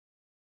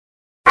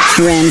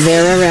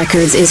Ranvera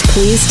Records is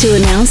pleased to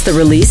announce the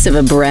release of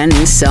a brand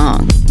new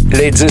song.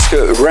 Les disques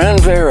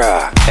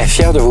Ranvera est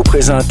fier de vous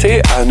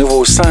présenter un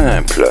nouveau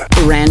simple.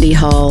 Randy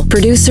Hall,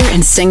 producer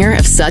and singer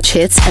of such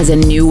hits as A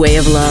New Way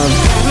of Love,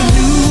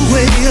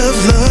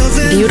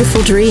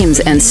 Beautiful Dreams,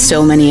 and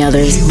so many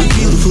others,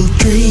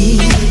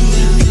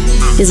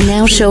 is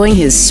now showing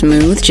his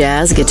smooth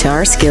jazz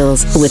guitar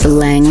skills with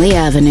Langley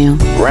Avenue.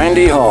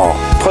 Randy Hall,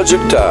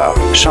 producteur,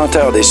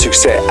 chanteur des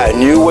succès A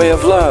New Way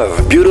of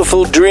Love,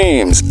 Beautiful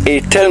Dreams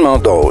et tellement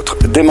d'autres,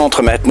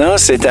 démontre maintenant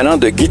ses talents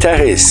de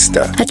guitariste.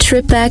 A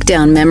trip back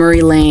down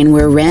memory lane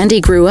where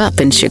Randy grew up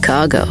in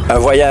Chicago. Un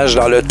voyage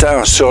dans le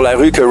temps sur la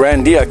rue que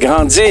Randy a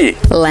grandi.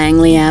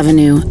 Langley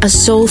Avenue, a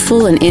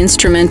soulful and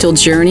instrumental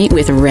journey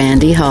with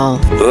Randy Hall.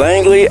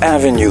 Langley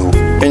Avenue,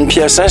 une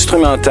pièce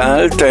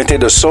instrumentale teintée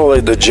de soul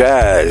et de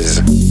jazz.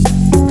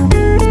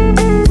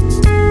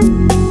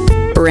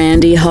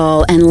 Randy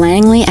Hall and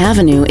Langley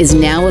Avenue is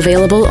now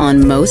available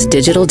on most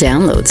digital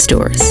download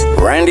stores.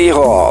 Randy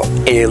Hall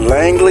et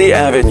Langley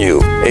Avenue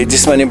est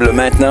disponible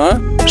maintenant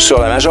sur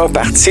la majeure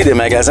partie des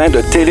magasins de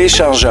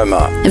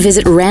téléchargement.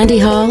 Visit Randy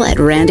Hall at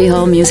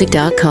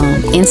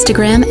randyhallmusic.com,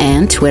 Instagram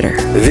and Twitter.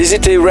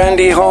 Visitez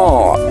Randy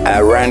Hall à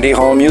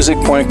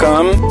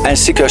randyhallmusic.com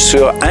ainsi que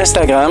sur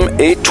Instagram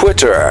et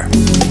Twitter.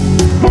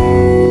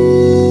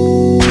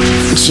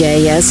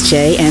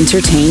 JSJ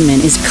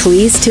Entertainment is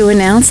pleased to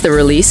announce the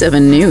release of a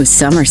new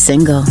summer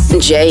single.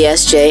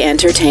 JSJ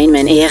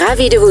Entertainment est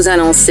ravi de vous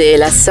annoncer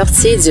la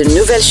sortie d'une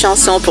nouvelle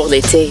chanson pour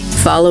l'été,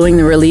 following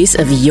the release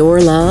of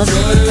Your Love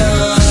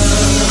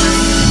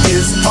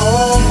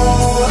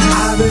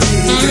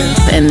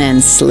and then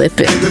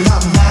Slippin'.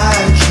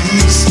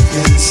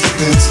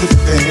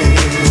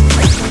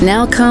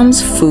 Now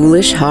comes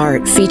Foolish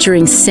Heart,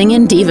 featuring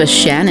singing diva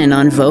Shannon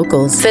on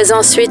vocals.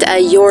 Faisant suite à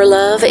Your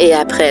Love et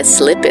après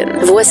Slippin'.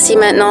 Voici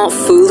maintenant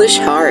Foolish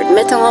Heart,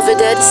 mettant en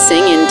vedette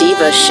singing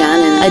diva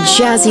Shannon, a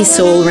jazzy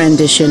soul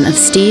rendition of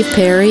Steve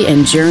Perry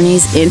and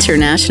Journey's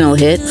international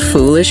hit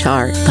Foolish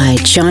Heart by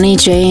Johnny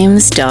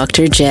James,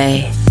 Dr.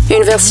 J.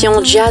 Une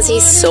version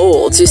jazzy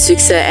soul du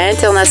succès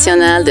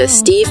international de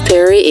Steve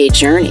Perry et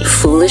Journey,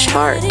 Foolish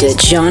Heart de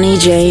Johnny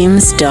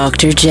James,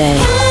 Dr. J.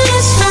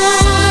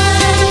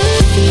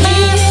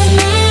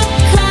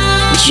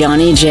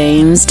 Johnny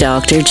James,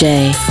 Dr.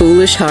 J.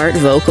 Foolish Heart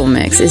Vocal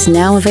Mix is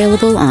now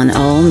available on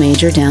all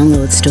major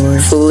download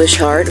stores. Foolish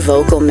Heart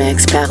Vocal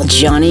Mix par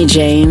Johnny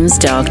James,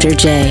 Dr.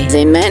 J.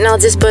 est maintenant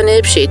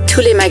disponible chez tous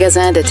les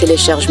magasins de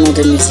téléchargement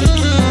de musique.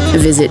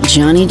 Visit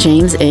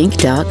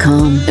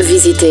JohnnyJamesInc.com.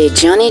 Visitez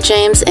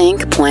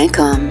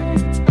JohnnyJamesInc.com.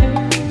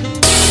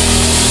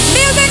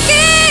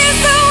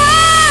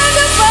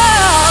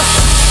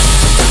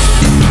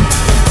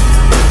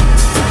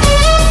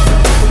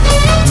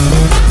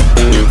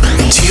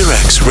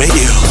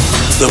 Radio,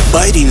 the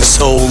biting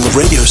soul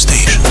radio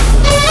station.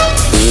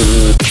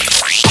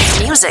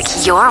 Music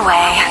your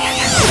way.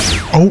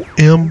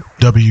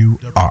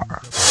 OMWR.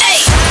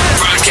 Hey!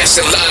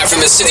 Broadcasting live from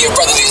the city of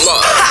brotherly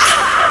love.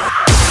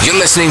 You're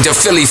listening to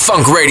Philly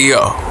Funk Radio.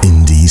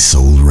 Indie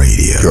Soul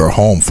Radio. Your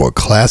home for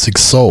classic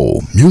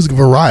soul, music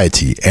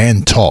variety,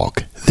 and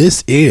talk.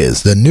 This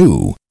is the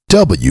new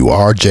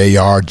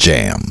WRJR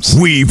Jams.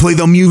 We play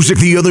the music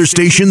the other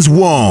stations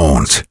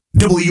won't.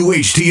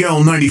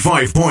 WHTL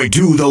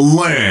 95.2 The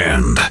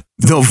Land,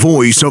 the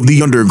voice of the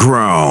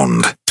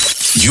underground.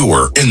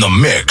 You're in the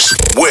mix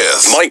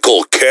with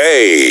Michael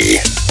K.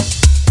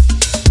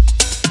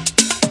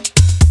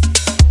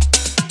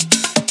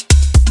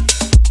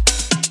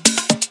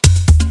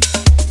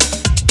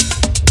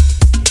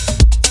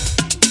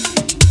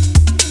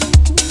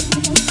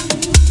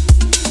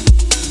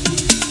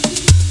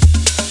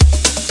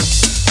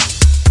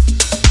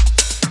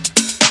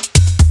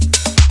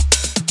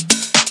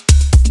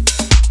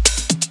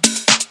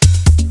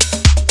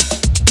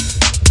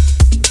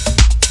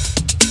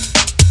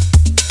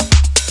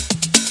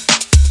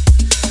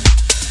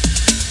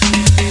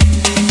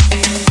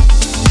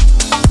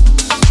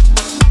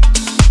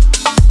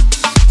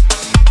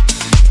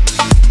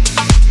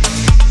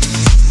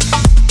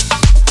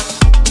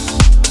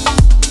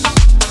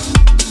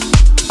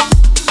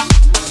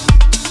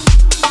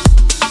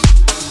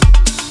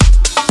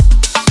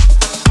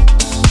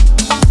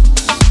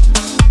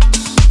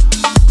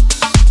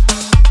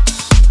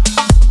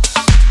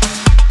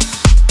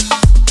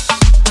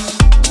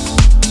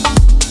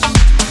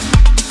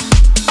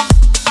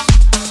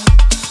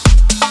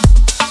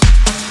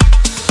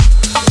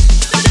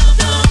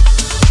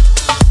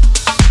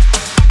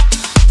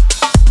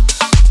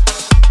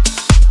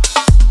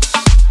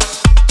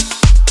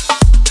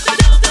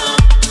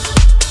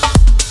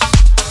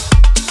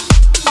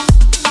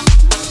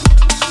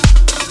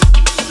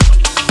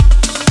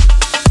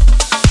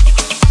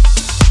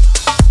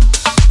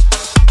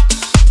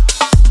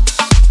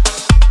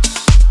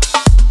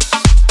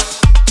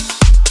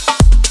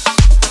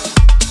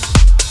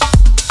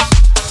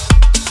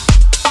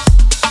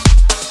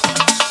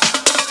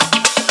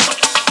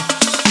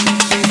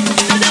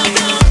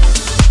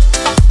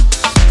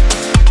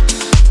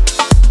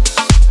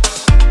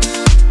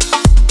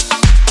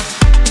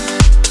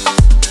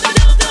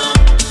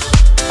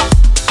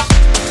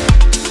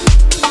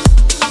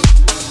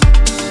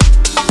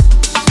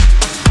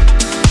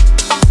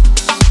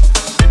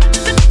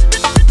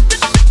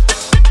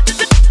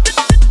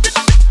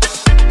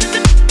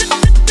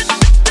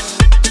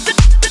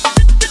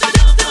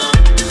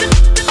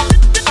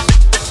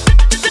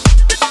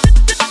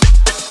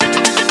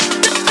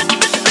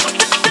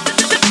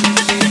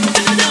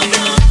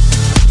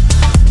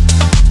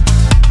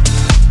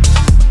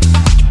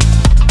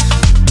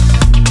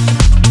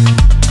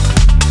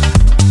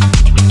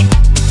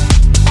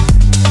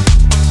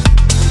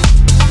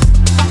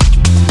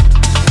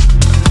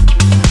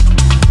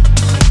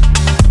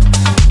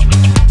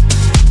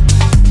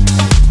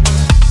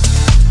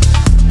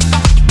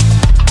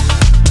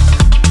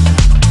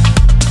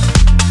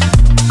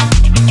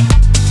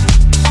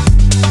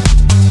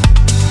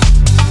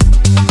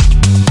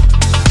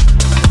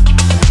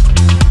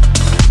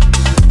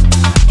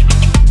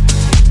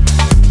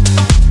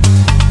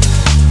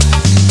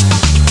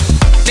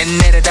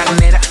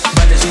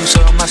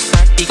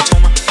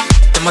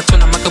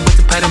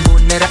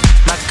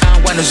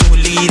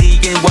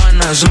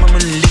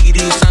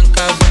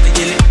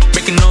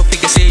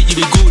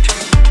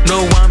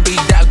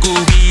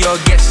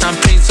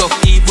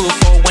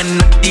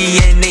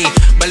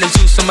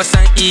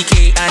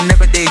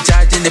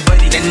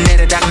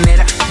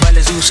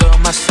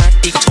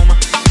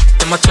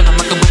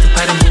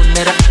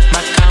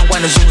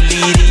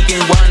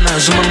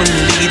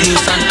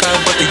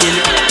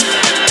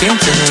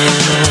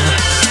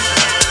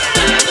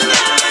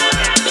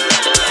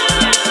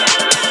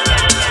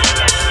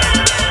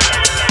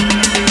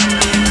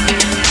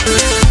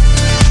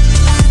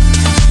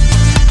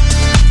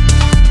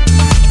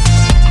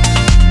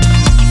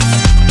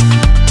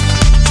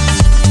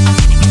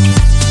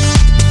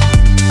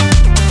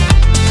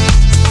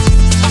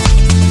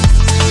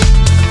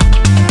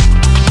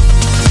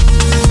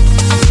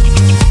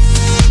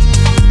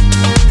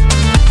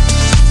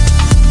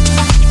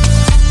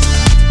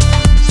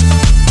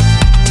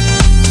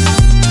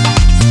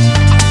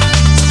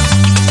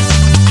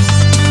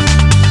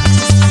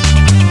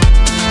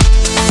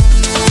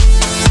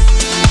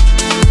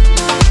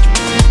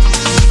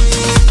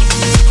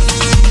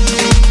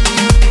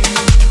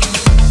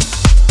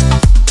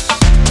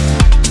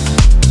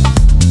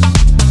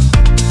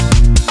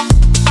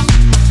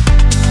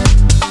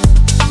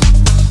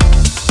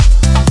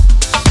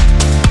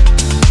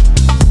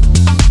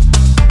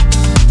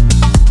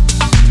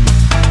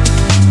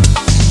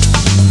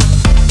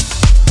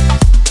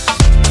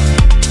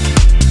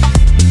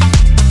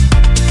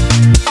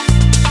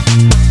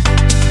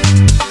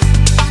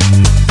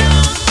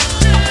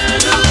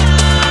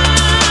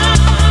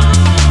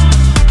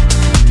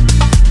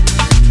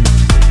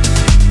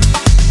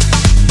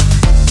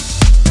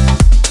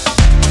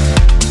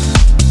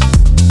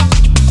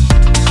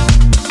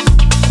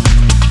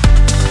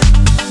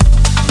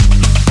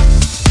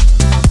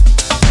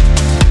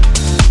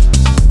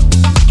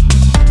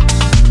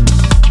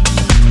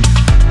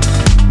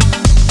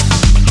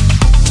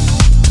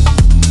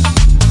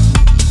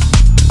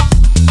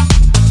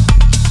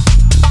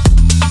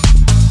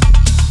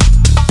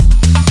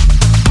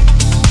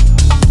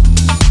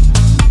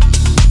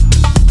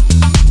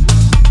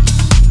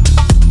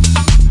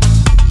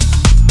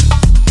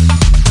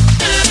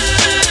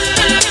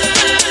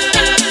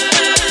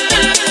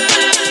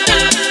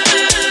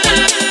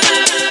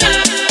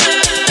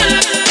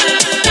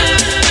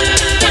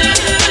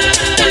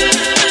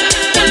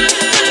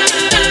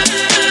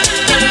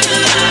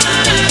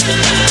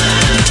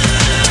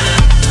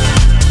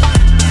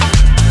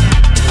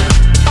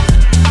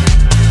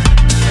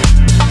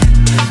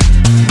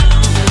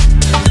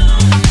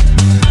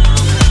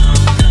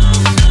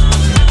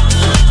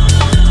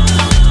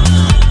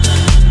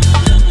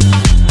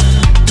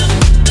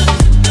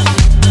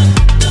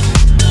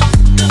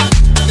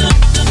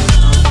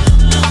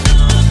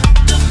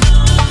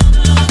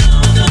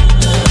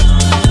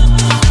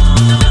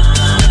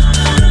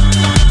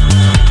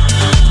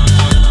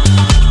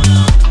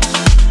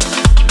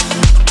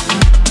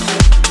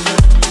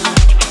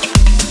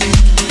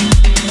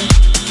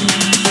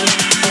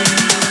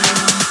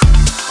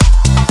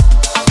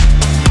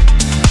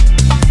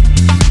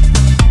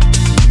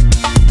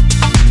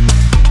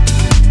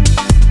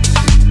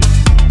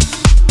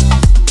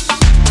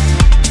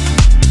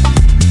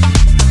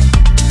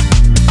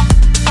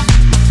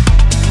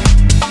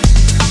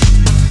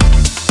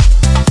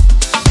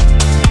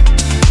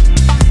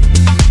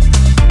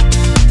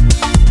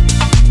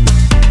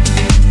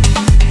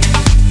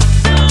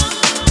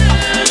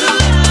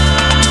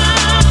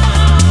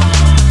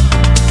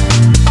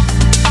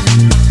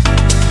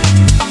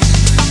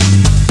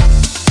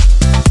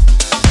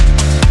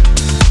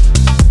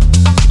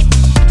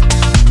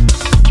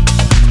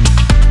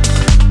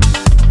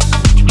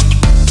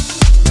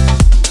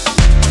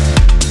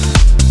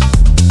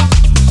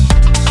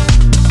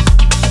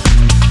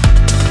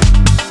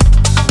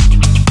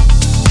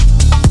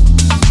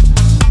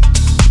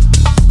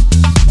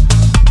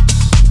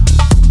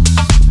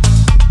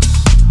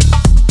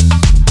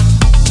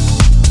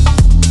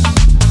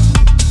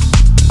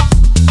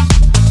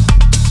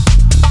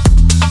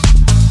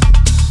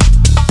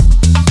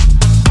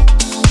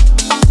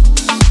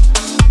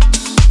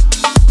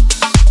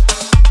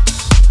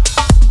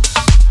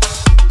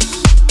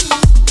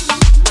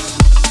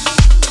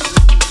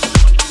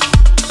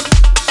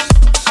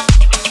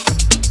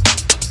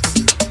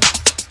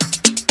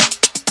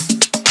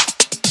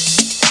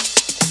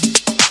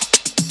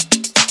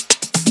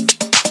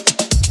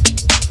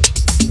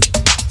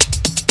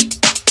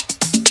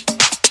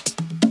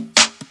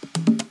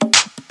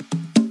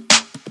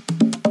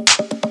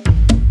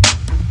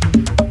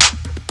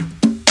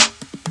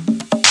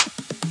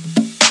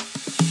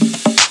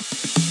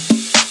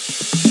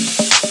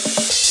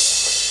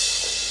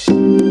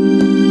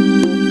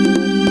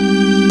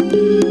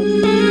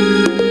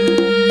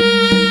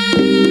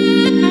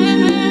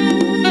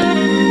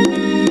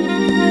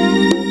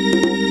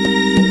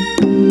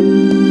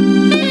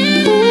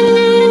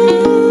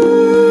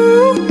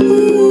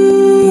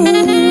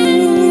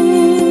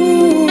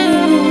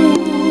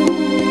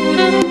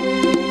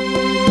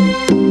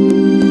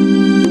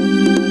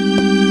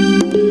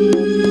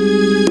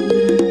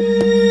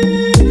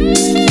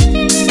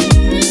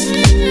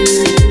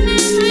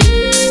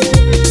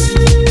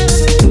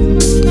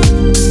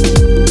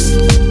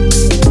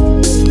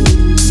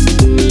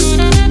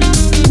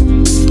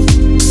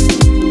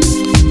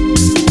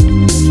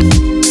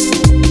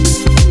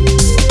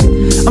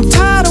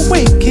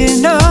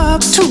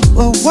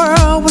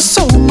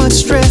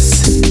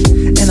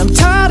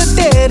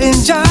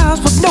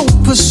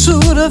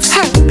 of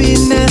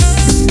happiness.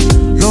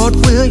 Lord,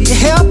 will you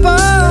help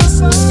us?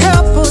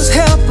 Help us,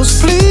 help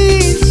us,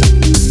 please.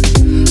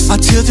 Our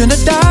children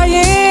are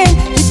dying.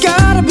 You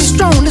gotta be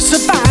strong to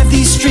survive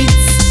these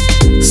streets.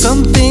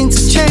 Some things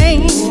have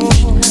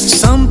changed,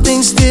 some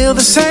things still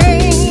the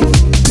same.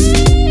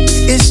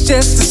 It's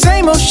just the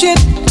same old shit.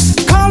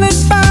 Call it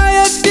by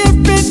a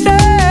different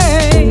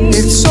name.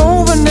 It's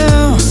over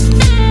now.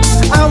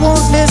 I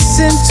won't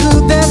listen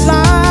to their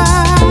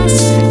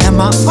lies. Am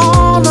I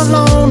all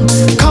alone,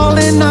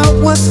 calling out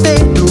what they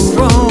do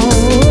wrong?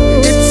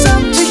 It's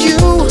up to you,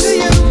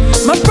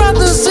 my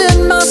brothers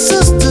and my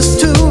sisters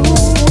too.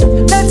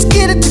 Let's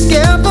get it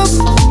together.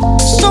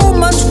 So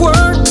much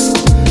work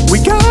we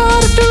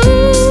gotta do.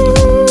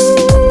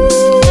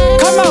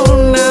 Come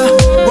on now,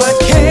 what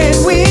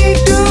can we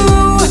do?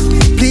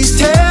 Please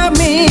tell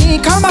me,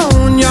 come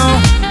on y'all,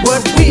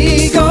 what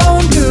we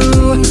gon'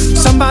 do?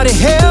 Somebody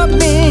help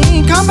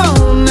me, come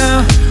on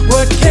now,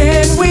 what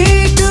can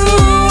we do?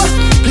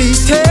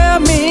 Please tell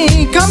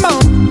me, come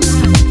on,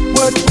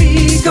 what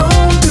we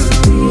gon' do?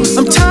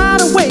 I'm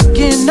tired of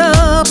waking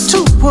up to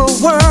a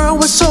world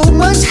with so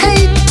much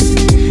hate.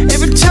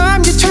 Every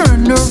time you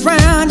turn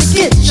around, you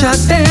get shot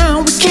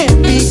down. We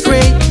can't be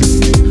great.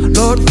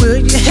 Lord, will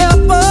you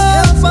help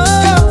us?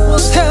 Help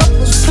us, help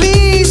us,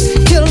 please.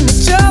 Killing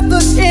each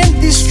other in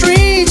these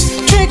streets.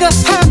 Trigger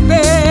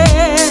happy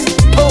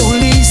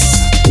police.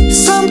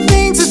 Some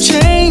things have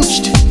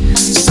changed,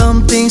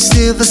 some things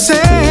still the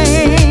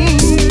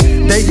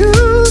same. They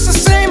use the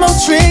same old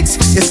tricks.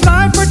 It's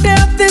life or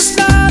death, it's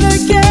not a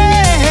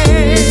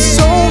game. It's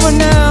over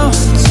now.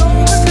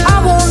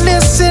 I won't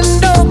listen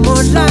no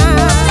more lies.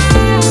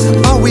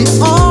 Are we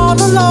all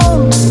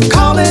alone,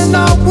 calling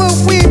out what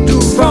we do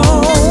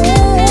wrong?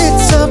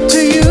 It's up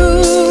to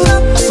you,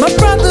 my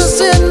brothers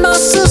and my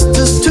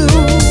sisters too.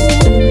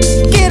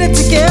 Get it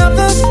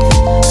together,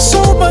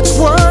 so much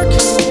work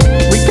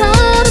we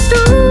gotta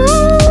do.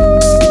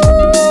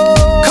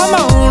 Come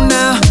on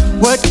now,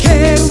 what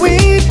can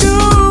we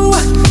do?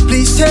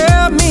 Please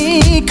tell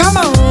me, come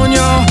on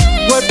y'all,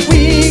 what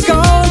we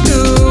gon'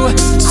 do?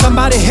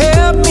 Somebody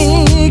help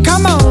me,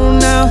 come on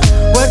now,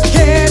 what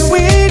can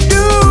we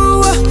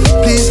do?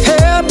 Please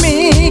help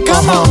me,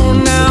 come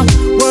on now,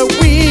 what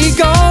we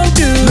gon'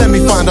 do? Let me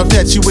find out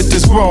that you with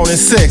this grown and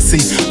sexy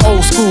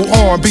old school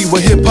R&B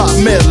with hip-hop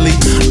medley.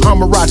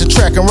 I'ma ride the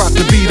track and rock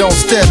the beat on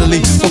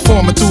steadily.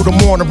 Performing through the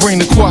morning, bring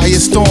the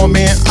quiet storm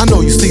in. I know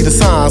you see the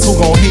signs, who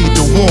gon' heed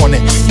the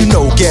warning? You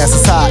know gas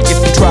is hot if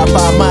you drive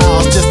 5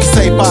 miles just to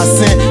save 5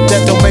 cents.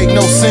 That don't make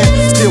no sense,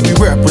 still we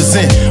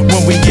represent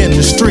when we in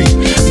the street.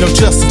 No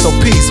justice, no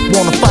peace,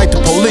 wanna fight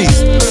the police.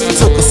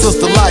 Took a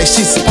sister life,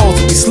 she supposed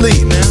to be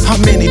asleep. How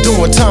many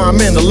doing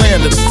time in the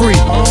land of the free?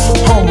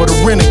 Home of the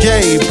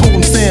renegade,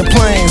 Putin send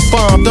planes,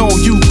 bombed on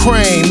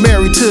Ukraine,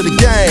 married to the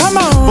game. Come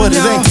on, but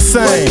it ain't the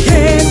same. What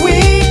can we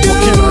do? What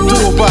can I do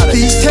about it?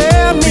 Please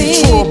tell me.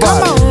 Be true about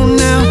come on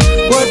now,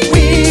 what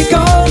we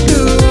gon'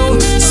 do?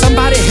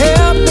 Somebody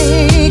help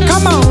me.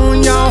 Come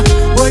on, y'all.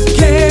 What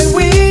can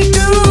we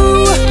do?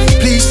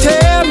 Please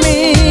tell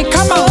me.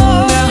 Come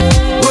on now,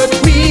 what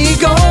we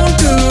gon'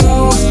 do?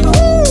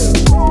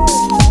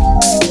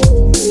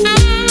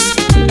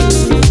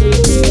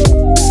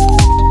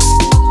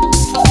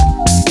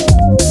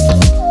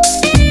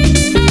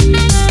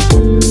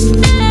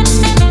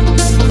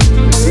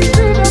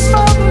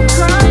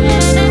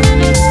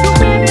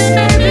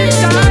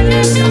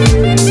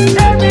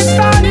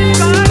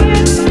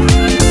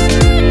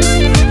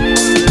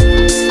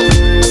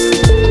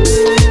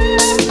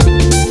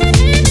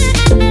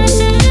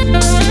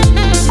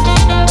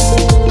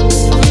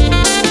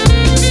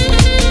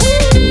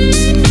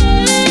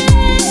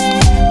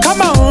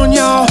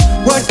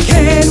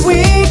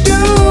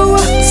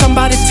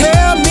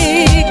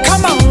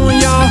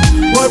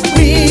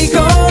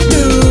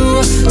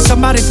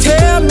 Somebody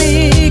tell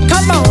me,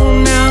 come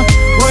on now,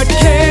 what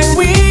can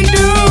we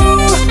do?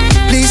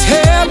 Please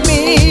help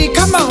me,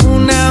 come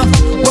on now,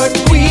 what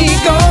we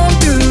gon'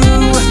 do?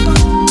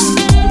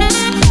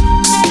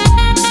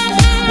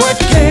 What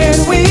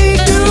can we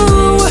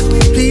do?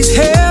 Please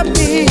help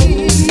me,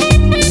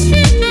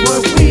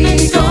 what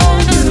we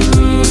gon'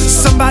 do?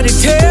 Somebody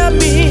tell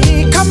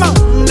me, come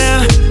on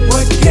now,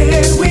 what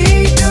can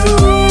we do?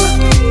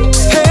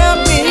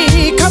 Help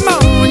me, come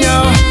on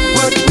y'all,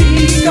 what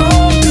we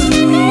gon' do?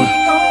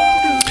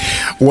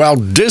 Well,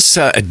 this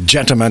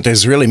gentleman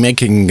is really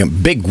making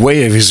big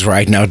waves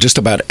right now, just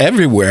about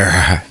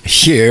everywhere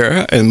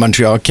here in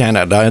Montreal,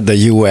 Canada, the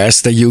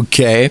US, the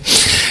UK.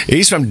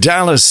 He's from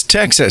Dallas,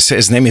 Texas.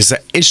 His name is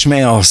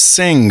Ishmael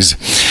Sings.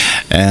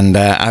 And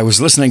I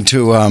was listening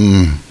to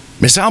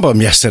his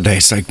album yesterday.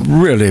 It's like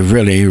really,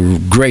 really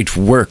great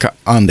work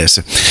on this.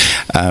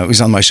 He was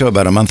on my show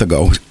about a month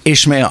ago.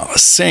 Ishmael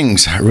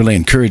Sings. I really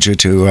encourage you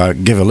to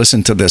give a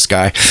listen to this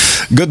guy.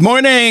 Good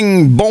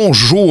morning,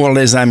 bonjour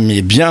les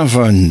amis,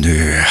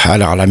 bienvenue.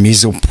 Alors, la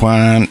mise au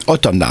point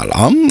automnale,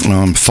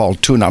 fall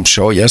tune-up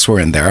show, yes,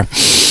 we're in there.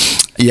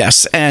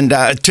 Yes, and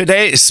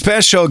today,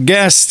 special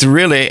guest,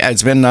 really,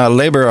 it's been a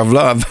labor of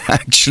love,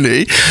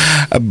 actually,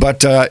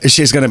 but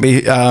she's going to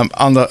be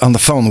on the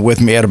phone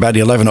with me at about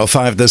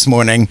 11:05 this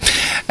morning.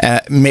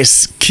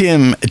 Miss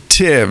Kim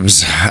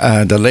Tibbs,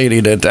 the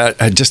lady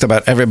that just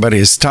about everybody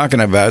is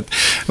talking about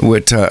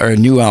with her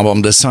new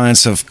album, The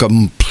Science of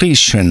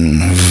Completion,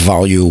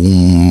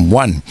 Volume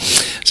 1.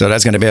 So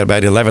that's going to be at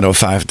about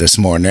 11:05 this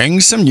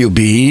morning. Some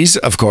newbies,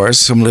 of course,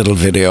 some little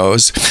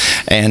videos,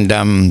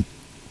 and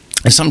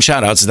some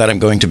shout-outs that I'm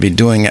going to be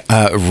doing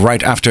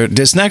right after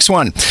this next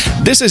one.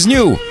 This is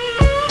new.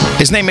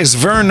 His name is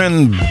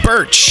Vernon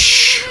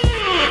Birch.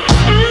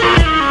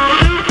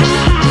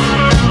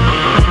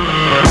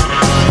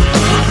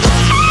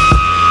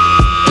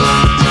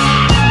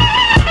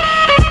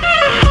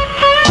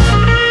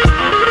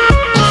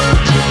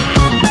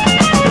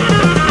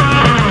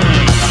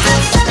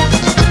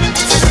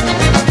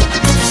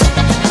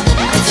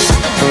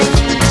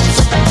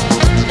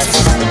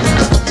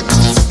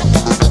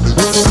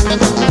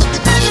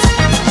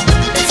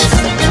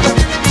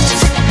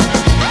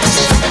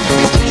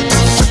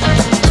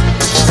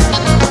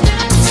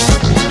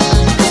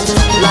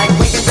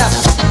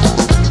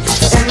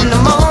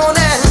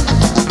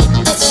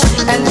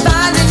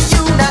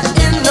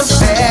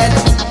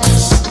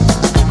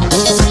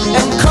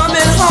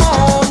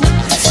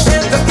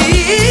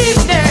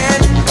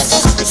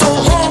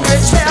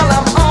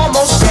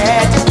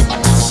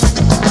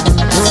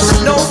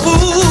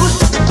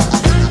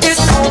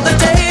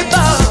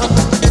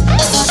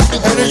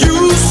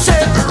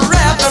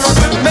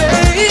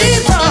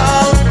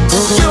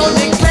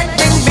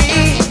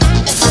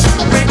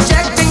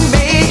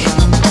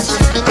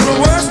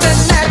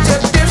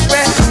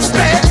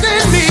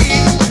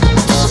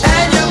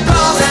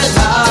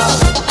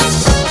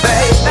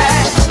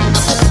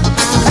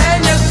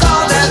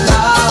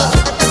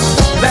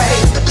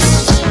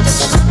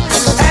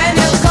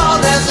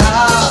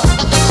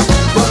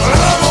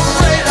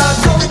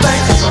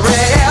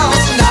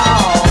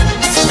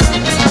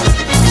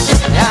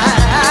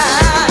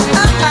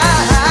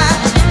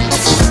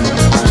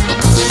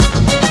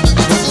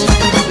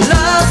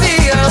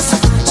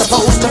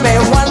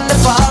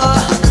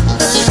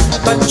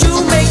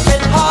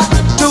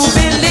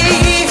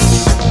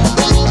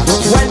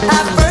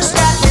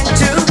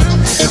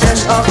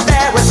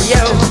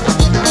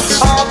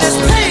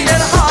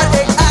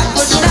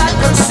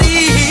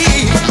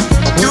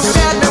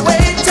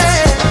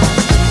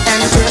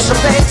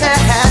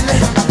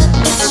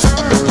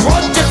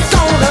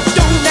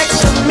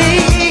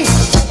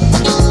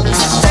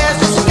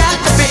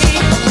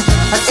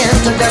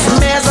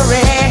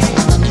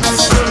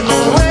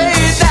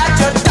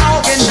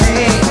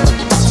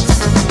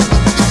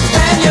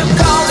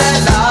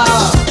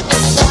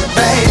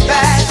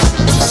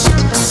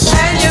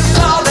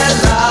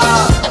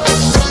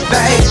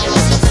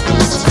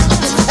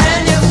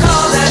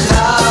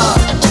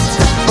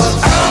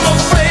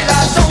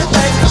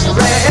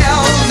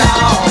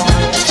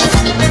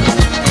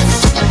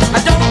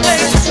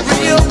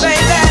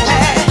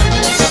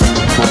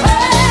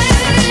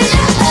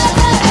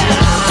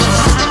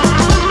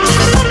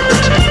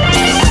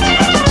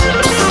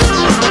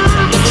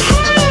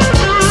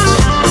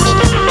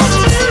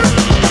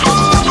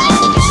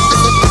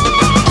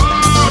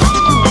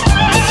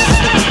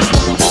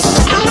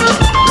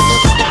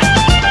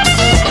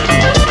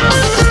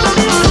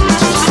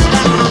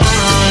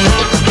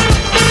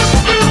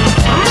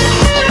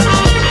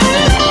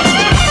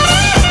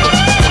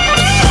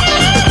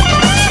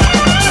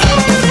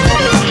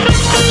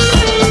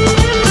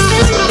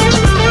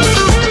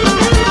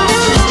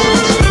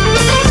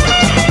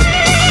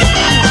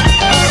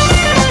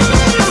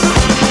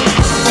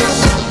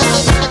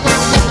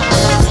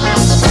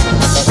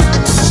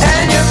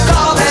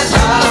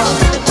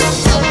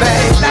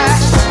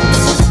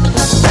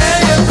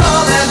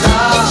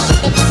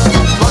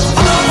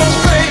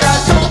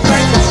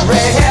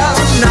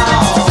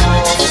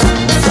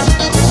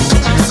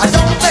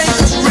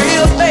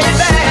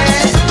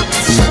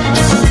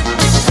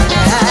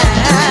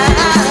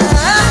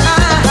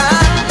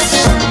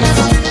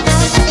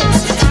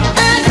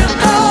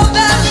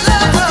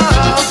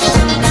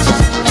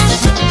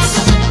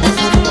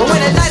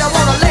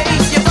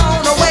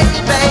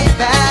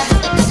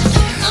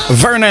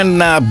 Vernon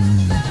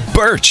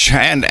Birch,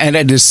 and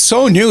it is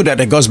so new that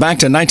it goes back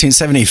to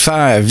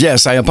 1975.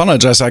 Yes, I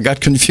apologize. I got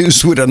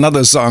confused with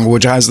another song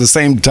which has the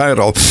same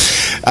title.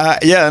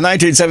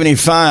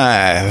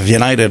 1975,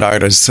 United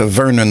Artists,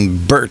 Vernon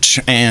Birch,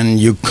 and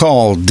You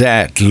Call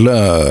That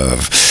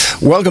Love.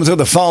 Welcome to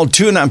the Fall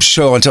Tune-Up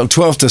Show until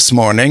 12 this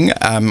morning,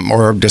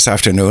 or this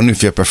afternoon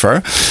if you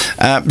prefer.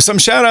 Some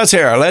shout-outs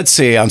here. Let's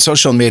see. On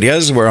social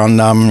medias, we're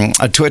on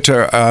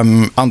Twitter,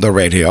 on the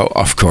radio,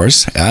 of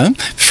course,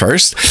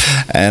 first.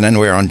 And then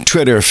we're on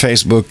Twitter,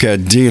 Facebook,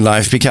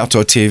 D-Live,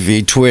 Picarto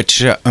TV,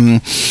 Twitch,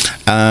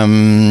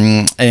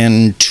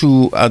 and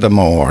two other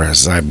more,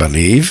 I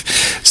believe.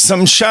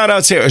 Some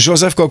shout-outs here.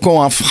 Joseph Coco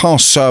en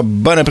France.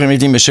 Bon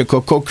après-midi, Monsieur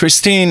Coco.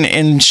 Christine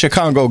in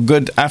Chicago.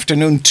 Good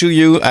afternoon to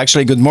you.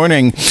 Actually, good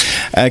morning,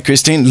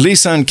 Christine.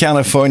 Lisa in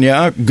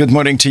California. Good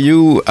morning to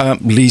you,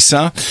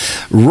 Lisa.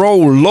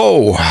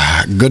 Rollo.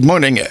 Good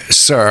morning,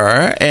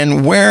 sir.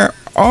 And where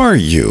are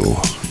you?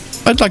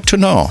 I'd like to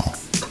know.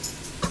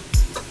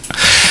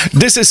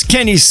 This is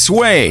Kenny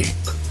Sway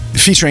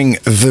featuring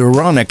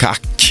Veronica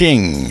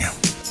King.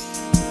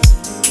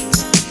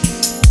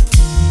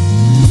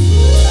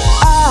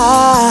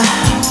 I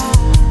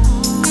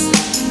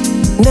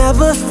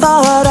never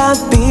thought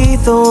I'd be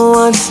the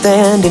one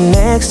standing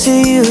next to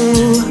you,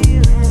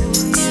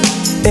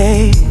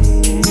 babe.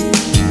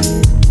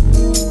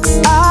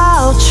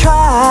 I'll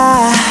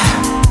try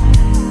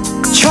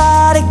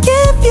to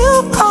give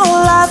you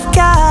all I've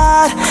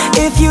got.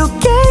 If you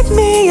gave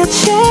me a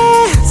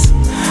chance,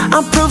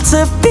 I'm proof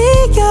to be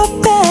a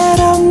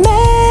better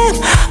man.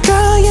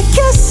 Girl, your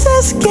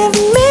kisses give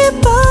me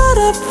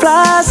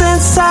butterflies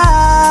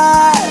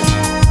inside.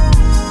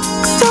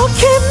 Don't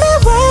keep me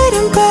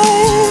waiting,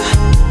 babe.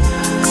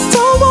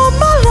 Don't want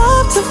my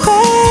love to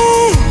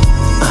fade.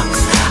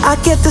 I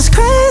get this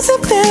crazy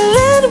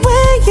feeling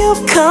when you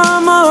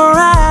come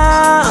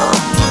around.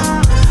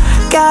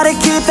 Gotta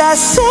keep that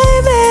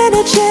same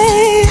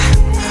energy.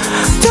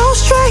 Don't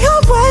stray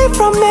away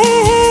from me.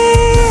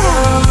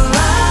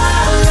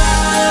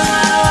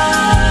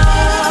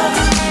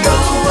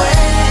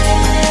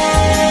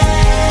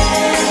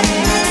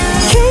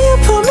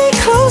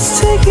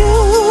 To you,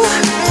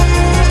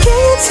 can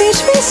you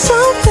teach me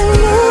something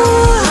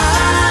new?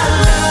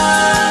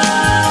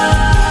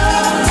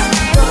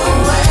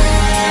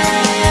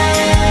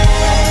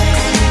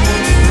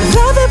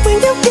 Love it when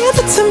you give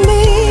it to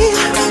me.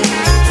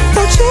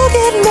 Don't you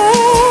get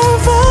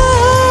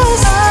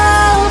nervous?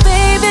 Oh,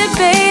 baby,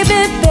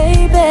 baby,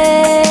 baby,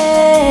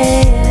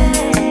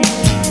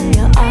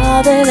 you're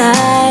all that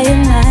I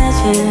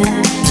imagine.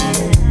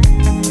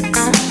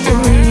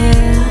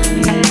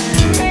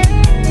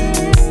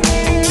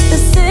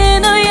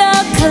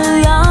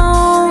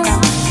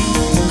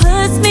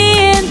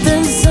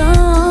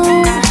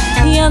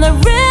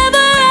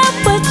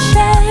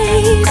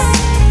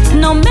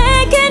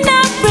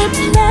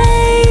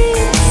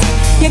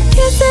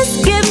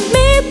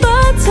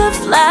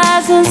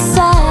 Butterflies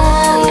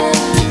inside.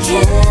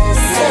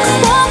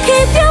 Won't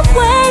keep you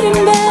waiting,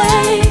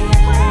 babe.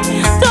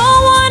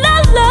 Don't want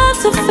our love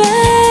to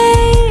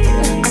fade.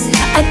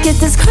 I get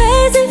this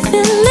crazy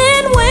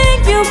feeling when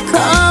you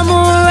come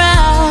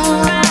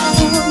around.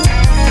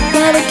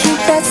 Gotta keep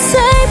that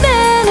same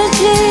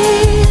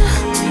energy.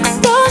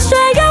 Don't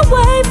stray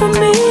away from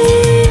me.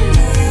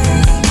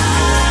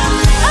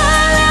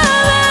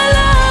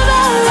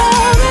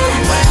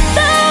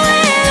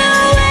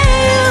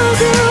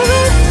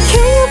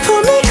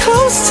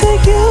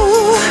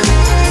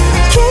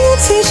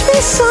 Teach me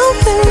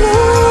something new.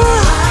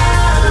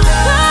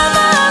 Come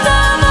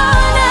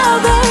on now,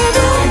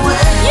 baby.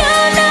 You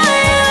know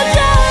you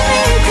drive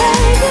me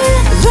crazy.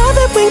 Love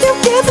it when you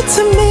give it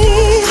to me.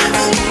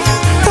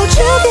 Don't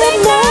you get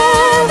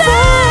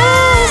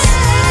nervous?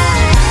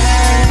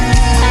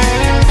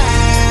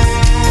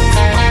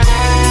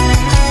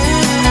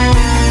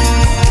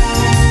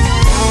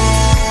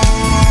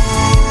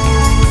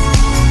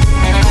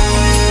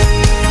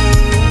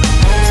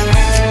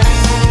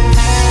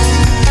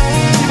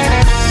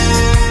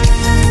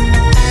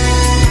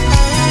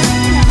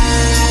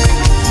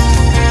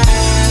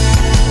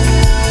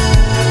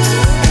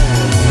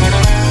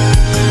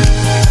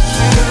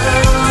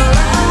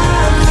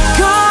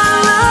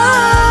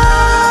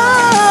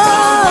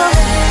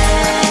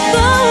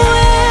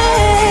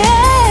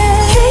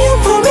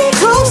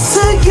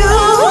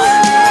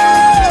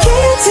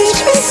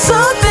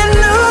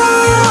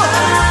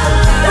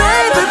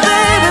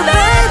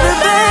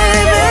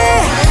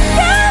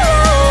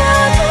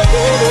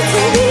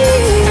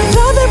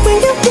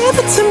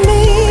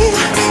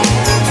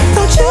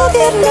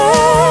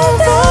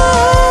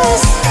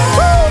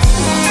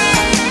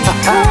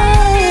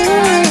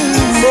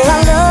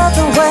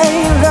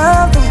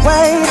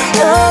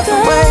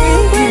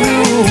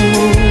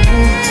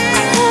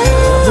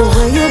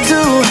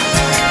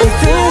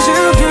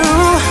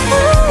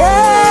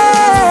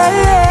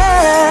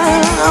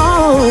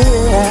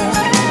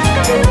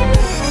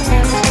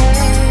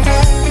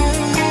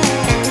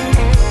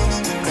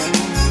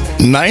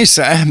 Nice.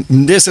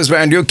 This is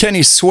brand new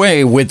Kenny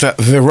Sway with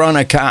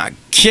Veronica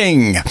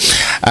King.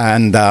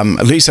 And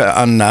Lisa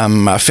on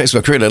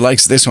Facebook really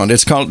likes this one.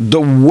 It's called The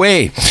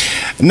Way.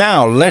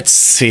 Now, let's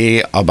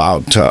see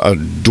about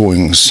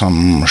doing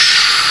some...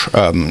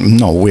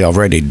 no, we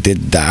already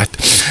did that.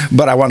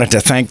 But I wanted to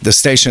thank the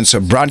stations for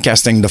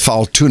broadcasting the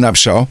Fall Tune-Up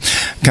Show,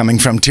 coming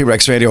from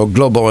T-Rex Radio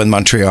Global in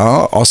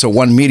Montreal, also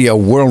One Media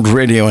World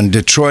Radio in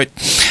Detroit,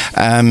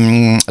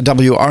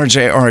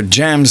 WRJR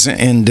Jams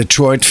in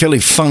Detroit, Philly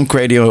Funk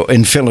Radio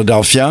in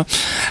Philadelphia,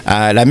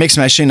 la Mix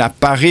Machine à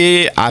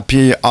Paris,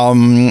 puis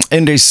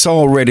Indie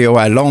Soul Radio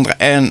à Londres,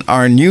 and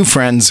our new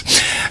friends,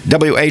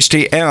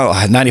 WHTL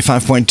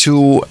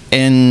 95.2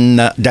 in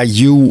the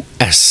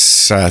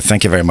US.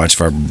 Thank you very much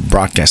for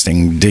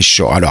broadcasting this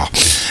show. Alors,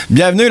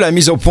 bienvenue à la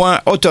mise au point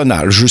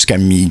automnale jusqu'à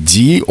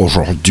midi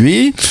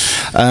aujourd'hui.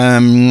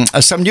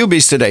 Some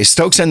newbies today.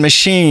 Stokes and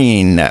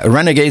Machine,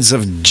 Renegades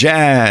of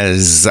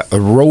Jazz,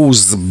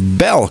 Rose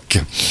Belk,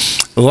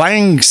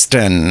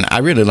 Langston. I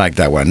really like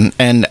that one.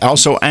 And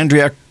also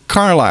Andrea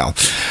Carlisle,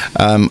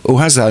 who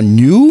has a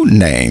new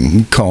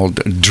name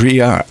called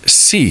Drea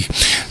C.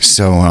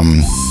 So,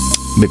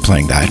 be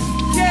playing that.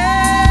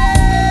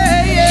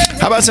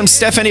 How about some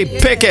Stephanie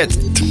Pickett?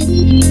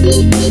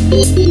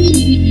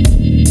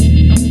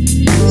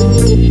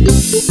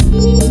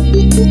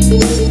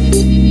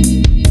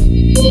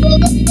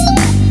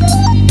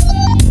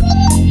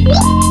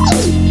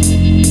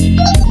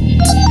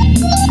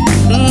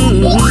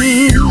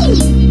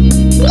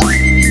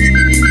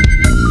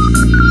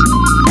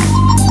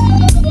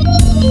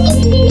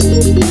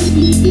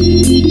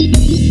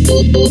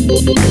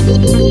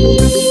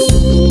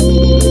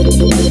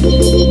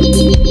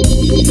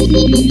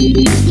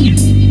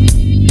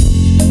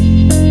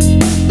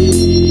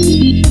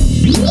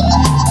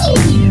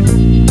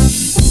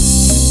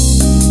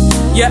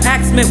 You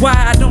ask me why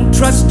I don't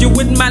trust you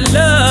with my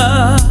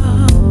love.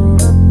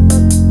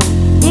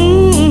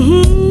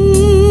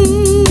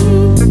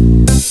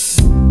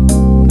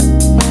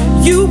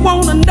 You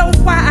wanna know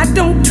why I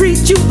don't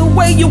treat you the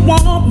way you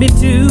want me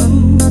to.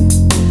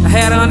 I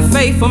had an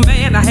unfaithful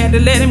man, I had to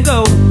let him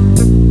go.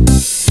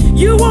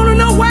 You wanna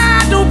know why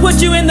I don't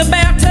put you in the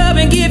bathtub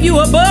and give you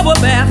a bubble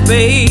bath,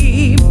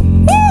 babe.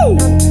 Woo!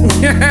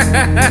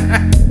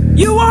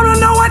 You wanna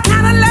know what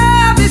kind of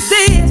love is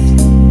this?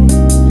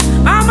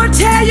 I'ma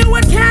tell you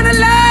what kind of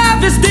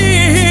love is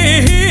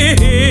this.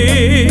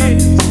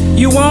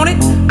 You want it?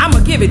 I'ma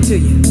give it to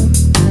you.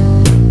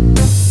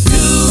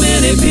 Too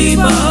many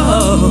people,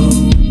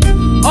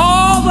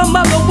 all the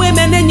mother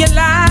women in your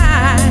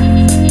life.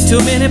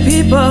 Too many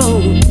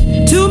people,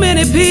 too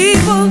many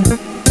people,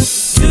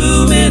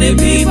 too many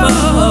people.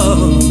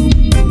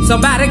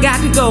 Somebody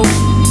got to go.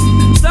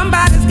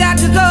 Somebody's got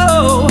to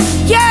go.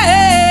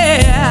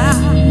 Yeah.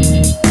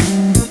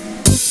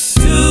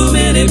 Too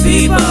many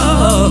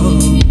people.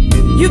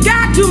 You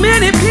got too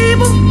many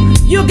people.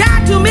 You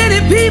got too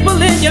many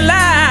people in your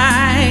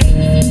life.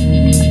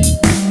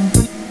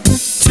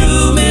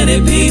 Too many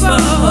people.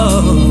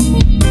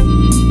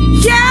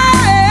 Yeah.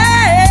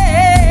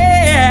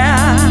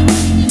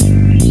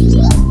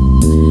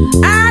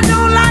 I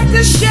don't like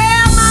to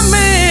share my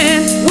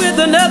man with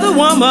another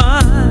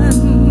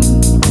woman.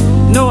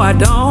 No, I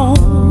don't.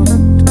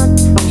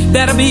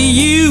 That'll be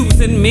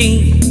using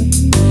me.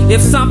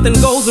 If something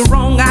goes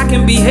wrong, I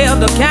can be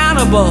held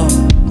accountable.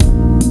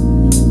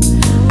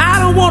 I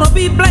don't want to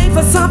be blamed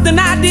for something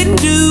I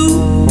didn't do.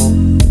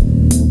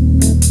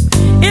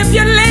 If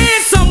you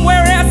live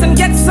somewhere else and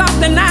get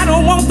something, I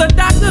don't want the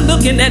doctor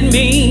looking at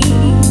me.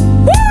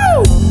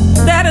 Woo!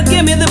 That'll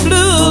give me the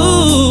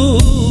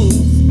blues.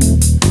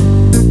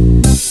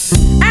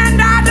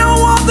 And I don't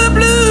want the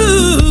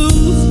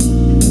blues.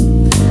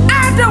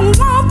 I don't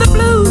want the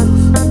blues.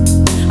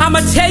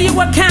 I'ma tell you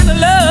what kind of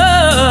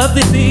love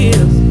this is.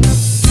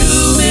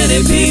 Too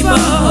many people.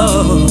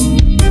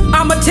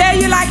 I'ma tell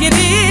you like it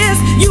is.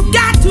 You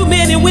got too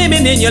many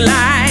women in your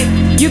life.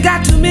 You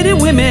got too many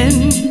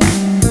women.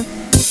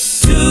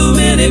 Too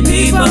many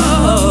people.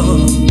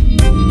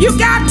 You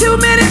got too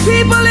many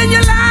people in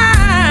your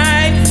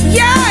life.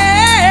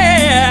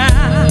 Yeah.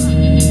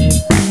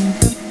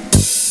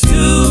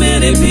 Too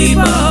many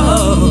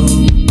people.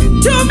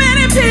 Too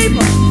many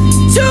people.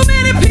 Too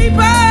many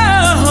people.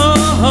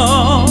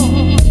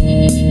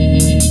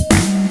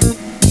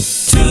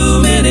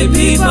 Too many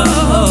people.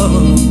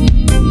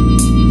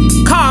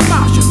 Carl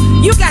Marshall,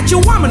 you got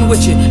your woman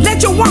with you.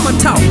 Let your woman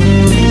talk.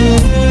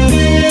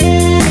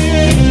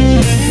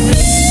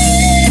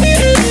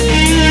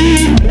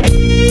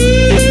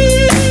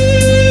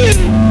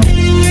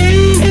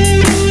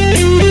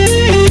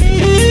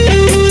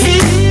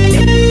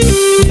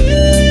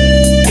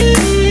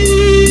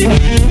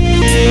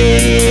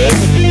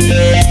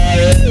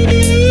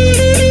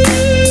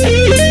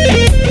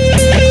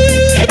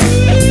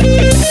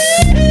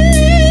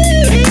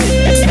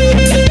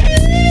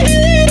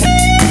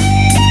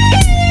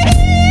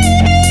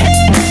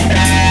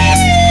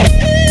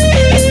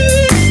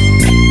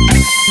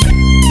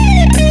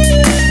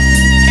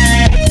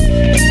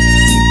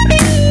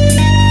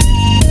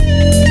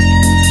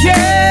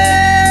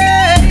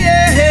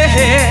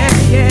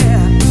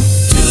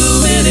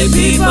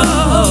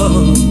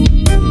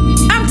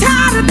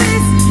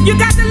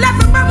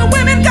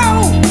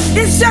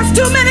 Just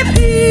too many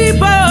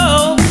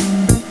people.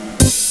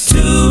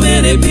 Too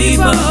many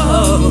people.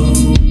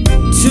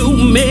 Too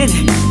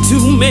many,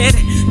 too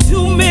many,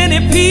 too many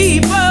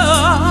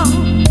people.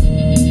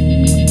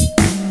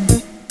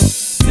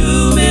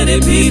 Too many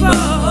people.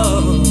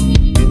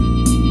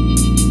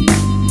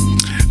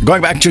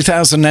 Going back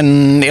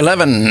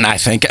 2011, I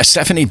think,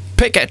 Stephanie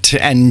Pickett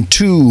and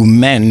Too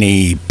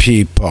Many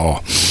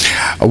People.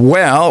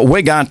 Well,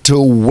 we got to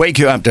wake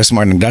you up this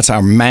morning. That's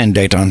our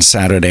mandate on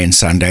Saturday and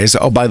Sundays.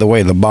 Oh, by the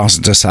way, the boss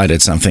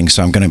decided something,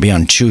 so I'm going to be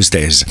on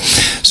Tuesdays.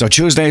 So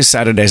Tuesdays,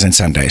 Saturdays, and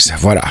Sundays.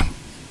 Voilà.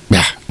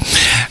 Yeah.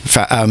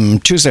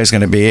 Tuesday is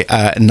going to be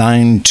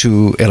 9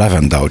 to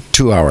 11, though,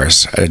 2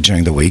 hours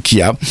during the week.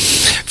 Yeah.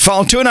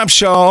 Fall Tune-Up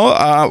Show.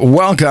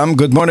 Welcome.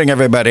 Good morning,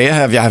 everybody.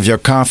 Have your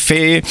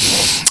coffee?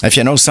 If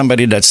you know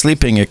somebody that's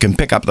sleeping, you can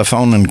pick up the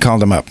phone and call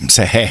them up and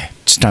say, hey,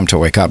 it's time to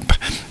wake up.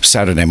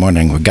 Saturday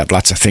morning, we've got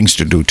lots of things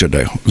to do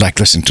today, like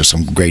listen to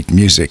some great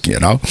music, you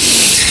know.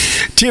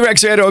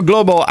 T-Rex Radio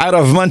Global out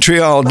of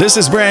Montreal. This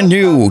is brand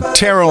new.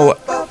 Terrell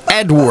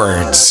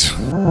Edwards.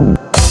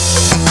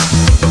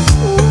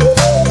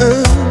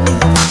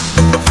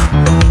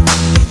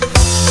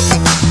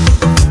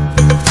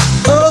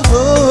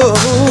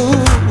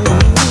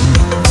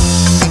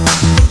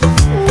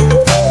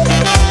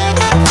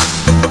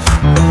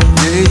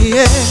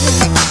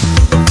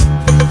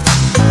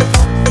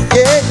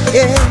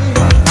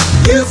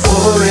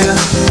 Euphoria,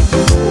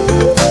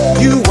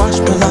 you wash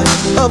my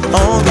life up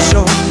on the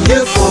shore.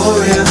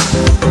 Euphoria,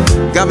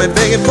 got me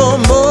begging for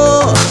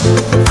more.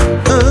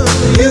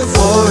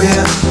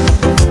 Euphoria,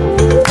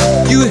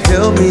 you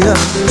held me up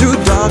through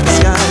dark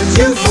skies.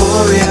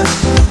 Euphoria,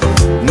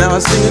 now I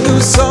sing a new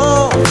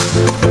song.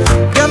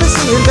 Got me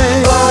singing,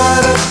 babe.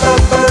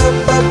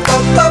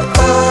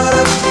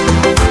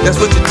 That's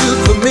what you do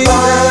for me.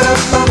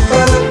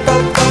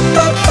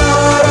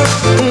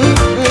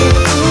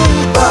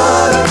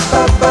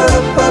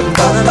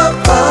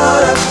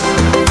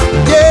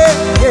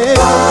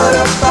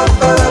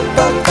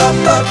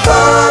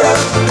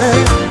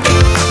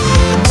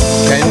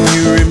 Can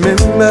you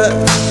remember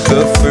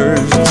the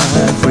first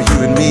time for you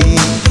and me?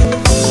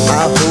 I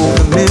hold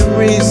the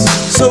memories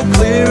so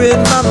clear in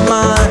my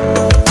mind.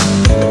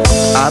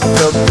 I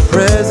felt the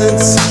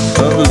presence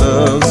of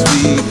love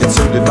sweet and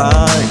so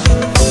divine.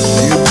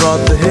 You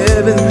brought the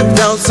heaven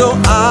down so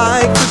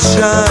I could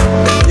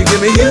shine. You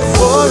give me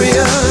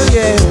euphoria,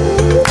 yeah.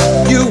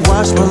 You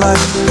washed my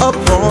life up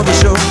on the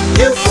shore.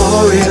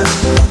 Euphoria,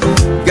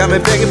 got me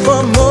begging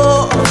for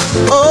more.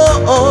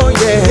 Oh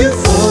yeah.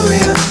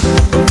 Euphoria,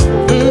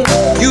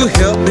 you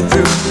helped me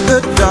through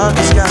the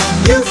darkest sky.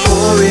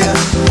 Euphoria,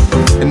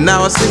 and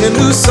now I sing a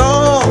new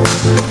song.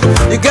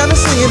 You got me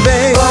singing,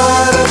 babe.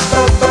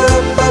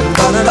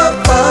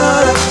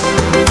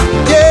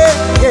 Yeah,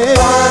 yeah.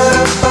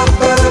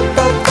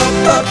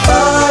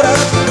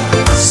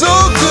 So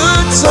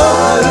good, so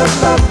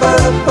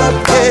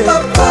yeah.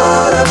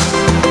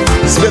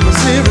 Spit my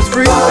spirits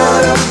free.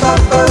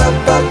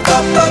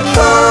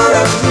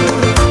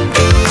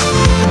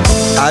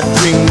 I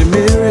dreamed a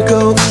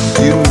miracle,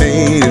 you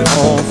made it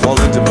all fall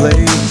into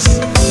place.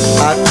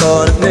 I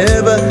thought I'd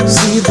never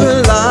see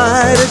the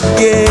light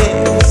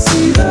again.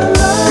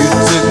 You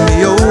took me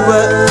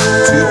over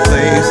to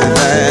places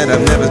that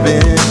I've never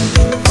been.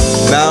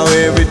 Now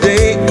every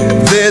day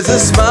there's a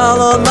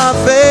smile on my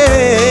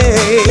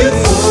face.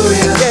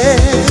 Euphoria, yeah.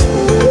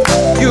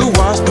 You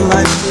washed my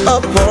life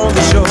up on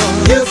the shore.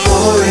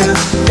 Euphoria,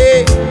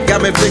 hey, got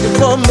me begging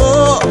for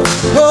more.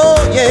 Oh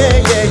yeah,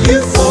 yeah.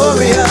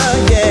 Euphoria,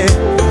 yeah.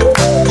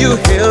 You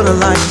held a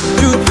light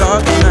through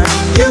dark night.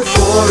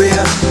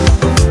 Euphoria,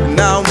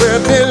 now where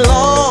it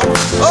belong.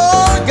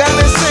 Oh, got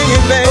me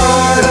singing, babe.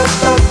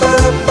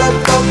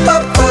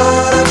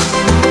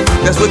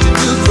 That's what you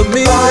do for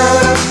me.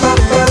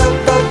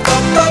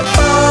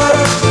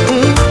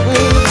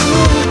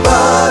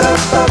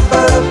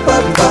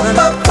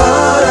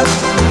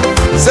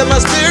 Set my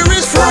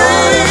spirits free.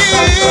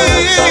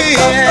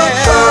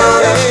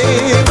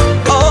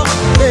 Oh,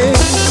 babe.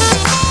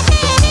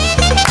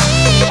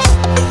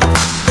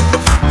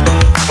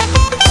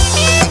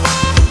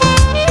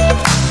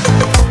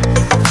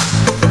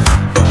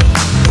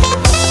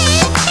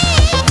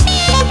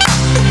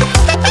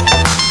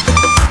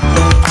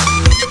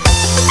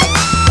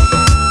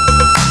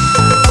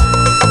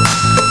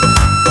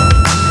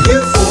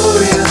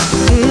 Euphoria,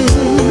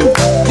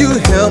 you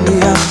held me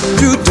out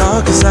through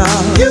darkest hour.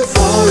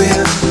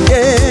 Euphoria,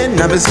 yeah, and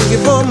I've been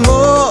singing for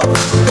more.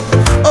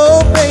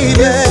 Oh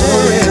baby,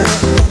 Euphoria,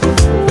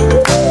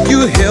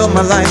 you held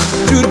my life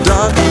through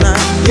dark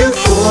night.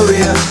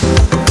 Euphoria,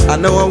 I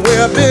know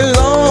where I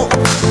belong.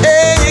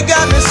 Hey, you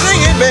got me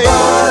singing, baby.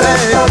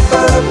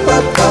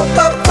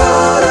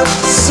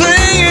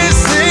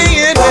 Sing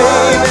it,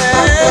 baby.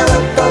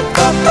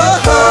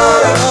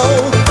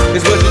 Oh,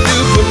 it's what you do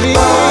for me,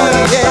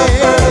 yeah.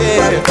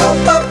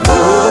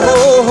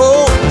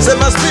 Oh, set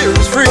my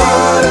spirits free, yeah.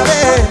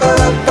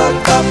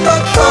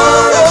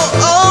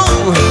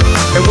 Oh,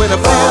 and when I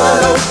feel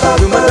low,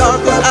 when my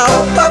dark is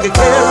out, I can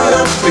carry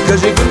on because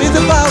you give me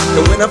the power.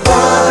 And when I feel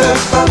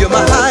low, you're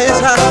my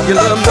highest high. Your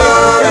love makes me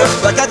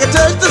feel like I can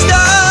touch the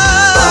sky.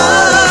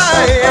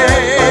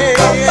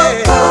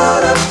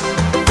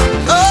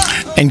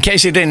 In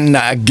case you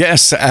didn't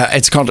guess,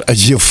 it's called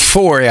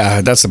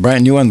Euphoria. That's a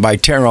brand new one by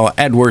Terrell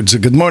Edwards.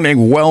 Good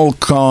morning.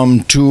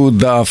 Welcome to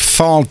the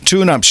Fall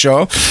Tune-Up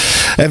Show.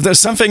 If there's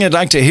something you'd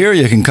like to hear,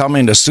 you can call me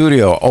in the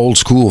studio. Old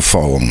school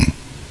phone.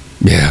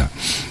 Yeah.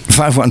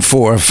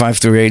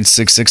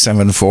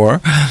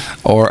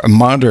 514-538-6674 or a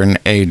modern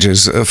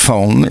ages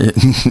phone.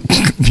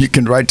 You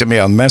can write to me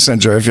on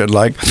Messenger if you'd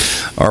like,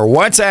 or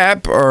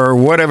WhatsApp, or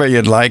whatever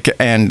you'd like,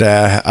 and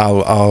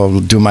I'll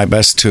do my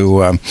best to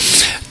have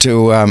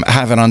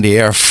it on the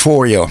air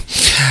for you.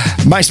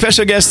 My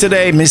special guest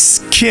today,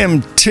 Miss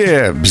Kim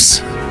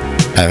Tibbs,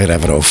 Avid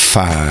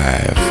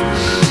 05.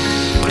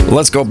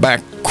 Let's go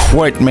back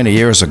quite many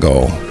years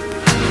ago.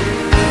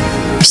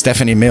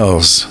 Stephanie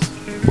Mills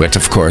with,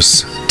 of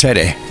course,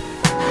 Teddy.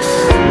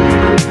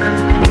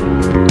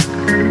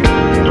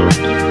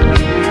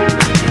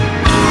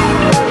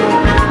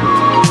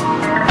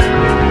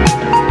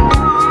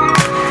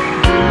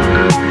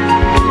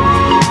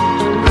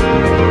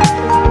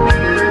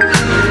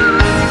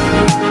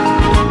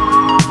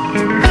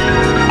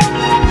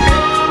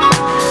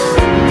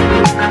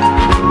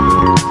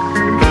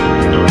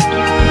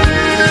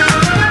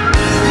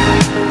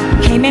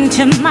 Came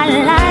into my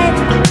life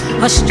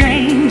a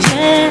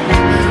stranger,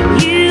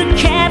 you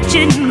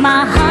captured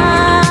my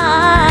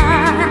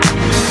heart.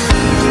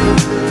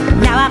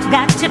 Now I've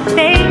got to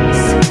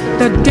face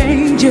the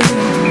danger,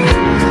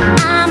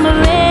 I'm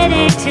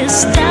ready to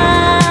start.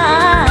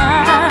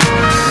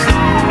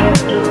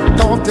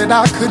 Thought that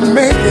I could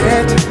make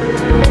it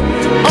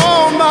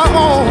on my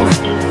own,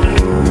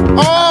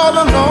 all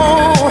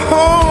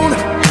alone.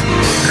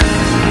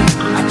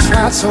 I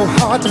tried so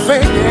hard to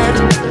fake it,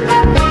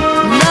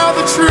 now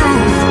the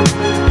truth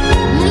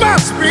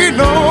must be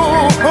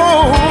known.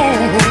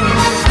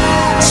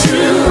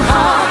 Two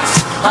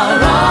hearts are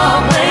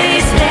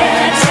always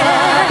better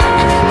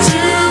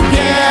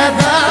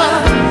together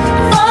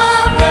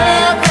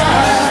forever.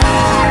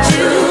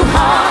 Two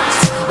hearts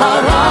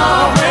are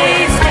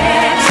always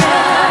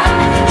better.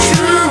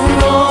 True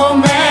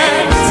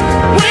romance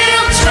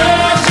we'll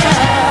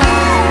treasure.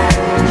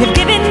 You've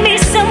given me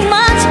so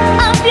much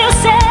of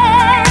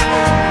yourself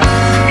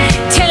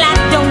till I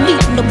don't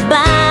need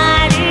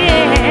nobody.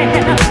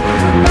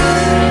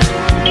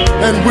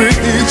 And with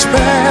each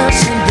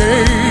passing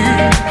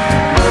day,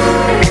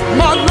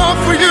 my love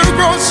for you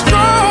grows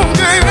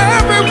stronger in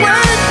every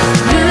way.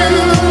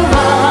 You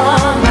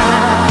are my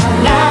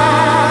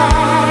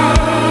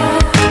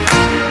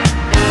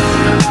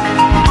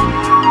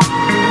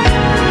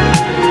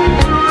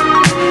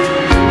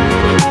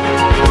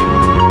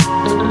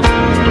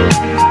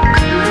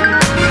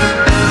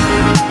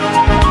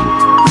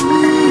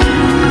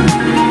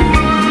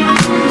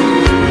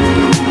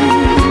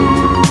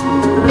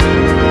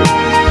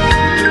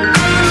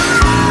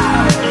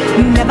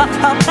Never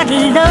thought that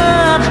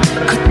love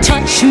could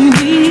touch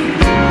me,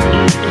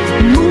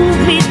 move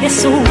me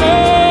this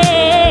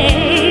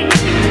way.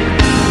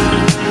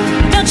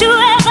 Don't you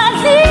ever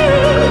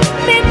leave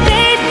me,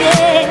 baby.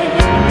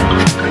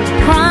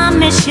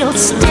 Promise you'll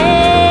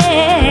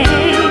stay.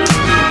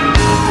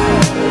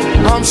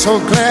 I'm so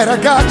glad I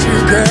got you,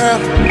 girl.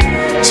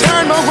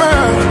 Turn my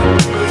world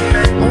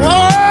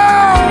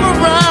all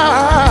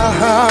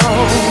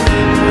around.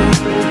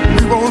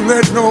 We won't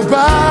let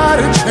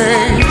nobody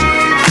change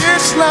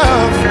this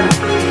love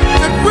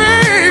that we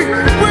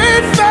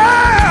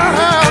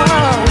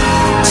found.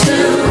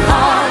 two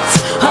hearts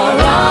are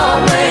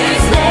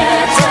always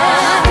better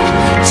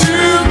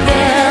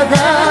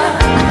together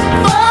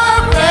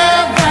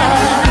forever.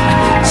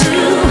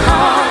 Two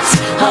hearts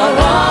are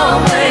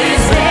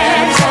always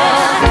better.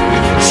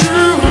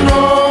 True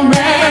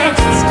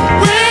romance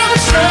We'll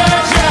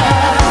treasure.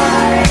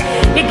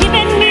 You're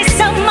giving me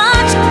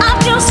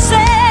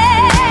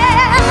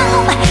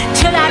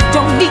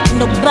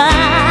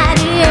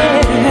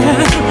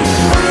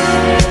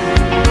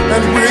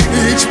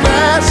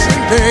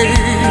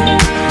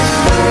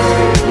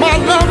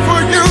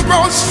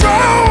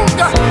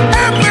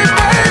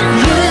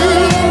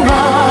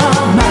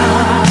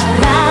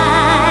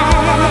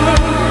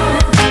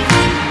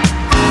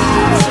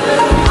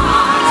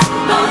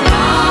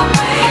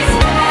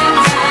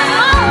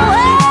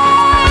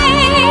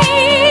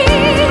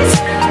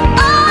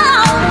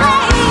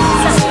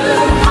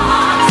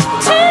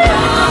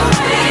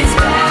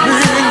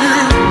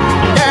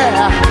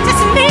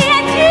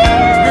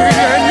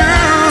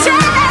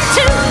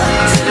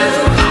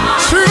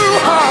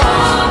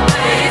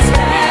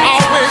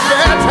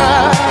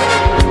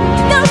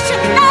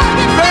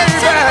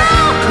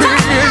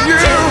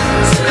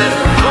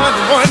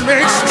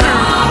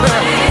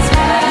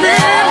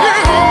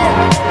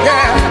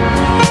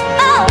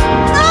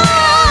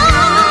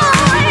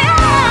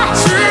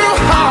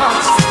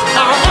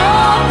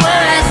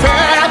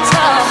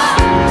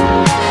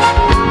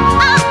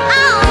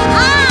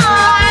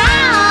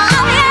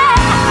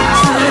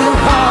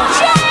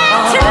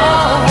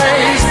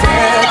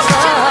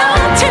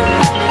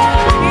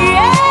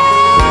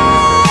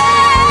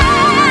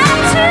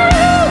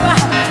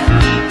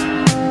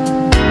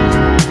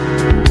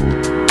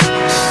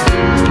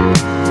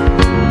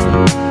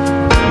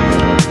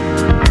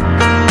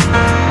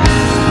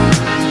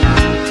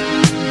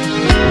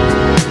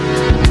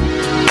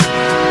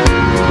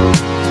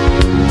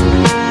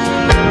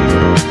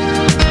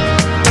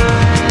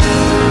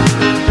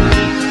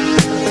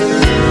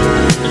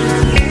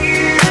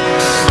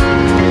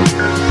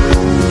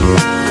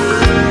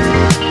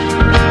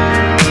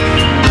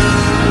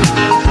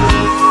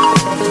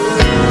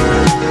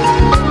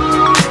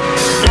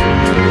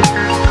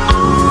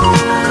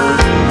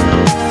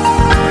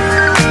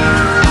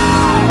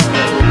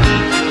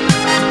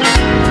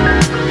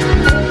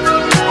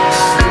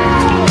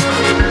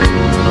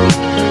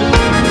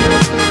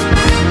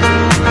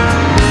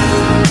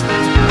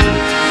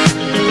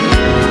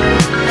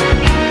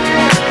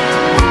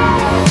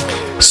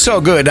so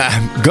good.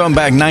 Going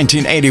back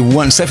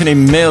 1981, Stephanie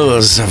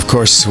Mills, of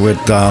course, with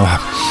the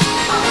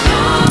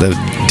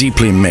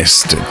deeply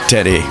missed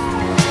Teddy.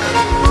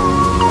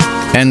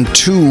 And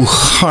Two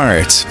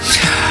Hearts.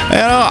 You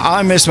know,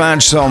 I miss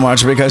Madge so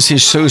much because he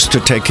used to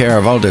take care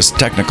of all this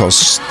technical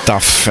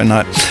stuff. And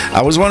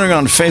I was wondering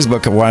on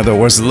Facebook why there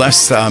was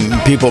less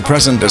people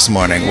present this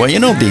morning. Well, you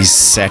know, these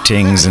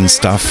settings and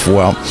stuff,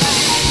 well,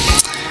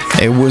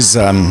 it was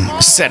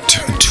set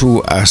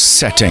to a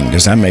setting.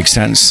 Does that make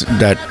sense?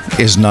 That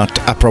is not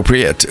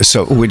appropriate.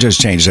 So we just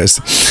changed this.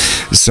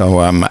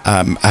 So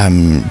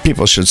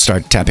people should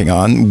start tapping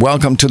on.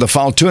 Welcome to the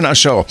Fall Tuna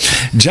Show.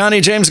 Johnny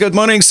James, good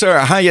morning, sir.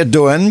 How you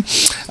doing?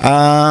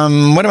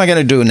 What am I going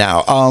to do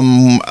now?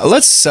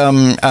 Let's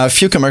a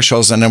few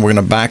commercials, and then we're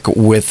going to back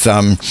with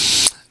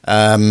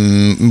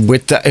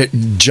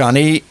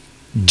Johnny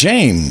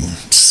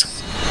James.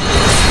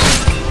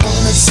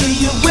 Wanna see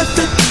you with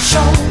the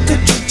show, to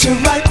treat you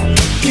right.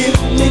 Give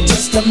me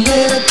just a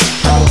minute,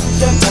 all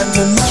the time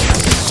tonight.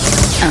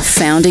 A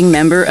founding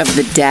member of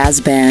the Daz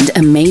Band,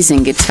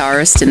 amazing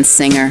guitarist and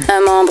singer.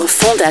 Un membre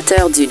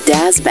fondateur du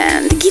Daz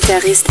Band,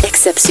 guitariste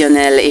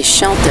exceptionnel et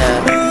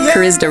chanteur.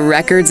 Charisda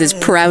Records is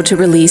proud to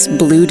release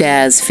Blue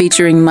Daz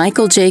featuring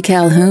Michael J.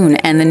 Calhoun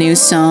and the new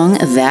song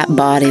That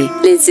Body.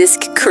 Les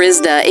disques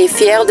Charisda est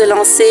fier de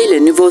lancer le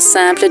nouveau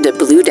simple de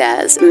Blue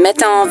Daz,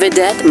 mettant en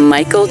vedette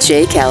Michael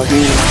J.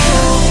 Calhoun.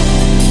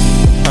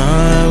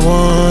 I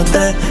want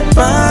that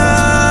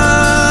body.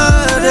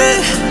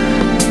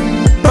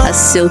 A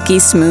silky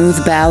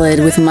smooth ballad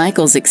with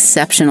Michael's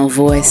exceptional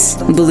voice.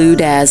 Blue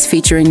Daz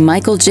featuring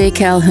Michael J.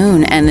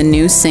 Calhoun and the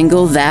new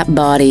single That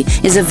Body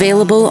is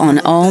available on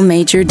all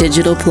major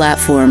digital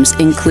platforms,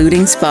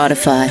 including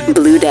Spotify.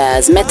 Blue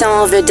Daz mettant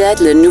en vedette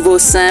le nouveau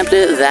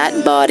simple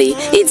That Body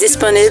est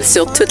disponible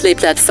sur toutes les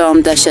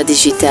plateformes d'achat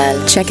digital.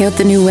 Check out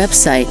the new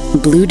website,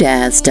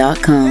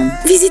 bluedaz.com.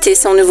 Visitez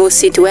son nouveau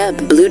site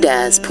web,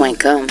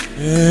 bluedaz.com.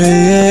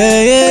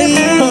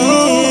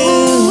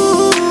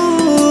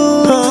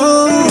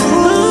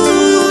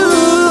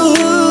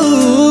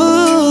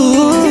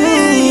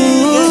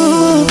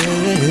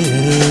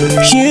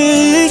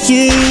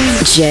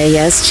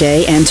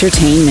 JSJ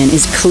Entertainment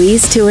is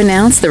pleased to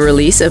announce the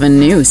release of a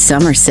new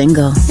summer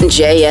single.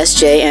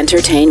 JSJ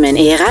Entertainment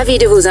est ravi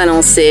de vous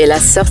annoncer la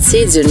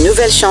sortie d'une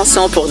nouvelle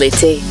chanson pour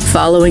l'été.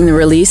 Following the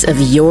release of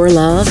Your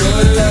Love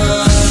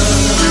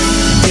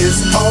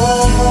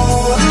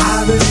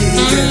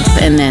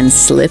and then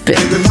Slippin'.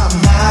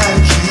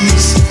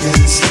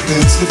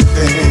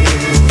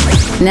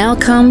 Now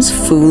comes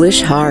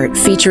Foolish Heart,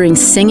 featuring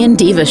singing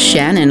diva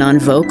Shannon on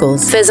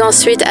vocals. Faisant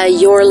suite à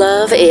Your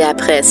Love et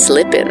après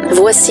Slippin'.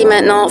 Voici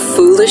maintenant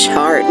Foolish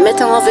Heart,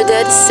 mettant en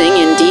vedette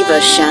singing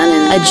diva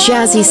Shannon, a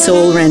jazzy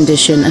soul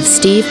rendition of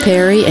Steve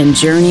Perry and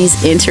Journey's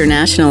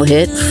international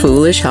hit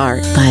Foolish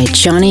Heart by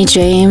Johnny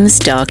James,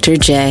 Dr.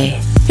 J.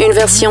 Une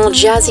version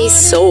jazzy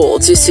soul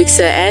du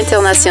succès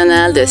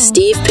international de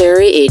Steve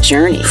Perry et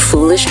Journey,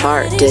 Foolish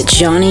Heart de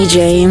Johnny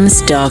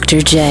James, Dr.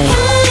 J.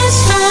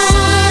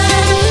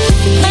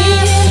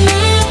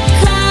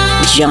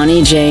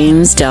 Johnny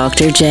James,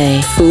 Dr.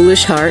 J.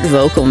 Foolish Heart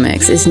Vocal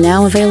Mix is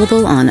now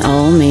available on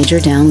all major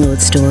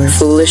download stores.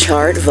 Foolish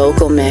Heart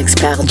Vocal Mix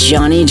par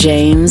Johnny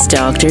James,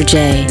 Dr.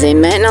 J. est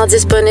maintenant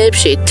disponible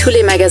chez tous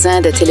les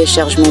magasins de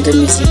téléchargement de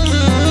musique.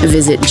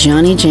 Visit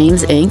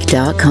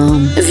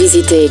JohnnyJamesInc.com.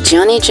 Visitez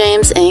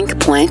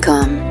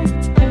JohnnyJamesInc.com.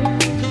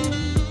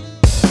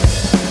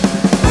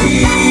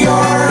 We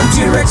are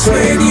T-Rex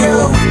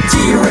Radio,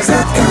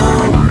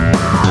 T-Rex.com.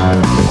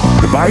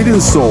 The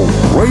Biden Soul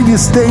radio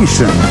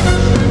station.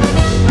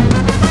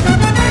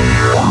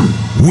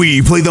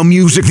 We play the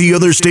music the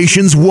other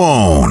stations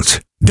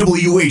won't.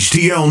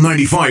 WHTL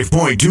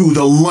 95.2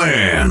 The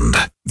Land.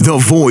 The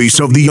voice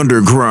of the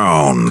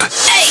underground.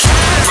 Hey!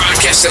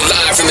 Broadcasting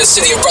live from the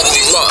city of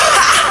brotherly love.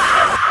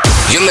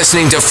 You're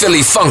listening to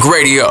Philly Funk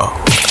Radio.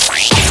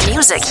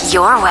 Music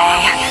your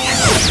way.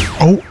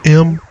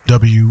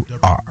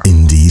 OMWR.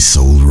 Indie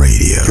Soul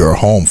Radio. Your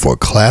home for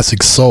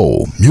classic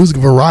soul, music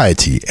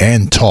variety,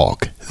 and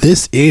talk.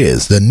 This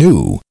is the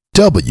new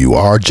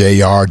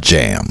WRJR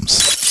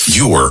Jams.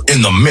 You're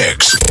in the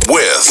mix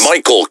with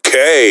Michael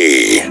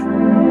K.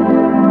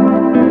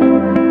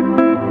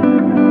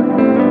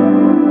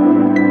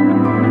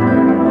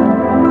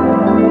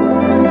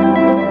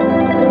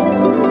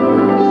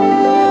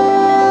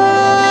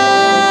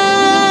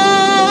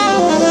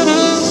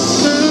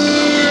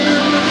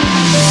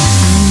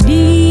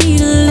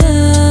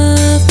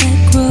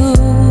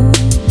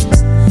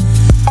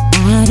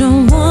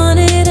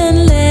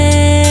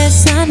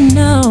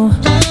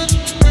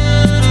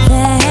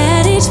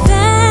 That it's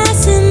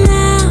passing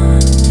now.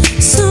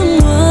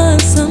 Someone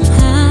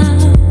somehow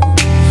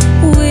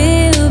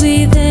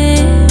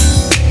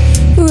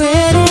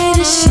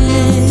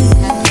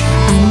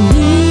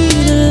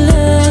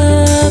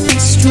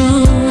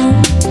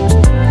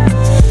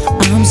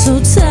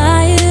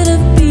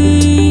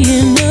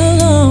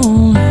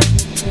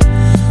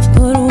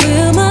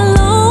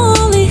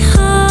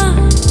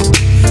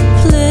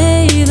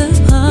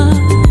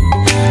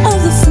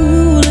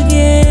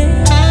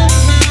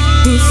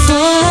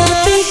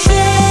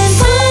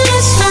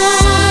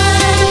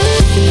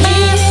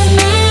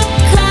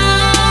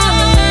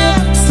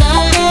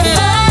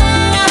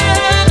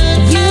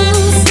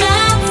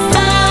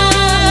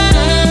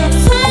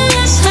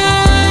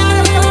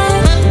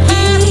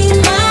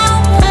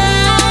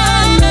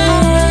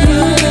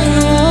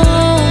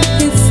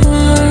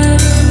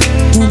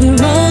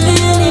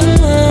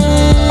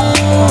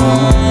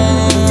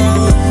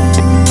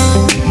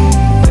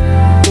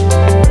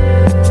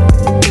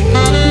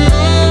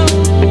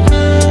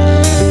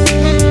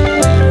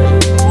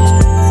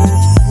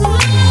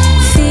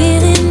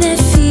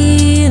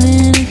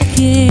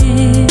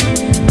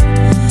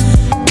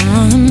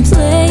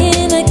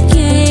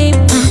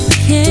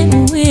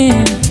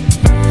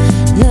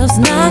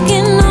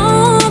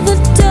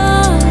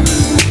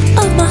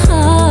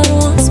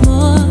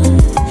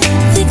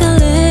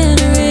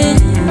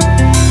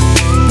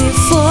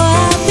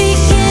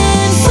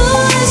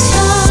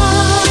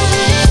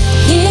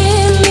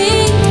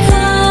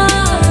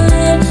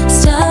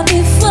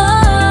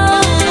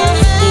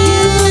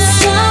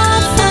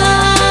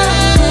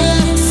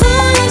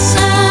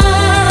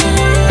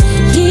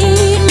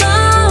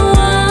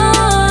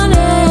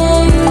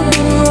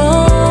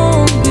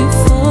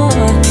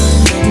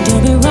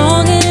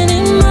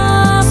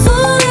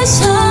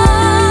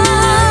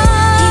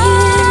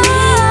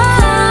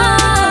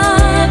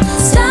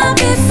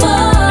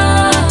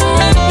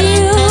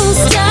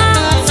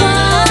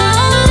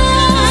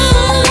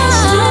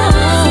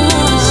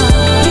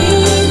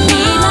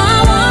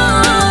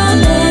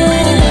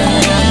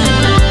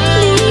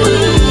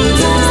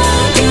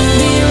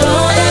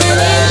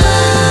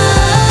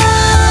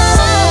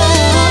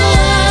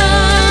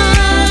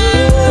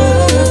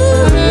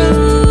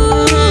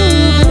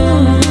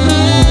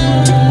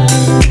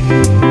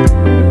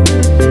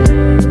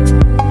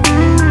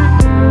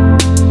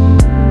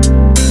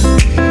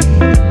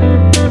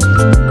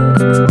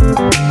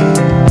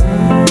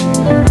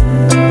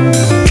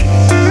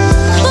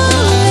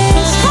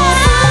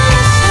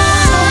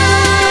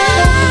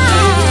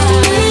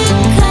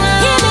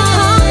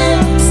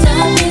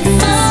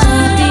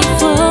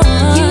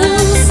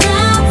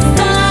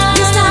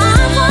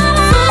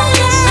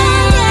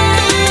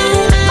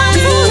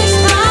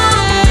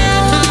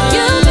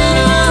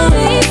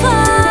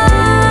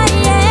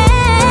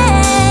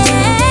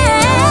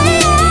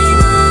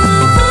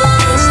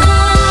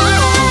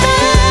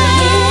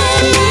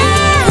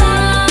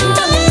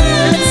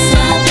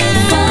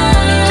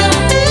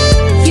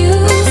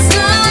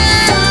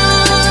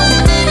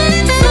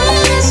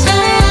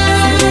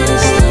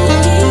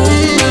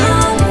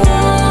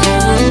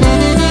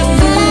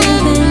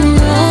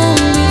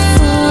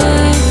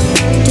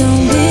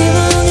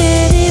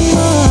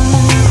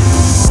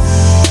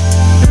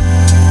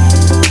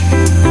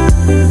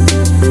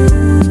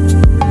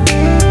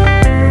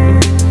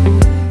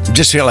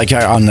just feel like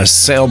you're on a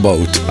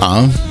sailboat,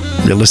 huh?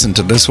 You listen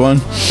to this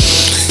one?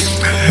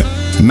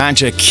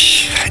 Magic.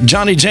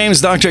 Johnny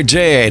James, Dr.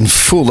 J, and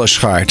Foolish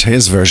Heart.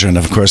 His version,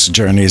 of course,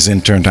 Journey's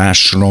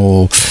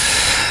international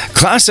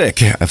classic,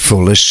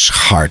 Foolish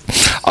Heart.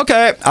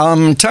 Okay,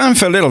 time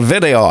for a little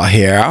video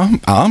here.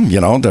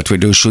 That we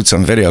do shoot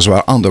some videos.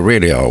 Well, on the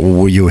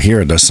radio, you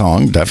hear the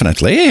song,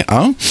 definitely.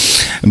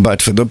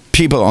 But for the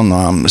people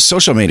on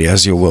social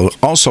medias, you will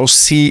also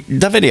see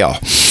the video.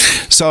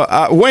 So,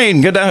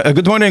 Wayne,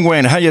 good morning,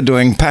 Wayne. How you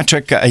doing?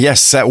 Patrick,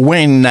 yes,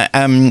 Wayne,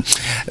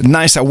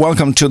 nice.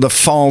 Welcome to the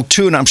Fall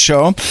Tune-Up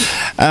Show.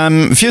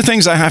 A few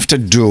things I have to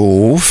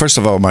do. First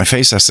of all, my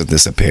face has to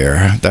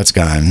disappear. That's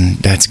gone.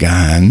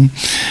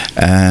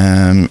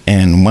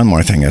 And one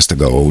more thing has to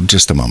go.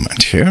 Just a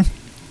moment here.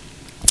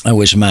 I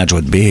wish Madge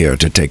would be here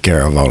to take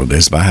care of all of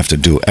this, but I have to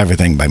do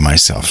everything by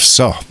myself.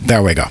 So,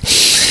 there we go.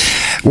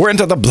 We're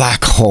into the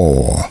black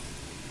hole.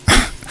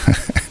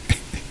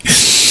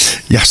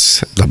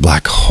 Yes, the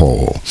black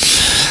hole.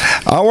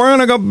 We're going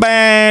to go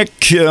back.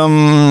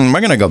 We're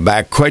going to go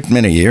back quite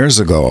many years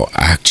ago,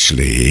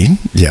 actually.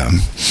 Yeah.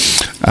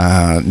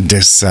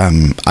 This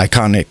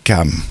iconic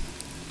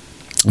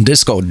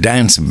disco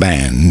dance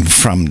band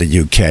from the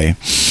UK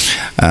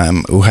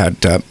who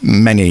had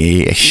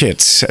many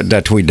hits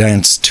that we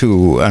danced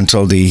to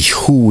until the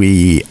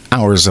wee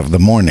hours of the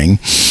morning.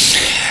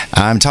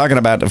 I'm talking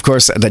about, of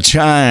course, the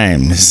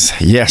Chimes,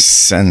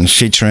 yes, and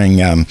featuring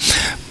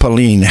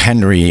Pauline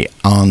Henry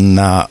on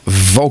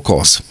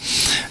vocals.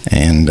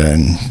 And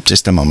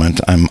just a moment,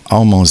 I'm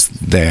almost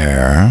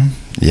there.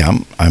 Yeah,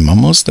 I'm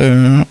almost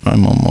there.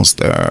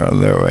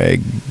 There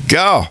we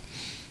go.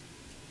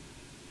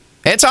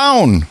 It's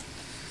on.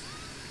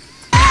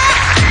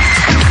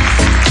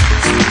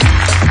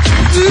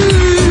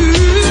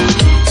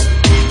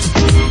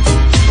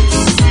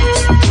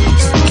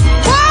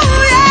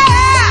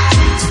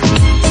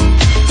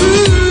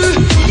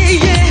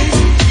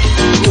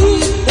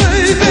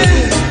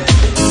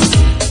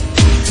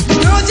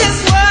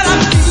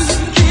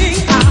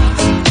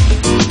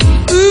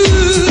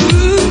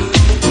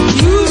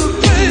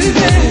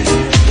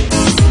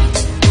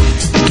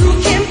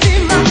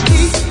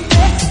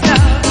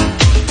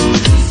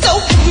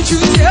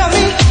 Tell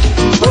me,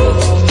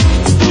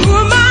 who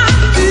am I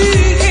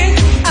thinking?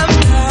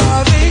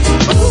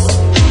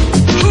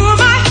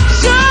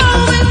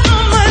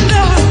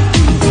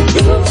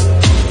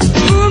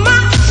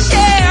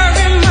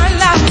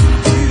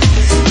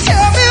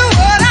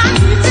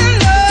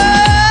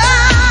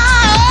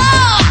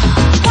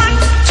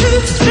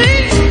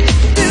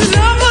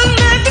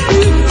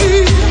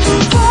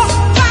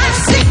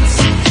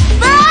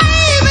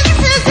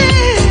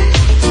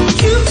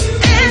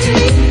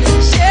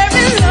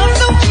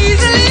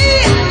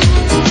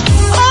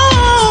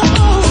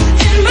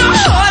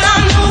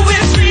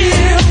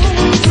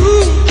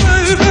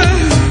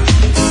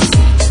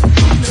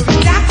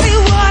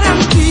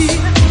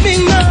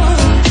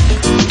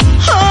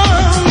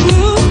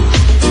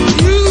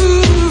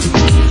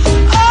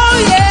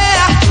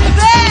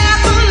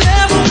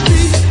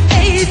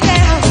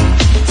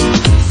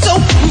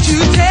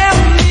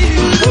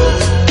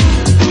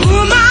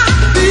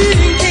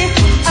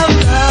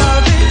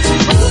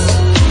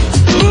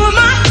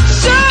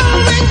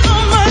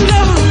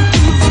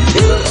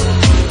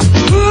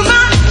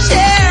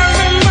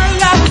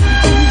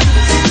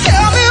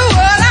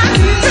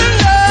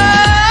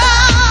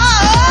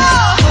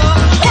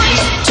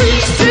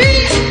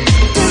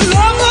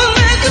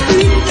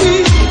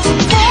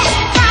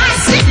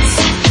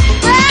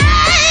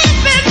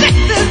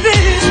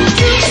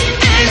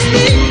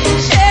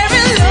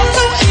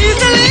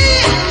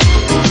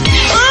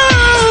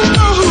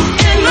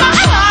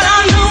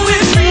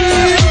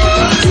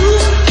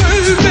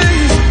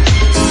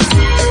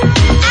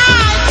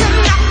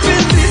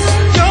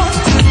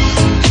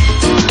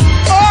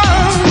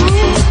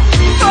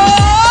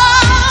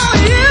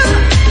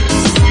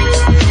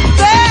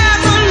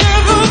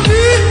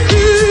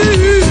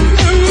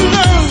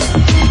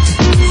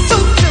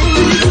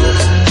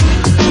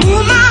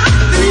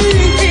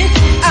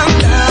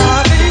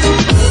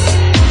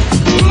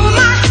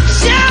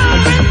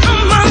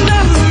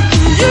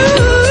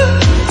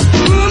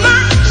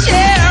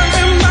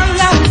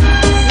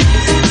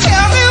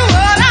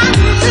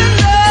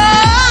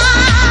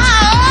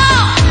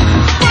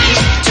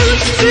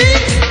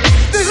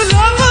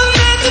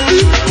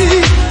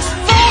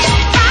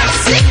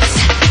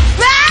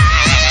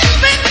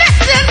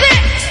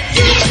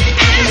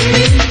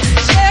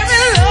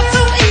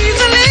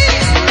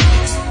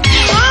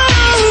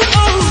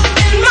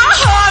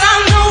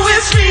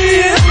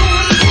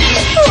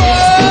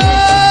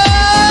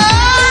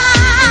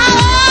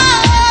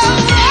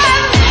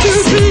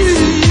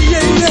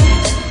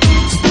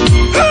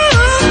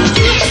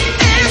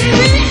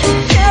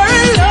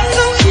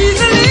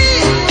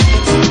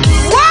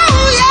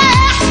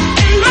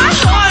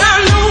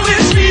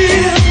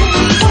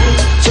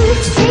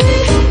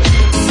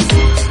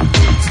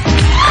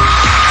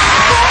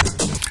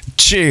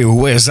 Gee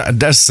whiz,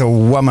 this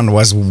woman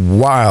was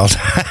wild.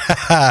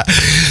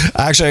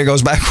 Actually, it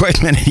goes back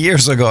quite many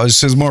years ago.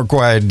 She's more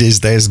quiet these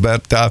days,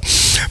 but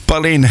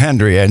Pauline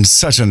Henry, and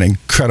such an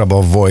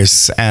incredible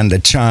voice, and the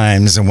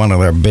Chimes, and one of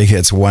their big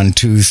hits, 1,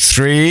 2,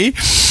 3.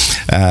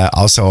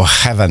 Also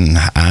Heaven,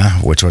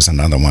 which was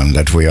another one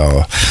that we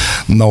all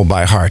know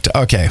by heart.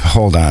 Okay,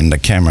 hold on. The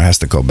camera has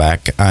to go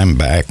back. I'm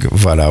back.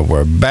 Voilà,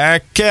 we're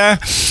back.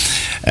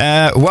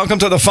 Welcome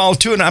to the Fall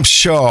Tune-Up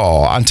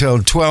Show.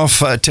 Until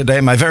 12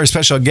 today, my very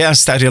special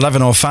guest at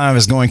 11:05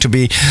 is going to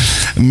be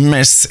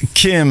Miss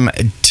Kim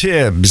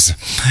Tibbs.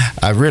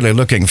 Really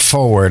looking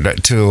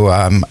forward to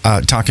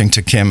talking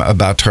to Kim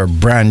about her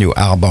brand new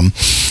album,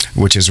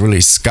 which is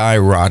really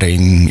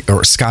skyrocketing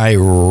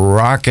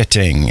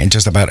in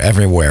just about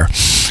everywhere.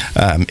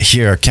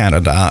 Here,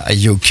 Canada,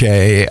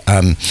 UK,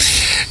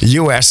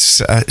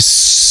 US,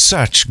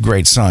 such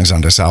great songs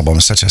on this album,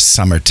 such as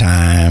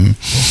Summertime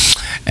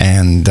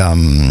and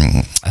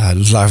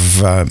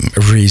Love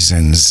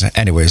Reasons.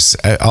 Anyways,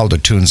 all the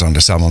tunes on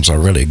this album are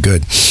really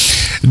good.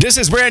 This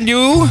is brand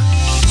new.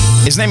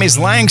 His name is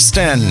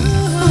Langston.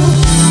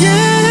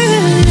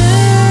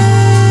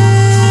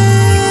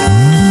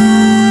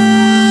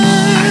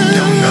 I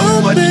don't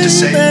know what to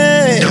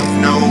say,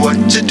 don't know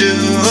what to do.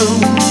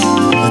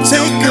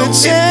 Don't know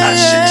if I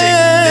should take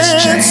this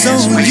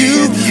chance with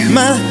you,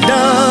 my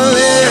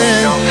darling.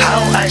 Don't know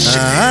how I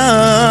should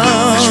feel,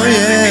 will this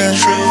really be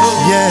true?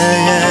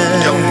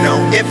 Don't know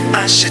if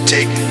I should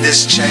take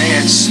this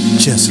chance.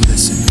 Just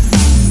listen,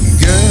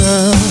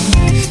 girl,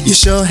 you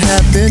sure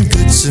have been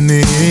good to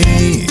me.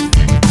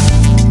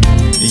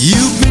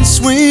 You've been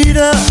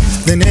sweeter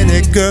than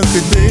any girl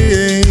could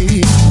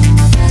be.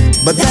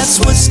 But that's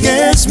what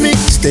scares me,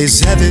 stays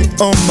heavy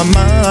on my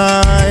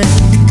mind.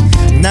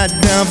 Not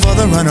down for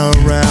the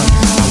runaround,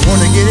 I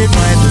wanna get it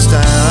right this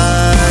time.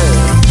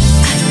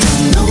 I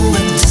don't know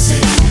what to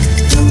say,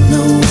 don't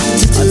know what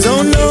to do. I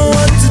don't know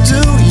what to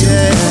do,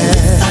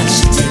 yeah. I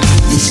should take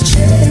this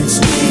chance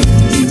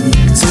with you.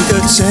 Take a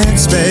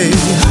chance, babe.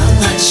 How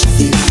I should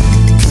feel,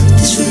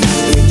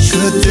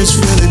 could this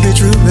really be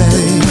true,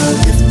 babe?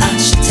 If I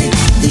should take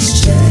this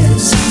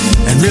chance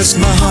and risk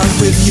my heart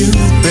with you,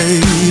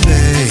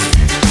 baby.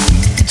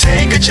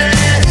 Take a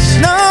chance.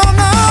 No,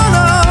 no,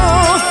 no.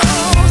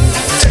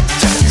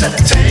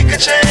 Take a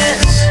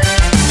chance.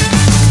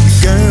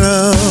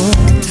 Girl,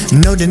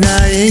 no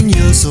denying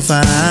you're so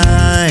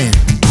fine.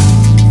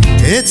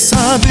 It's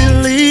hard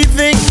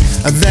believing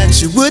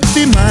that you would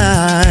be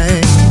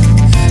mine.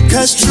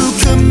 'Cause true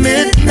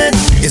commitment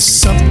is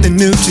something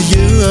new to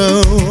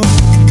you.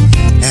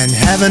 And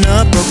having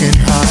a broken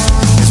heart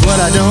is what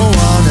I don't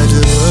wanna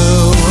do.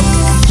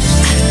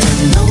 I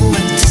don't know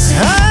what to say.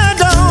 I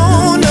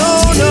don't know,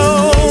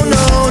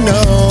 no,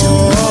 no.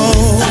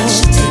 I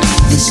should take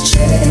this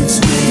chance,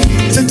 babe.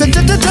 Take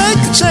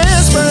a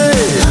chance,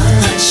 babe.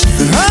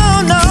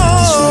 Oh no,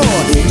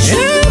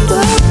 it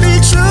won't be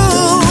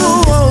true.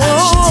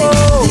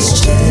 This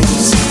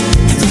chance,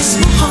 and it's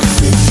my heart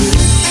with you.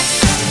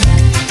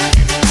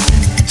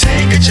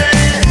 Take a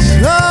chance.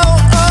 Oh,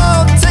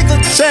 take a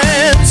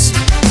chance.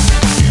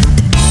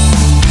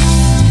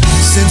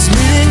 Since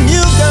meeting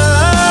you,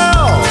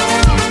 girl,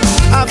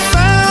 I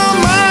found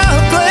my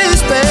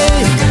place,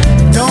 babe.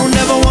 Don't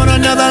ever want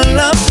another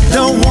love,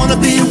 don't wanna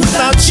be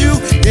without you.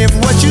 If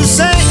what you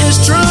say is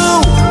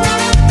true,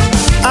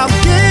 I'll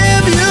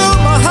give you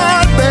my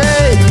heart,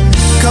 babe.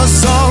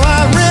 'Cause all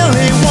I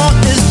really want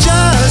is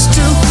just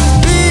to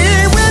be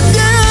with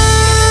you,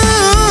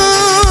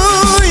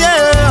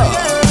 yeah.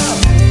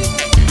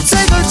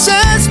 Take a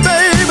chance,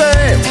 baby.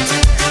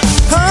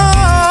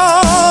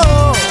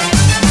 Oh,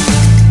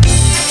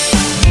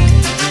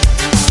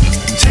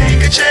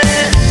 take a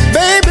chance.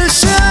 Baby,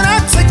 should I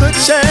take a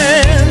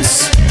chance?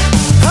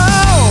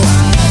 Oh,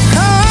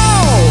 oh.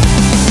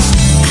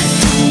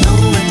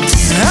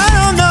 I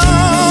don't know,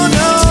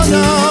 no,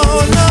 no,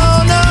 no,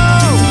 no.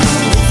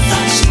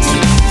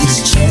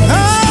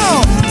 Oh,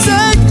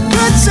 take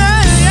a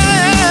chance.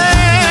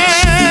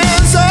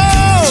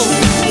 Oh,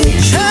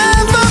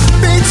 never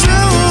be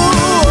true.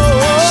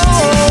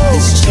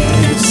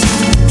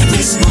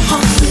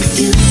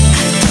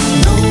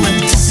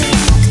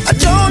 I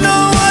don't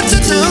know what to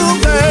do,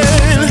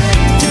 babe.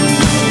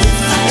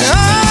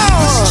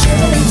 Oh,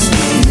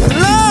 I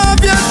love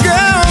you,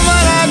 girl,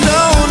 but I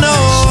don't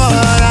know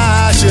what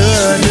I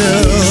should do.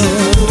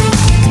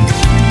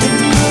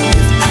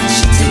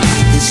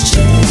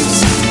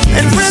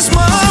 And risk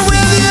my heart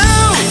with you.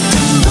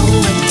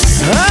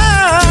 Oh,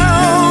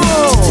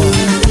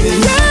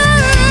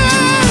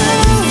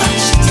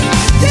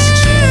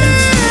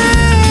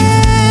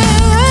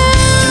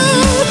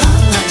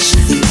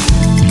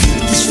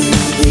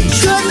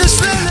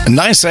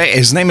 Nice.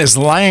 His name is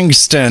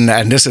Langston,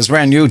 and this is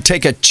brand new.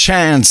 Take a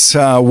chance.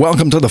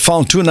 Welcome to the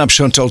Fall Tune-Up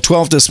Show until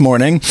 12 this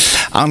morning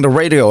on the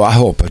radio. I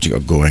hope that you're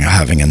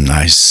having a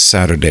nice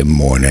Saturday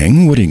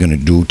morning. What are you going to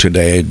do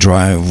today?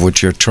 Drive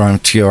with your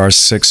Triumph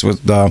TR6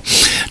 with the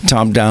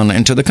top down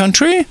into the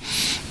country?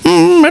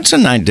 That's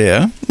an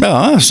idea.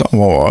 Yeah, so,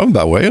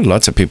 by the way,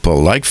 lots of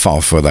people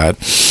fall for that.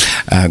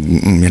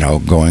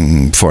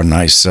 going for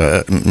nice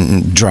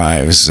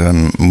drives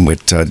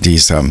with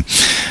these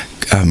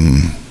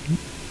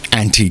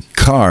antique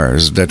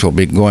cars that will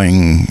be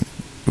going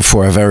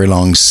for a very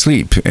long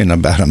sleep in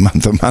about a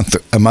month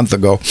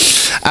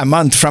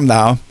from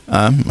now,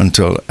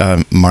 until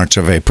March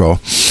of April.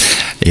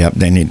 Yep,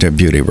 they need their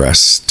beauty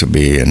rest to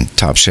be in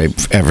top shape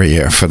every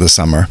year for the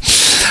summer.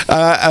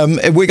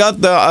 We got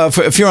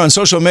if you're on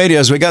social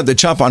medias, we got the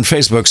Chop on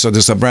Facebook, so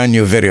there's a brand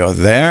new video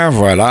there.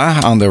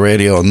 Voila, on the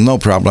radio, no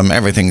problem.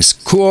 Everything's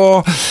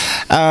cool.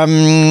 My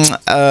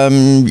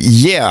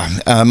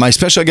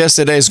special guest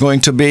today is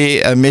going to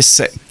be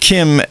Miss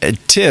Kim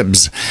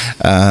Tibbs.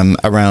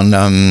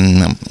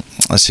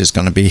 She's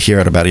going to be here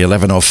at about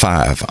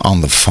 11:05 on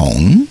the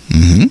phone.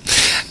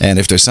 And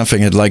if there's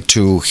something you'd like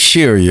to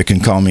hear, you can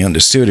call me on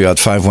the studio at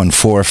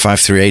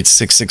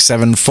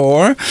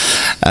 514-538-6674.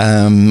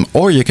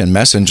 Or you can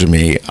message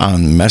me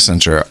on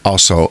Messenger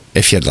also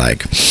if you'd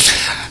like.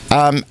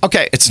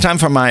 Okay, it's time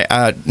for my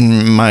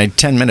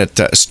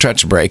 10-minute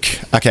stretch break.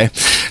 Okay,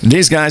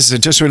 these guys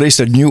just released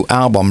a new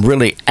album,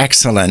 really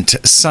excellent,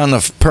 Son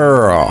of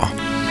Pearl.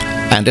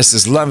 And this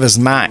is Love Is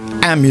My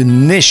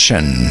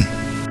Ammunition.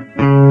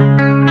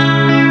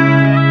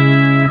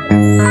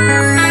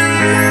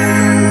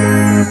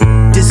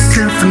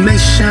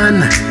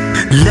 Disinformation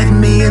led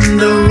me in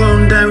the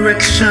wrong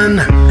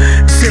direction.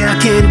 Say I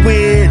can't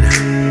win,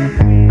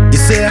 you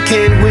say I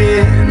can't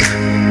win,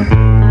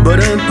 but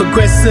I'm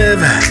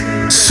progressive,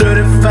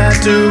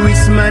 certified to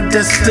reach my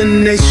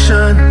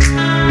destination.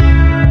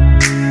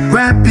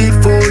 Right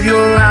before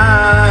your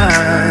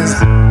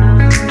eyes,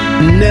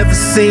 never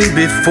seen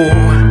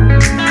before.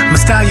 My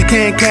style you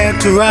can't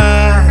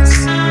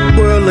characterize.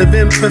 World of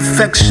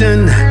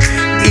imperfection,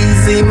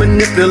 easy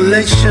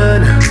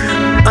manipulation.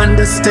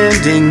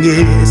 Understanding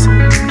is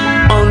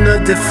on the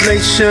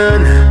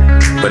deflation,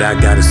 but I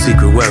got a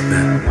secret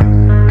weapon.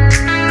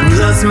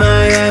 Love's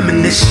my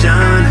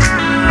ammunition.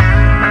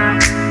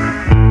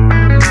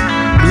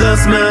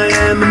 Love's my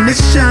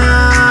ammunition.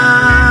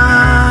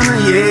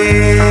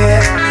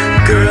 Yeah,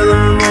 girl,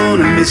 I'm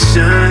on a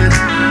mission.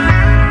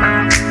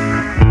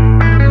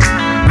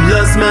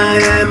 Love's my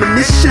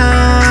ammunition.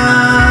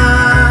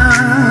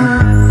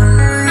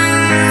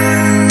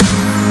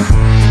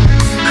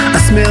 I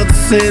smell the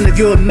scent of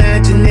your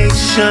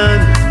imagination.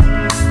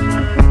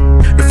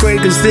 The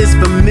fragrance is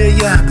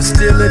familiar, but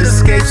still it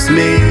escapes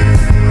me.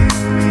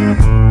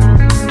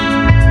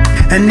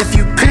 And if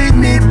you paint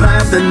me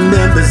by the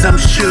numbers, I'm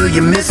sure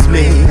you miss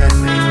me.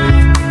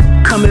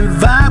 Come and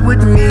vibe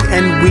with me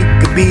and we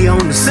could be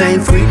on the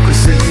same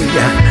frequency.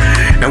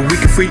 And we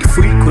can freak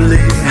frequently.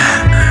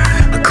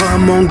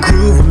 Come on,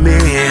 groove with me.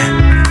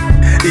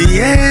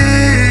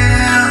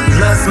 Yeah,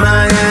 love's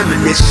my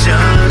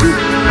ammunition.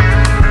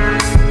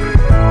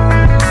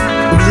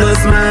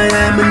 Love's my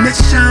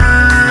ammunition.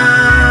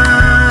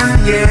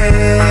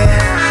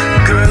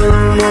 Yeah, girl,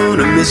 I'm on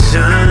a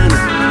mission.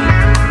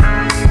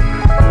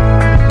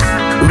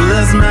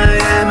 Love's my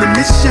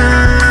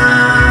ammunition.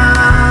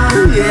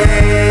 Yeah,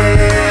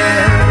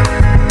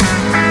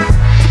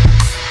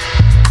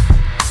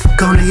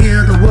 gonna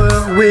heal the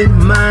world with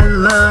my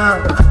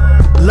love.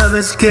 Love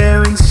is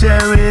caring,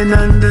 sharing,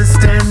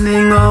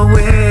 understanding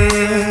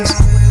always.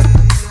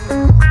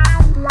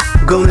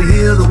 Gonna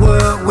heal the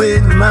world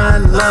with my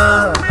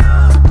love.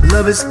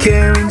 Love is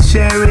caring,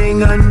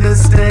 sharing,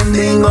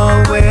 understanding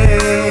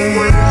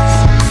always.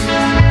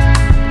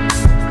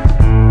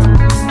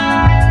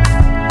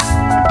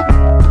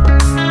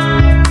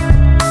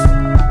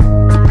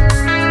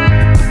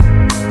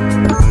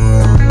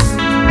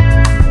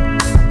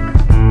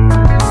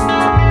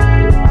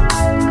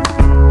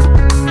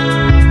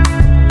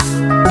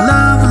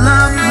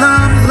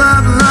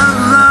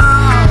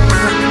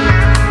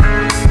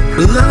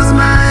 Love's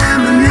my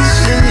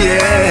ammunition,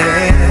 yeah.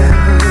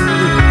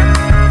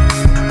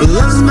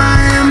 Love's my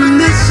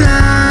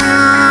ammunition,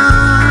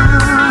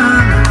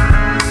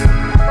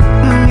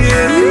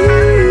 yeah.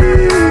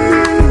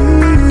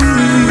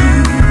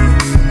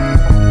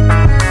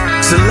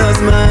 So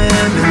love's my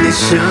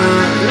ammunition.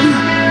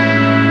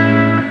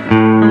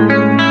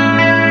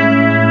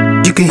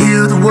 You can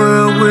heal the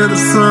world with a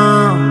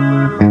song.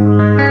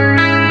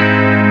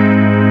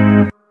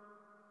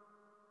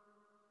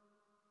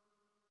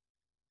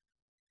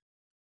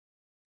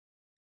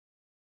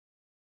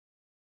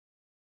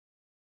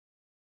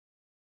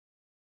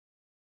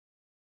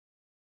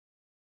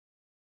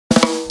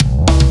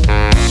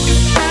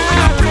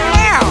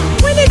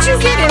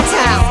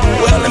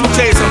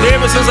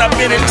 Since I've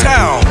been in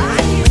town,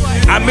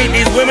 I meet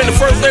these women, the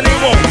first thing they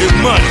want is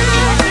money.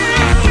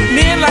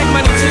 Men like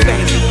money too,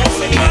 baby.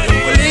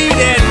 Believe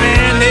that,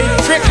 man. They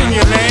tricking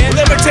you, man.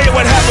 Let me tell you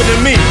what happened to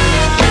me.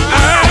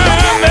 I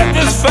met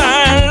this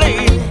fine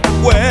lady.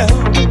 Well,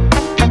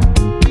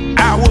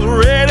 I was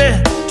ready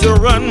to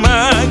run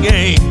my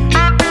game.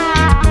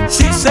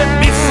 She said,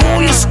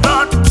 before you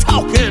start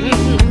talking,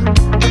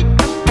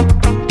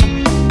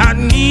 I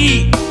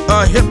need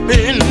a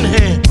helping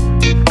hand.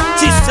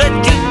 She said,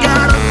 you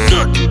got a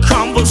good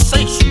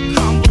conversation.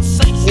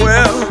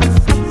 Well,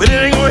 but it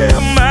ain't where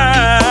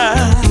my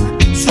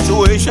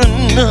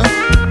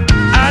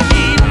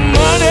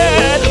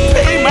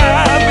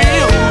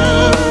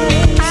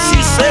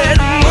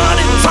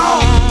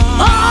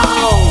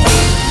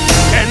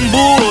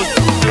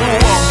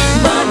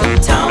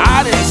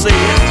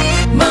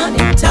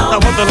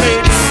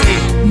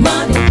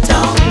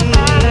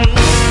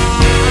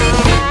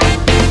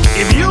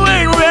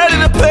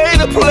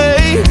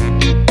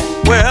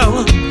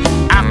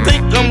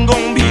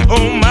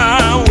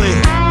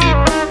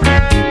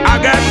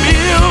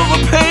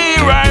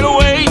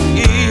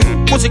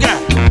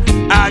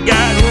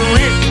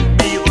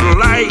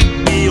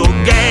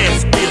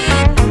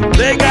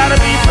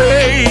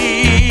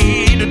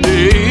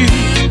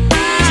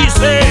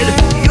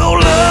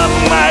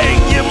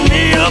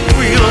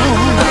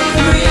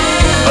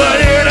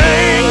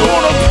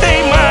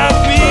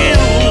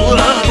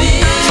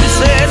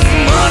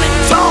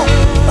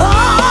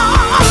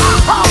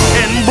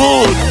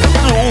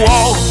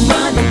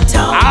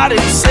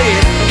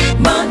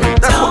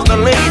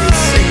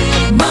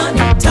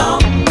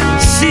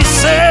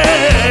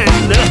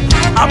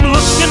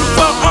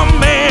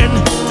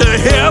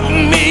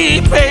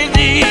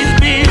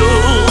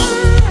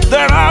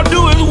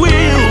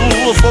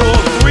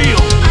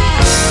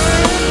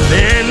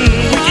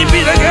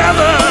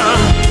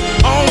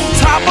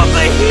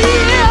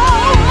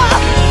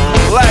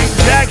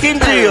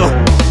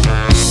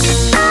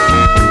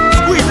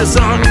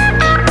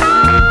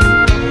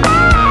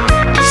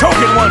choke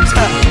it one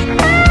time.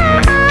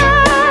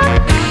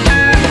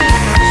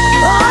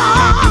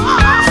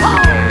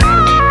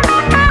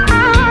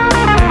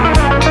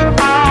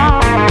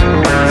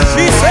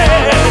 She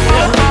said,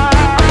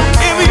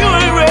 if you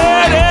ain't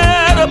ready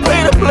to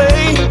pay to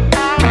play,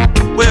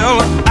 well,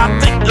 I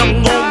think I'm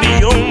gonna be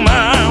on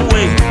my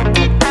way.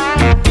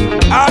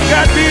 I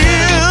got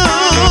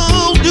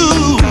bills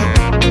due.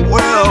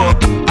 Well,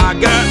 I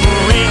got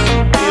rent,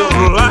 bill,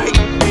 light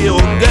bill,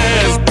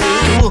 gas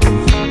bill.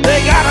 They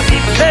gotta be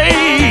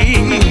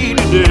paid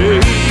today.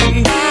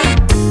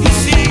 You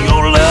see,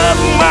 your love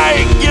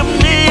might give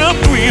me a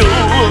thrill,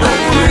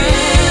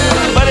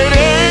 but it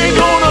ain't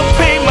gonna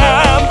pay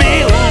my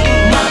bill.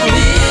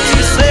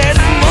 She said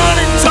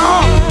money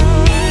talk,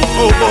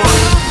 oh boy,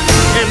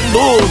 and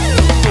bull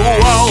go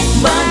off.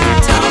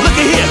 Look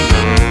at here.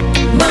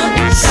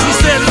 She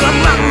said I'm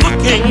not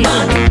looking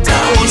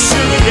for a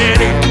sugar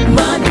daddy,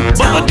 but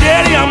the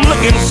daddy I'm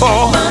looking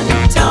for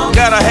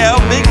gotta have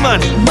big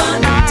money.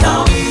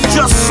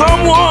 Just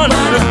someone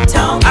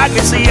I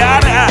can see eye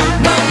to eye.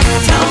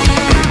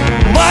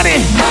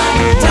 Money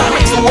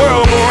makes the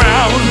world go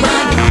round.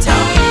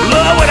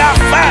 Love without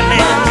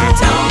finance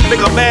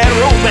make a bad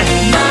romance.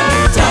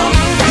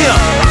 Here,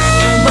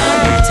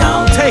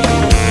 take it.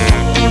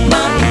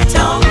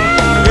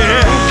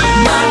 Yeah.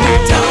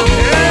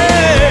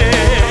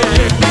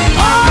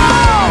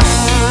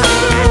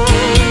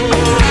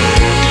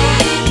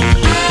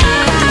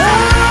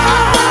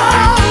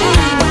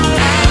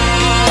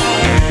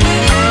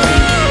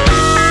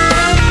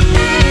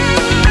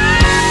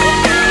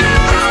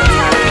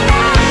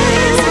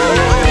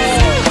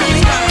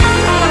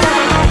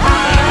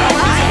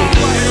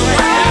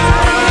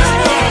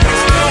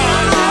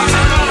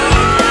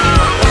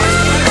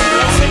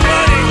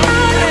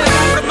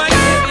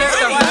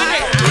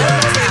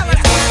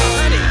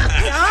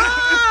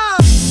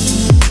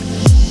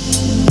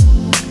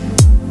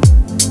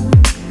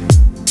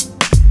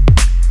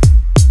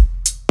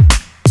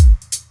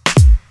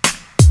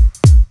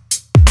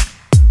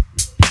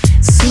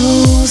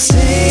 So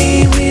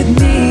stay with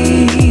me.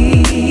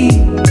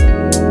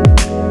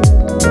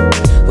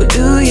 Where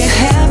do you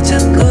have to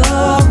go?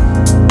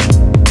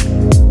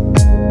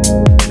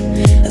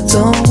 I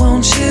don't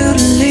want you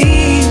to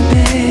leave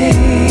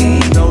me.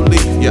 Don't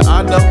leave, yeah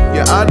I know,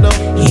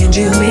 And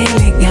you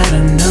really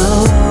gotta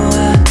know.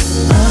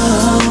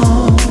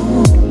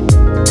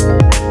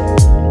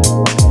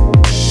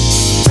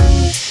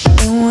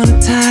 Don't wanna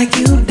tie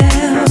you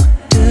down,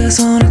 just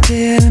wanna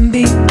chill and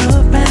be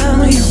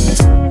around you.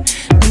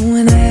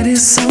 Knowing that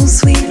it's so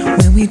sweet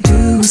when we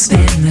do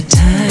spend the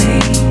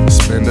time.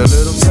 Spend a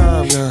little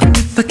time, yeah. And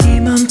if I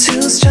came on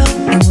too strong,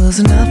 it was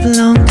an awful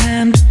long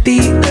time to be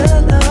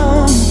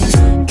alone.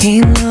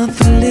 Came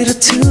off a little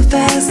too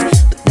fast,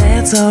 but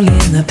that's all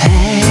in the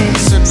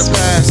past. In the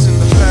past, in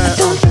the past.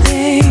 I don't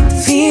think the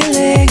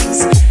feelings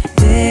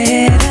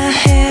that I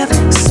have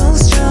so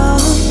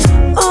strong.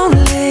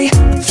 Only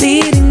a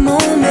fleeting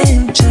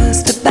moment,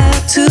 just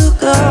about to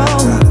go.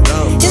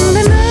 And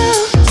I know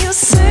you're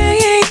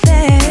saying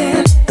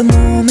that the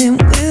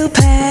moment will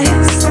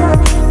pass.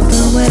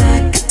 But what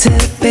I could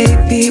tell,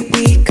 baby,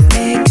 we could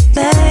make it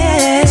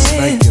last.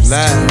 Make it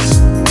last.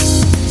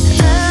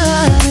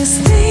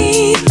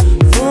 Honestly,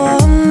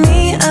 for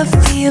me, I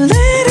feel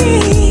at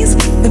ease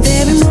with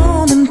every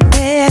moment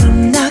that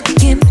I'm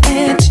knocking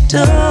at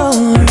your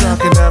door.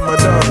 Knocking at my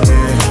door,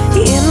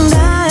 yeah. And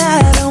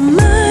I don't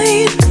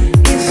mind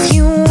if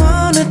you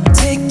wanna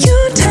take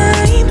your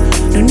time.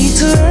 No need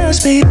to rush,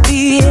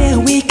 baby. Yeah,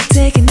 we can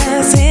take it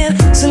nice and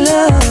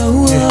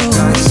slow.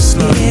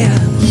 Yeah,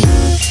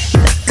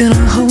 not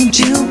gonna hold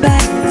you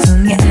back from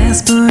your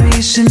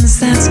aspirations.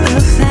 That's a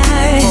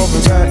fact. Hold me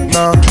back,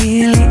 no.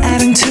 Clearly,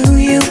 adding to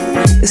you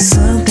is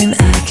something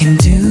I can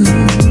do.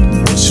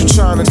 What you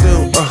tryna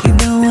do? You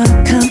don't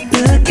wanna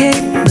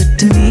complicate, but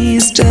to me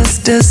it's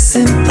just a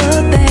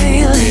simple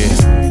thing.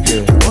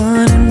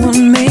 One and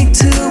one make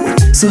two.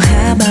 So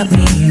how about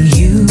me and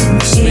you?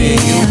 Me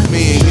and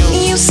you.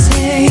 You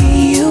say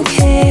you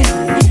care,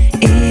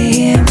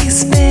 and we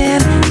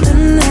spend the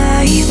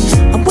night.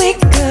 I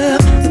wake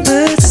up, the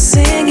birds are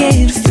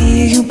singing,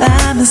 feel you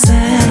by my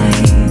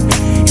side.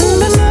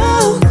 And I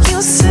know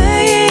you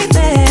say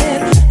that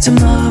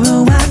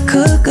tomorrow I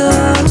could go,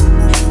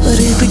 but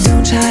if we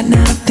don't try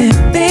now, then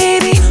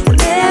baby, we'll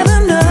never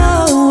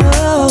know.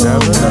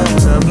 Never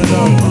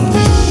know.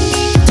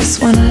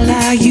 Just wanna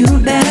lie you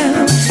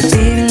down,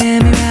 baby,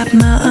 let me wrap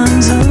my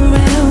arms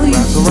around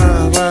you.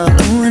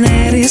 Knowing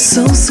that it's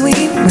so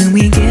sweet when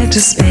we get to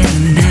spend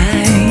the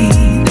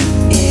night.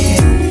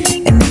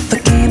 Yeah. And if I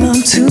came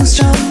on too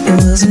strong, it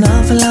was an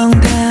awful long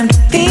time to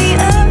be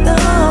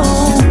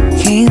alone.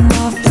 Came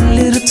off a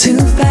little too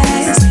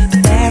fast,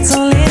 but that's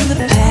all in the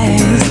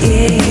past.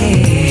 Yeah.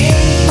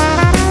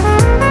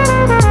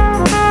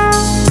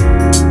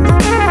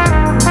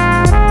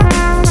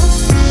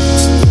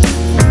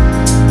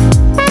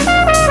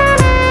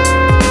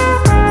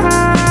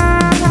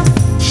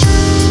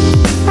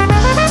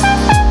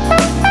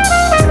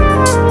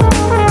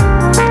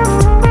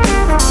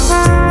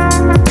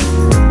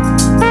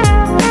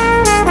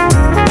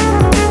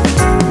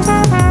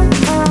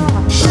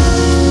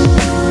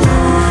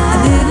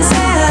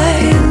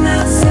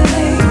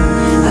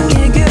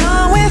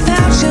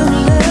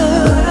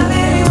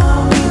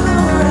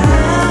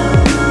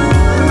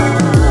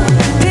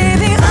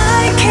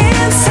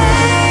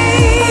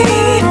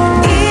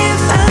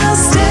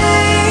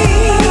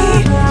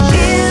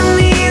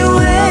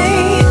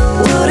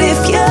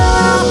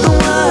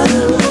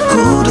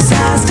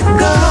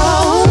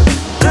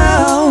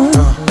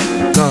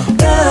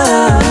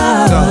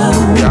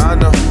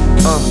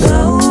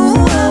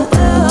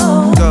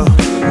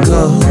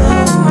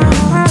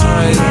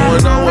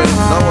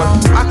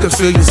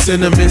 feel your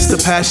sentiments, the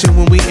passion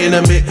when we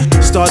intimate.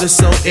 Started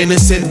so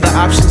innocent, the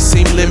options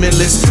seem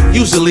limitless.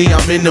 Usually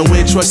I'm in the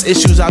wind, trust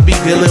issues I be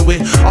dealing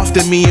with.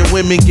 Often me and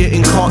women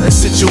getting caught in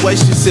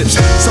situationships.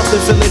 Something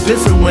feeling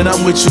different when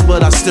I'm with you,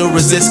 but I still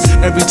resist.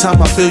 Every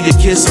time I feel your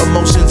kiss,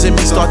 emotions in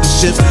me start to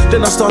shift.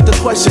 Then I start to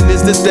question,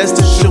 is this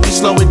destined? Should we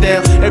slow it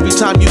down? Every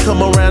time you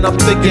come around, I'm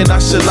thinking I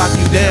should lock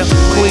you down.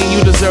 Queen,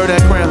 you deserve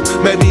that crown.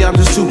 Maybe I'm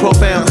just too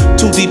profound,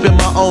 too deep in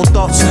my own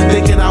thoughts,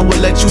 thinking I would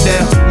let you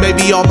down.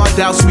 Maybe all my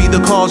doubts be the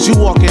cause you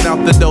walking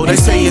out the door. They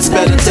say it's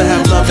better to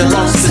have love and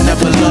lost than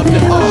never loved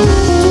at all.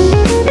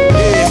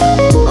 Yeah,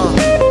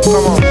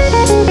 come on.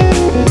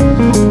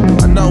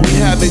 I know we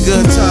having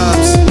good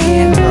times,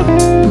 and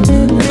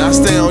I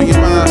stay on your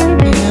mind.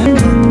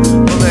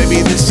 But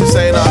maybe this just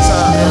ain't our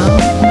time.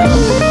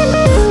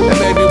 And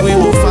maybe we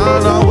will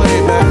find our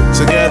way back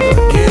together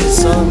again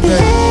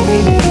someday.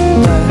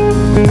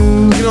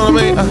 You know what I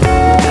mean? I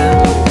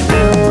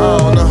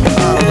don't know.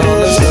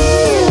 Let's go.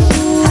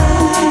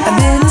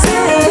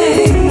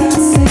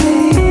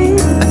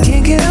 I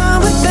can't get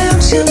on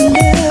without you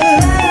now.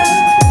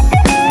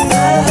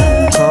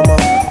 Come on. I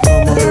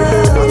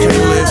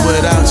can't live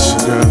without you,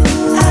 girl.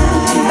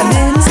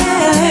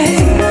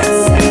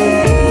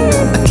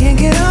 I can't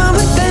get on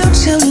without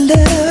your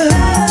love.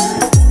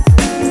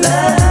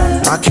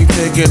 I keep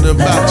thinking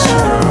about you,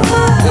 girl.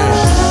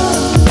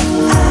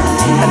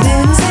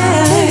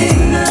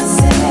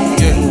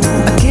 I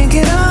can't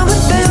get on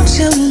without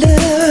your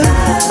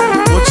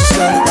love. What you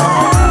say?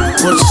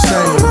 What you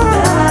say?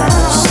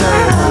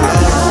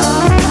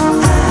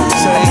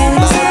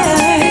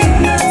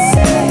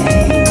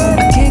 I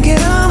can't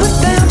get on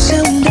without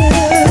your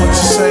love. What you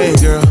saying,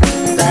 girl? You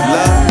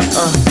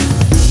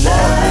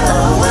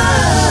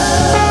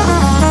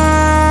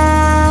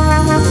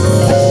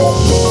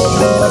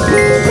love me?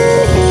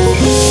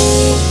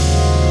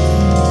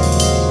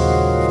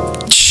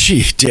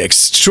 Gee, the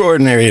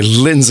extraordinary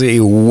Lindsay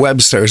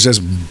Webster is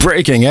just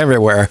breaking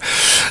everywhere.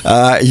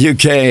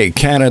 UK,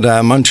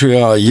 Canada,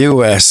 Montreal,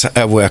 US,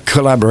 with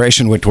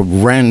collaboration with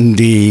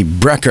Randy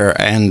Brecker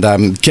and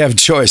Kev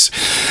Choice.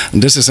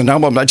 This is an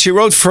album that she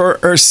wrote for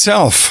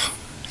herself.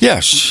 Yeah,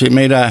 she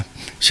gave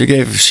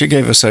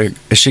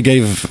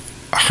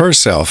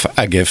herself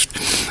a gift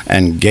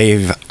and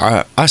gave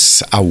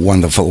us a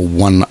wonderful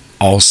one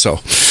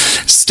also.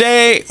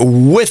 Stay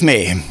with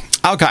me.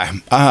 Okay,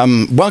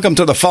 welcome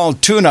to the Fall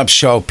Tune-Up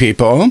Show,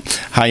 people.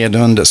 How you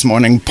doing this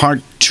morning?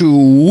 Part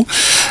 2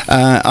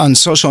 on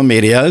social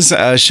medias.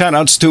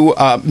 Shout-outs to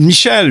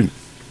Michel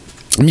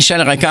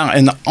Ricard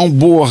in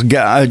Hamburg,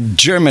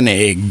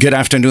 Germany. Good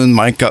afternoon,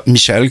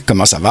 Michel.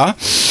 Comment ça va?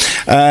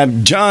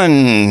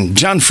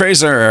 John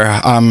Fraser,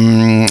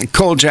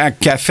 Kojak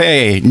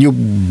Cafe, New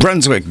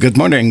Brunswick. Good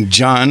morning,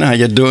 John. How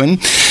you doing?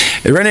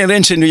 Renee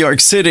Lynch in New York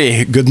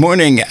City. Good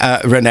morning,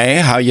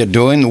 Renee. How you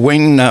doing?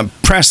 Wayne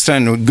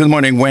Preston. Good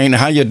morning, Wayne.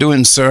 How you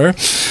doing, sir?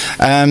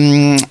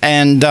 And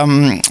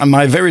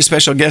my very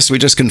special guest, we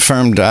just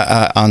confirmed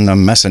on the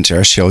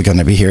messenger, she's going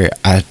to be here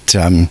at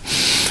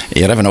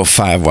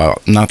 11:05.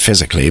 Well, not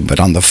physically, but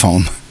on the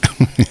phone.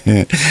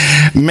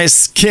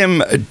 Miss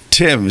Kim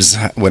Tibbs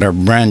with her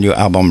brand new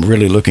album.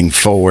 Really looking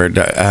forward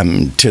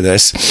to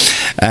this.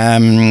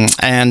 Okay,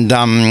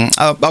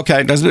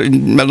 there's a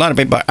lot of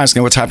people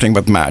asking what's happening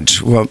with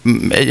Madge. Well,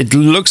 it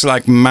looks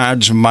like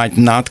Madge might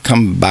not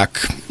come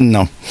back.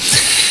 No.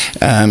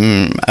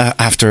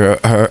 After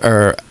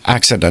her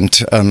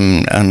accident,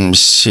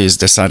 she's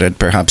decided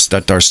perhaps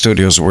that our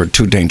studios were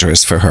too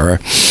dangerous for her,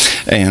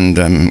 and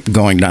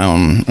going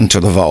down into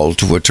the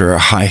vault with her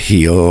high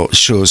heel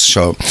shoes.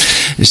 So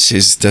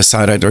she's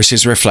decided, or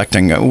she's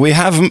reflecting. We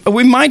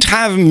might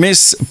have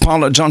Miss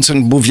Paula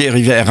Johnson Bouvier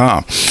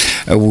Rivera,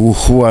 who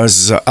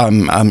was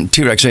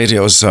T-Rex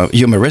Radio's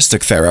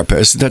humoristic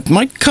therapist, that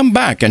might come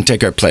back and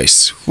take her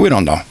place. We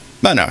don't know,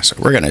 but no, so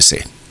we're gonna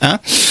see. Huh?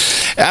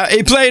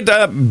 He played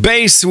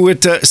bass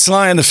with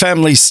Sly and the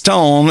Family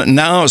Stone,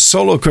 now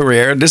solo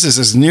career. This is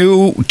his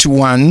new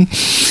one.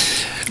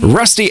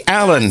 Rusty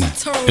Allen.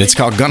 It's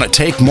called Gonna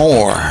Take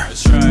More.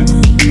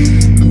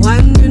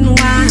 Wondering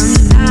why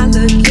I'm not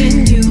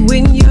looking you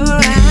in your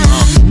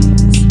eyes.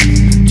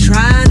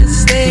 Trying to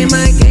stay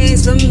my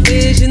gaze from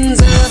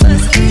visions of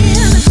us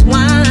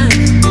intertwined.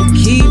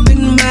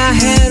 Keeping my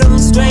head on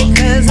straight,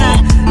 cause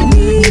I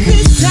need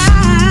this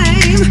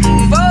time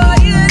for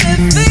you to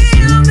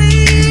feel me.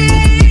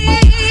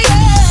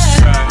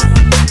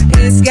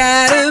 It's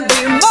gotta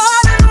be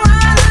more than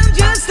one of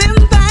just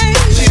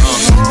impatient.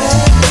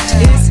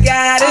 It's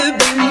gotta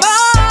be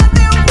more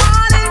than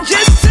one and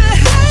just to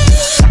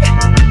hate.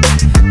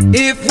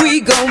 If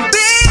we gon'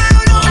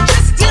 build on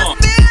just you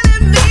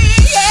feeling me,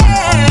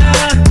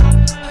 yeah.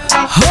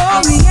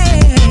 Oh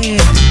yeah.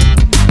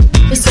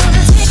 It's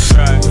gonna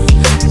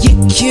take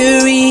your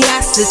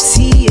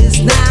curiosity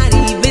is not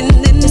even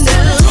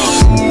enough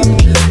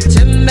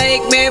to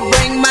make me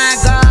bring my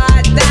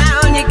guard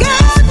down. You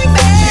got me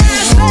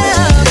messed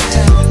up.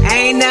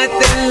 Ain't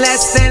nothing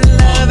less than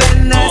love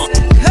and us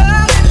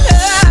coming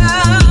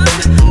up.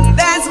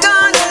 That's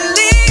gonna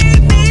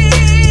leave me.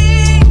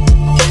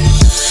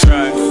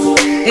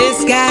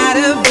 It's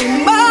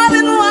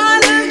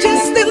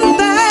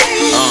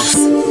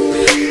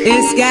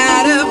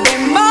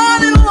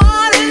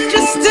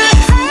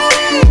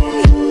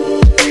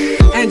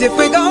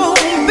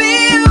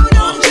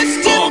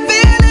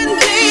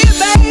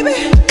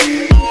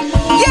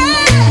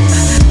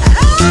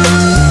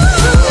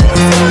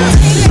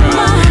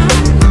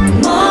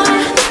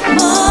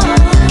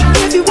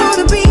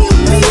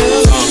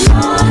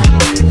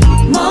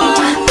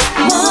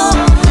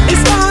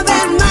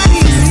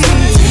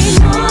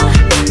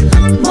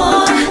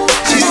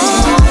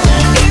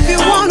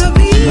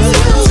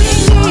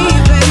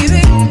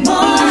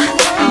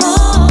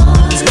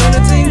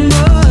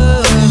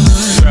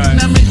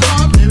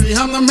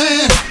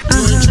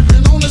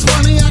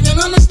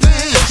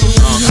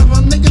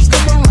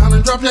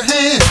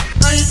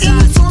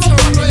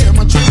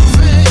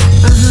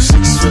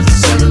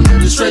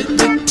straight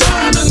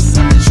determined.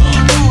 Sure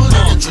know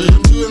I can treat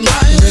him to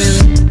my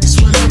head. It's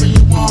whatever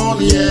you want,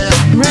 yeah. I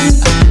can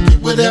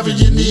get whatever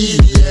you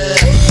need, yeah.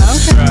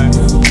 Okay.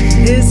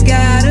 It's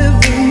gotta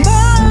be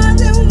more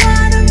than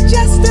one of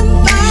just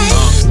them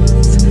things.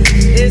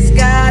 It's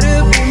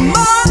gotta be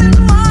more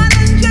than one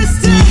of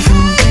just a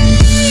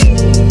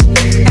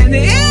hate. And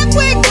if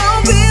we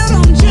gon' build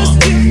on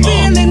just you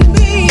feeling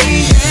me,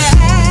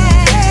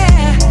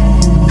 yeah.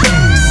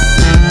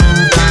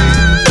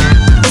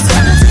 It's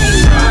gonna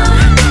take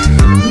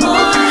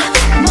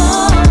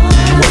more.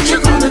 What you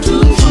gonna do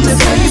for me,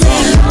 baby?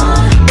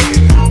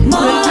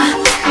 More.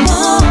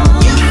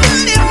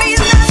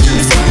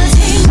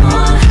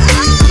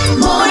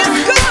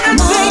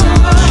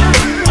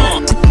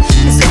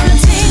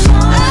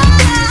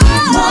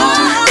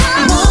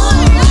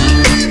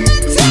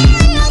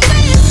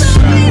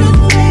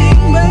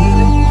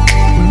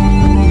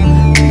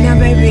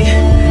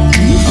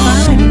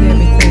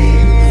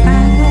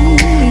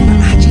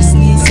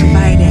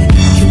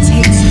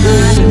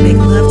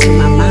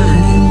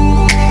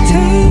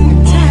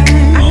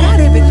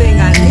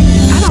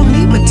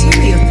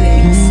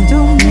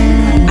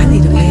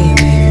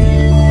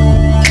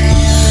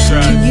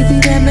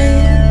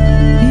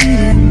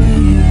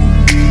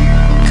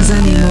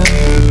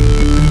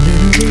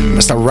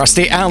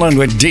 Rusty Allen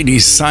with Dee Dee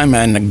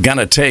Simon,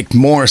 Gonna Take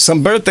More.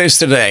 Some birthdays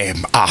today.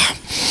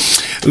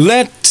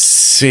 Let's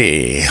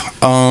see.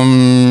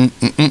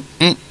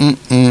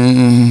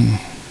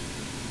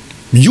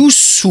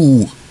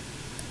 Youssou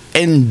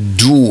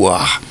N'Dour.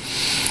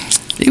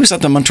 He was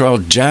at the Montreal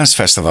Jazz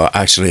Festival,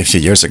 actually, a few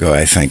years ago,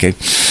 I think.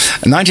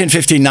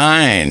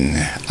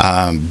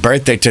 1959,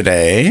 birthday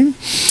today.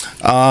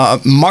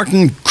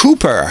 Martin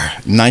Cooper,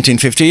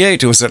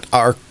 1958, was at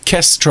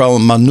Orchestral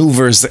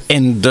Maneuvers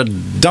in the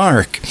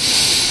Dark.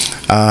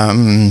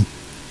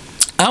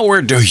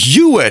 Howard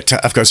Hewitt,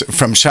 of course,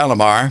 from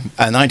Shalimar,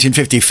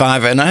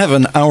 1955, and I have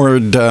an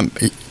Howard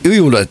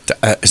Hewitt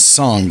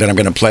song that I'm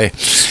going to play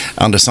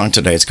on the song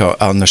today. It's called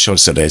on the show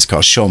today. It's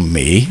called "Show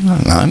Me,"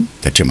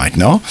 that you might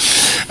know.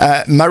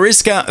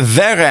 Mariska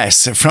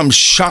Veres from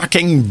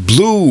Shocking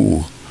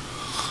Blue.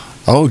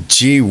 Oh,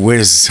 gee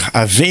whiz,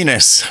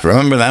 Venus.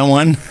 Remember that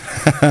one?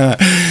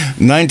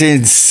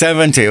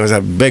 1970 was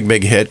a big,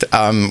 big hit.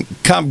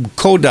 Cobb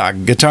Kodak,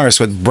 guitarist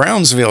with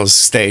Brownsville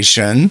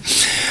Station.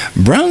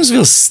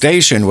 Brownsville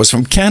Station was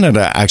from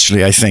Canada,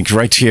 actually, I think,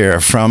 right here,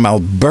 from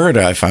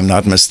Alberta, if I'm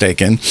not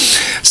mistaken.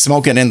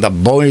 Smoking in the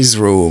boys'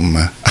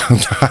 room.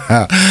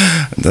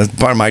 That's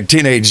part of my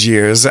teenage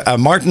years.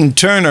 Martin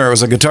Turner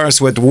was a guitarist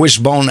with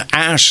Wishbone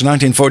Ash,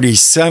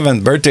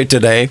 1947, birthday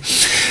today.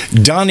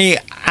 Donny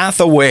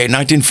Hathaway,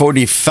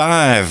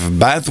 1945,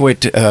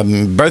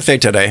 birthday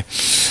today.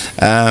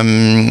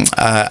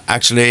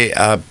 Actually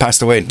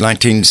passed away in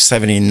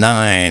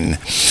 1979.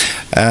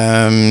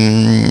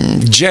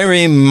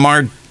 Jerry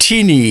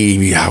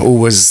Martini, who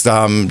was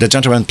the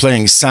gentleman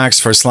playing sax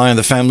for Sly and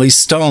the Family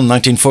Stone,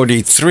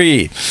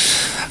 1943.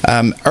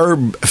 A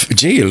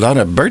lot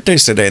of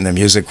birthdays today in the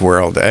music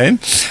world, eh?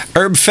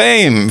 Herb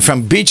Fame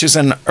from Beaches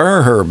and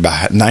Herb,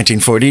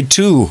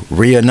 1942,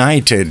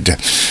 reunited.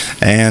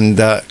 And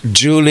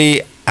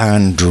Julie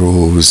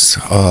Andrews,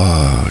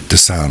 The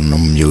Sound of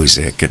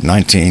Music, at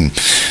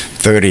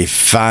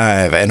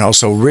 1935. And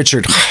also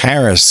Richard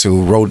Harris,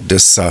 who wrote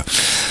this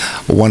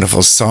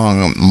wonderful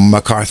song,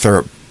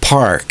 MacArthur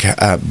Park.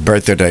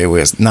 Birthday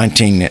was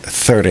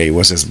 1930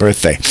 was his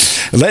birthday.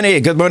 Lenny,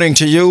 good morning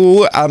to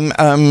you.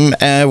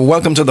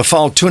 Welcome to the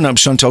Fall Tune-Up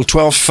Show until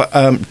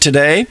 12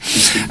 today.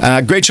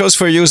 Great shows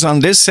for you on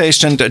this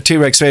station,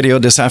 T-Rex Radio,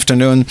 this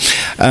afternoon.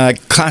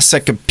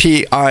 Classic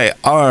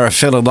PIR,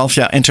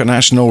 Philadelphia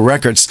International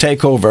Records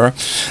Takeover.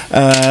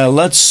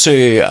 Let's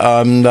see.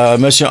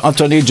 Monsieur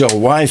Anthony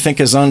Joe, I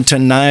think, is on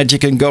tonight. You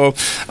can go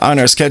on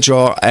our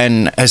schedule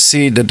and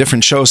see the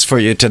different shows for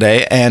you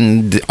today.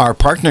 And our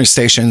partner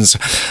stations,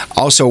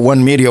 also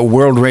One Media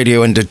World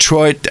Radio in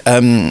Detroit,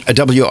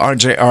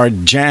 WRJR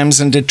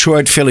Jams in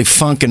Detroit, Philly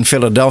Funk in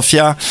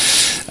Philadelphia,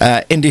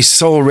 Indie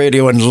Soul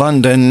Radio in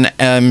London,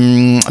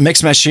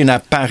 Mix Machine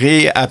at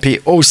Paris,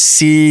 puis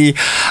aussi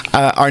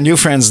our new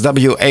friends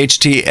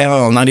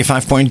WHTL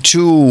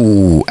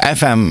 95.2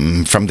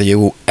 FM from the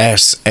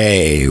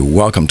USA.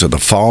 Welcome to the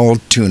Fall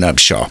Tune-Up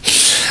Show.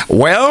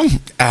 Well,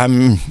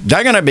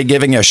 they're going to be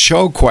giving a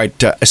show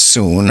quite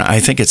soon. I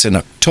think it's in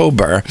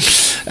October.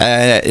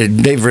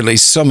 They've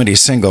released so many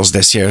singles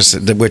this year,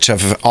 which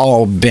have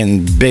all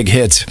been big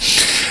hits.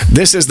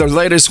 This is their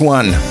latest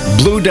one,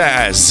 Blue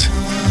Daz.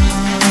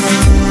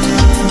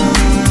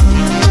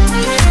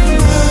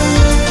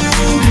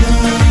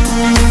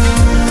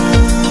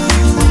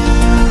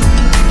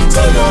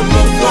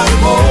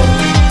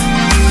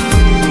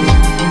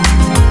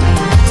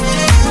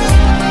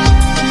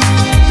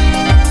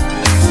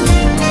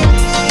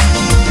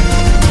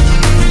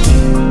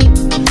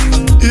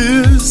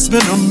 It's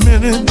been a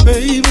minute,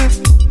 baby.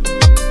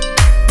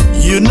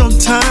 You know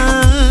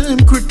time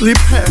quickly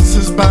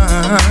passes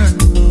by.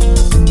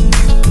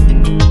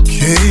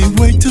 Can't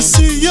wait to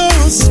see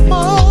your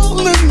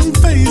smiling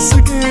face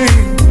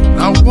again.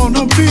 I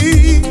wanna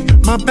be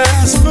my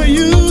best for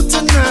you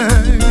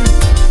tonight,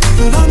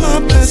 but I'm my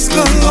best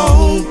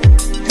alone.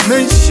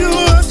 Make sure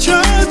I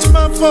charge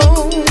my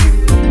phone.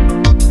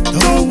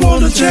 Don't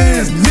want a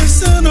chance,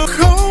 missing a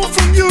call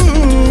from you.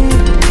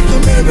 The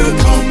mirror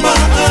caught my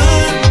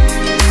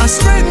eye, I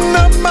straighten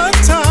up my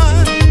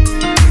tie.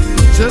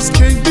 Just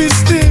can't be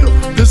still,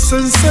 the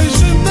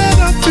sensation that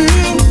I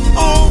feel.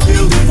 Oh,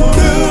 beautiful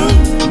girl,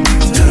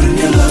 turn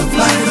your love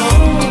light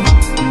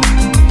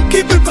on.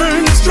 Keep it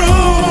burning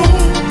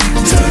strong.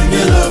 Turn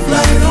your love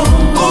light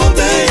on. All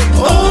day,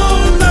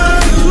 all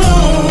night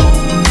long.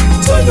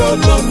 Turn your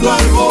love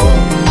light on.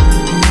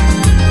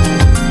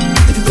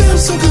 It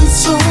feels so good,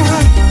 so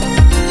right.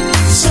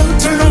 So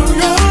turn on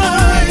your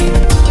light.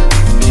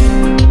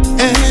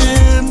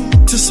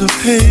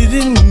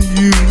 Anticipating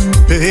you,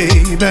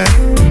 baby.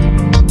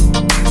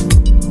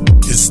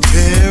 It's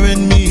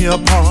tearing me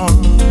apart.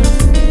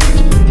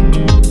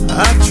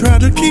 I try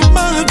to keep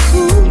my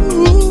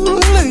cool,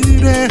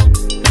 lady,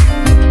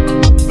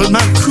 but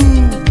my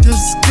cool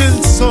just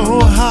gets so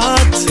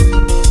hot.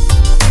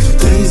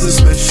 Today's a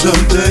special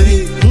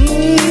day,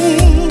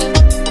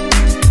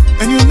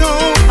 and you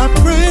know I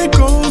pray it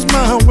goes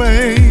my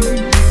way.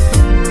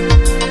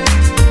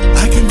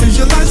 I can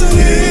visualize it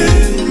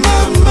in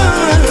my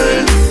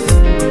mind,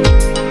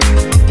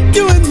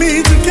 you and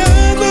me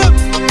together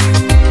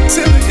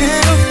till the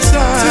end of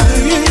time.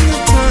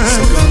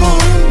 So come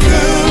on,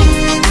 girl,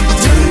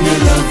 turn your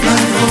love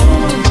light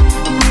on.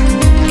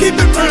 Keep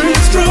it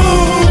burning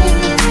strong.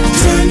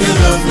 Turn your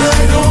love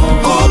light on.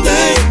 All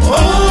day,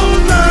 all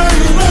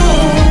night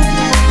long.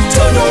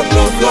 Turn your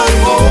love light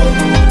on.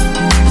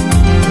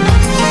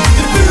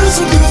 It feels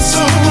so good,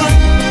 so right.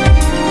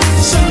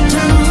 So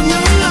turn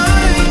your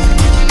light.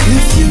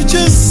 If you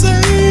just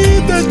say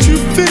that you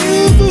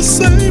feel the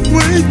same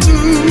way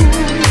too,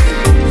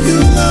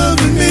 you're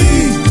loving me,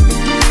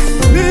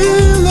 me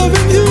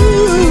loving you.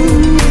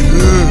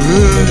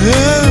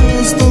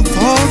 It's the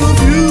thought of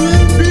you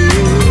and me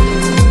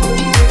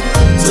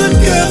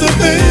together,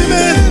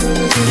 baby,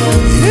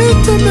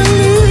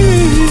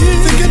 intimately.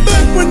 Thinking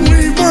back when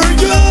we were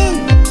young,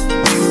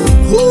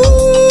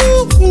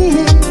 ooh,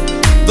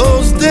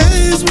 those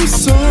days were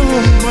so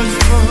much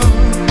fun.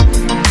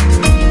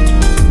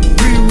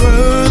 We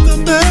were the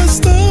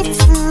best of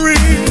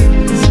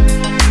friends.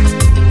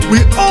 We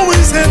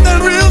always had that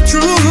real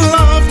true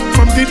love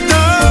from deep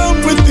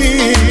down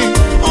within.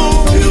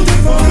 Oh,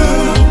 beautiful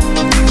girl,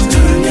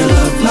 turn your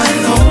love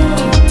light on.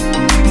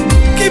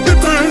 Keep it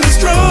burning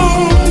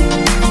strong.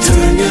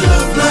 Turn your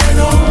love light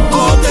on.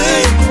 All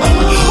day,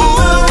 all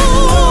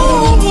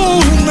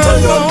night. Turn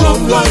your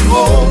love light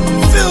on.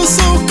 Feels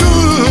so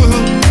good.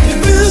 It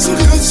feels so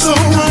good, so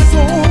right.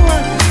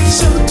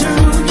 So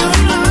turn your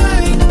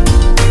light.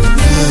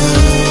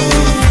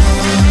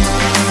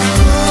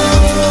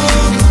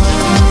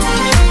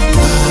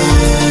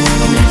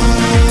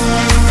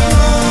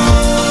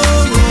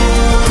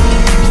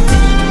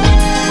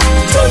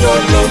 Turn your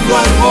love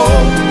light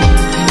on.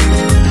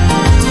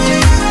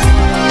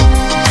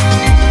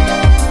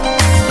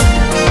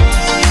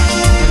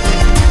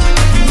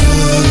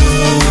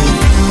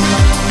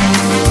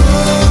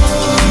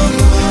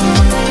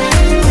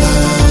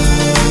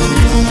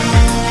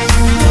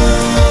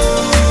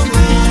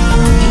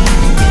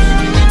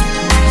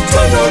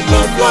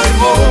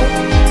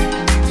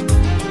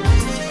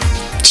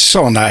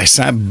 So nice.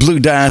 Blue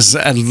Daz,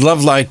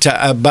 Love Light.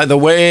 By the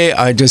way,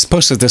 I just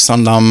posted this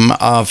on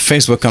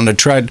Facebook on the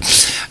thread.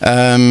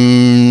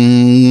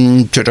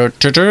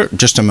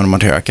 Just a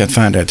moment here. I can't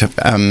find it.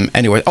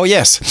 Anyway. Oh,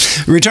 yes.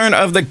 Return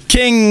of the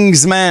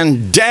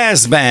Kingsman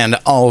Jazz Band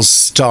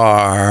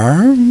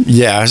All-Star.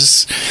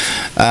 Yes.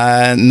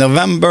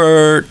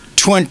 November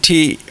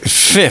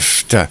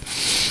 25th.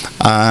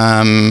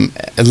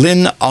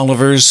 Lynn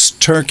Oliver's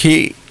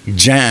Turkey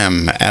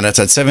Jam, and it's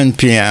at 7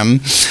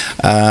 p.m.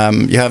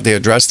 You have the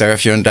address there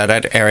if you're in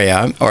that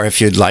area, or if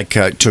you'd like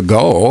to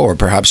go, or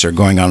perhaps you're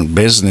going on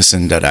business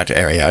in that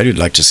area, you'd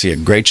like to see a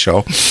great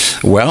show.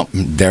 Well,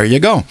 there you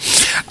go.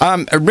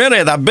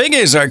 Really, the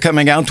biggies are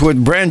coming out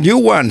with brand new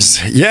ones.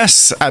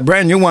 Yes, a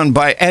brand new one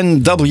by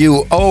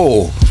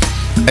NWO.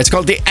 It's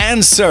called The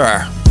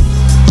Answer.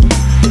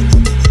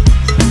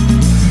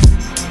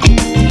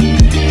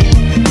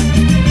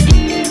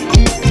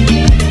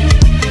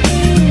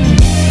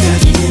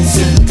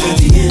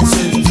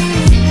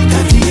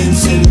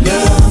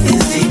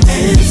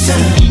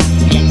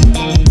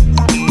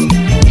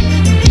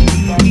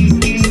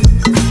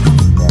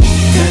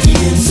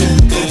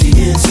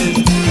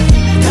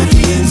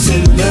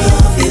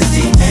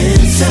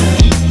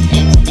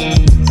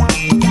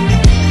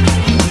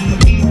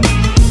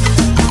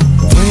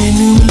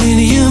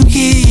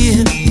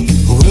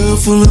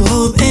 Full of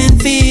hope and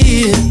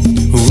fear.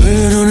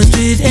 Word on the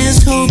street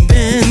is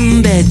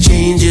hoping that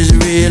change is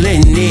really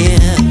near.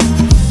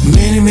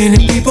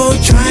 Many people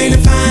trying to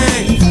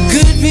find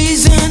good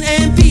reason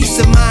and peace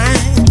of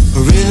mind.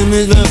 Rhythm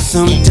is love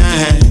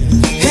sometimes.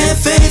 Have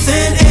faith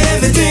and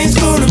everything's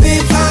gonna be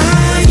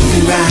fine.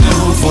 Looking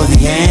around for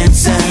the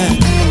answer.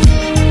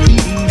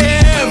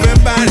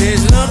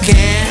 Everybody's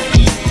looking.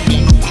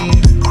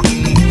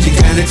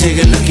 take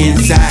a look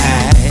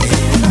inside.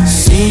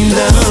 See,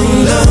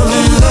 love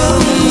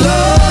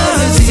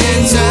is the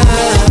answer.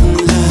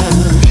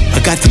 I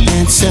got the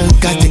answer,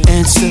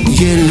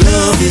 yeah,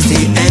 love is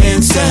the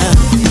answer.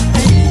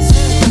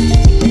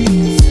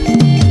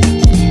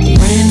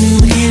 Brand new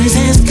beginnings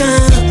has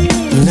come,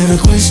 a lot of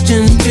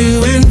questions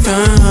to and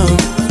from.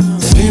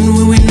 When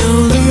will we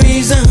know the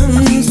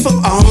reasons for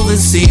all the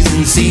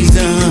seasons?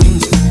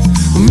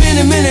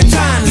 Many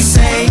trying to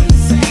say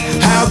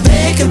how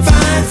they can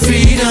find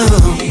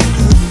freedom.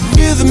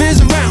 Rhythm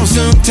is around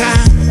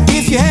sometime.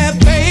 If you have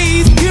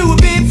faith, you will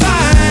be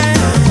fine.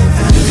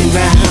 Looking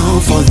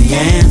around for the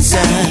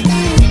answer.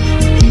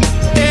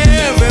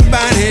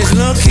 Everybody's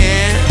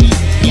looking.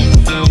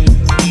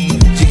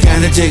 You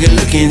gotta take a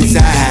look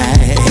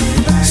inside.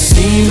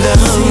 See,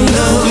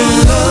 love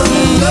is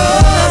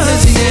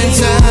the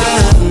answer.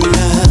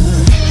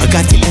 I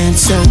got the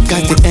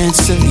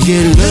answer,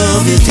 yeah,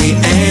 love is the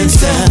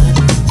answer.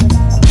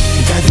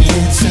 Got the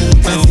answer,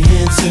 got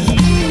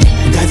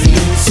the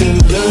answer,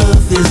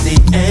 love is the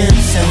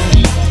answer.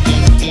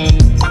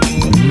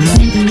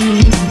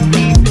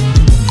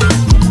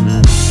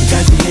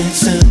 Got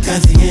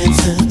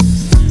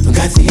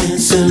the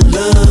answer,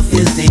 love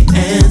is the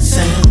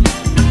answer.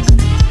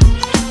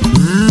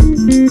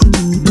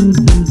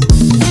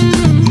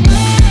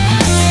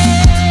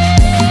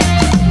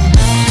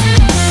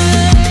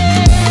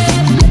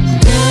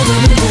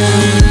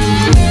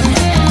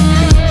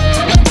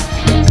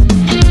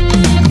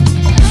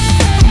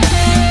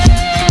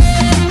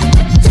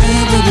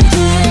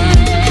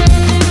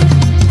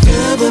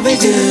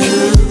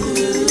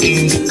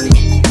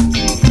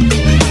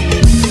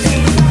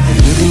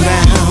 Looking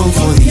around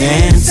for the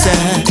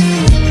answer.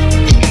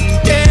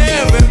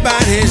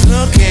 Everybody's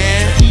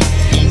looking.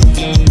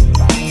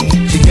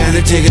 You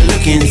gotta take a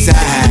look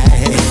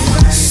inside.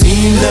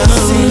 See, love is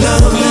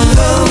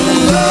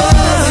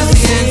the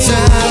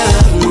answer.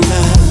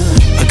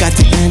 I got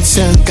the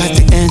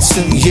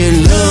answer, yeah,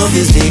 love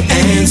is the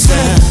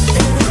answer.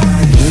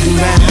 Looking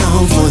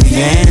around for the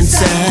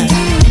answer.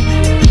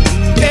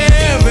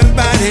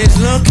 Everybody's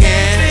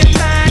looking.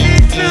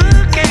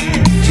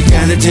 You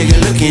gotta take a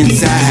look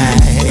inside.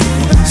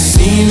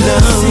 See,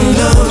 love is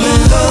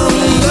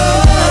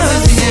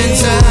the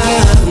answer.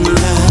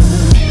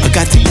 I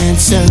got the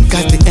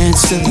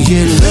answer,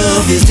 yeah,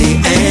 love is the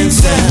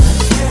answer.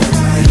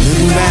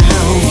 Looking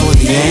around for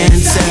the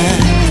answer.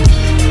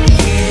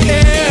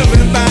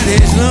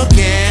 Everybody's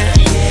looking.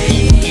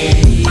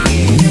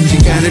 You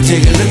gotta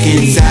take a look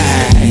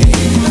inside.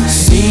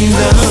 See,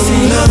 love is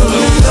the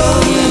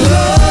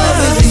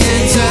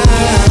answer.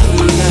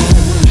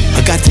 I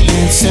got the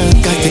answer,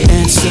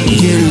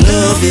 yeah,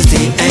 love is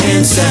the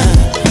answer.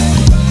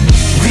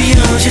 We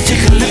all should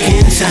take a look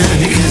inside,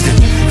 because the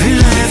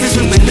real life is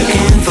what we're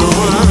looking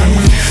for.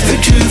 The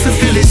truth will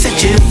really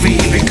set you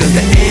free, because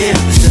the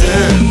answer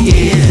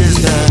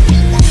is the.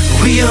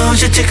 We all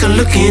should take a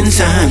look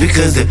inside,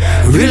 because the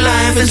real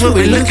life is what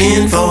we're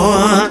looking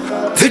for.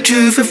 The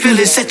truth will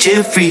really set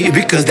you free,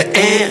 because the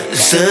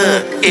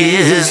answer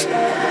is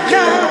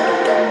love.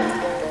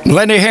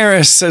 Lenny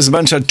Harris is a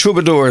bunch of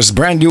troubadours,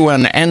 brand new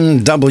on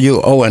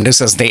NWO, and this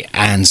is the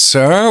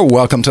answer.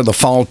 Welcome to the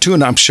Fall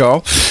Tune-Up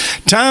Show.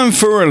 Time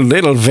for a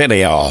little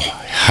video.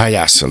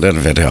 Yes, a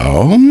little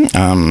video.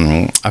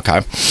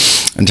 Okay.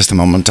 In just a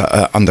moment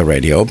on the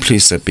radio.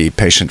 Please be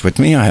patient with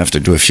me. I have to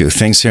do a few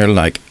things here,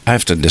 like I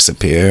have to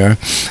disappear.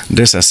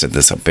 This has to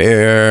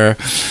disappear.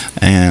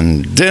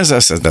 And this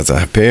has to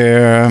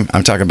disappear.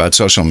 I'm talking about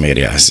social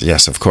media.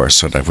 Yes, of course,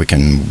 so that we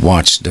can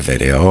watch the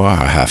video.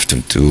 I have to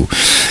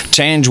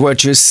change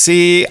what you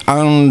see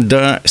on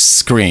the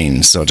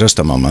screen. So just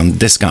a moment.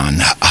 This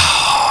gone.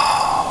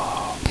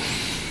 Oh,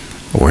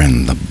 we're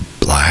in the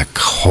black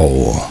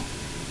hole.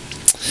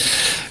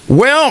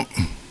 Well,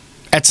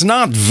 it's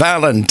not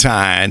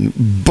Valentine,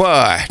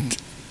 but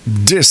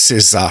this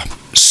is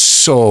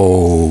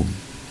so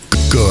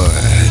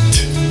good.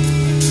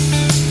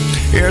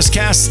 Here's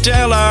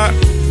Castella.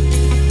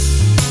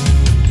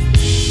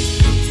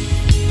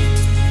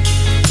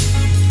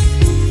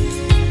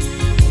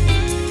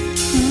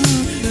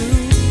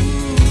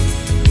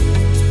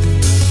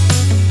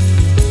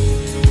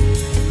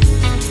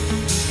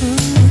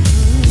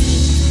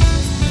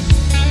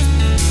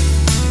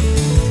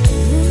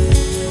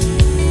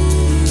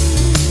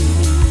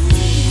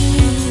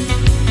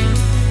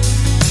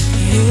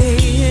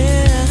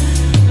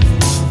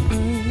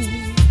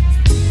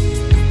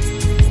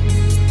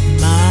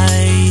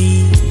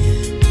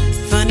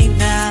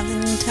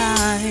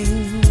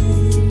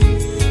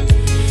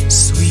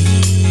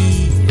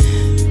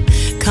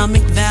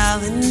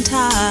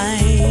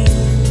 Valentine,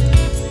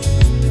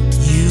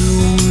 you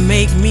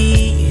make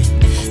me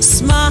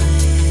smile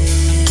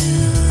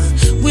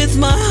with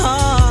my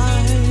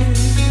heart.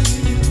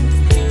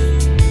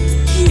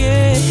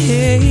 Yeah,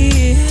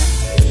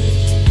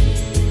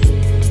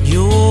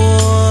 your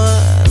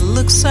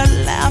looks are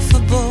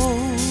laughable,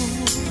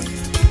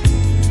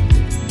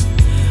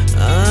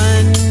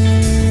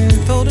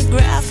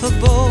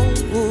 unphotographable.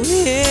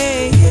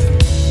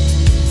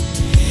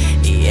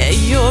 Yeah,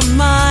 you're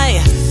mine.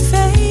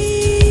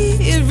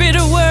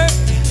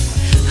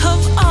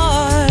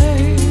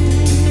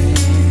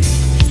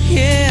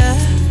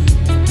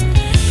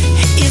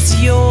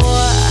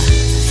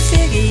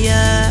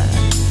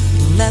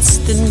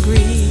 than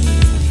greed.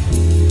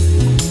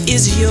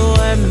 Is your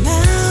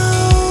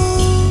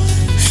mouth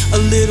a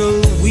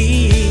little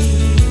weak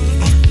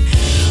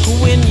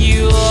when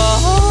you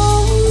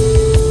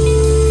open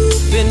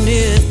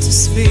it to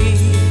speak?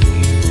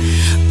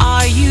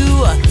 Are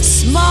you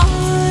smart?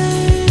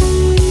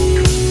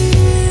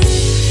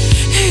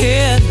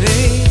 Yeah,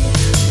 babe,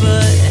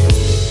 but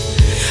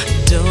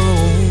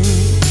don't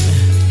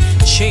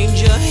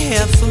change your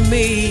hair for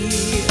me.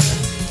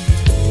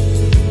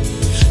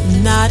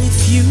 Not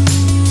if you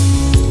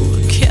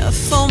care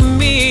for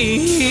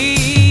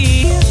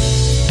me.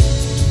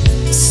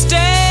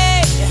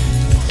 Stay,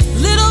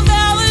 little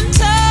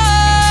Valentine.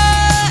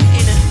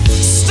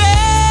 Stay.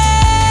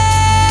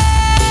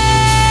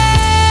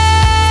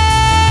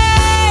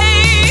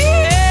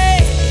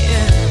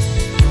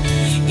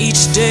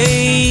 Each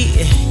day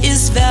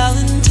is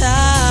Valentine's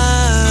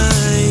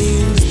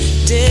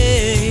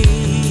Day.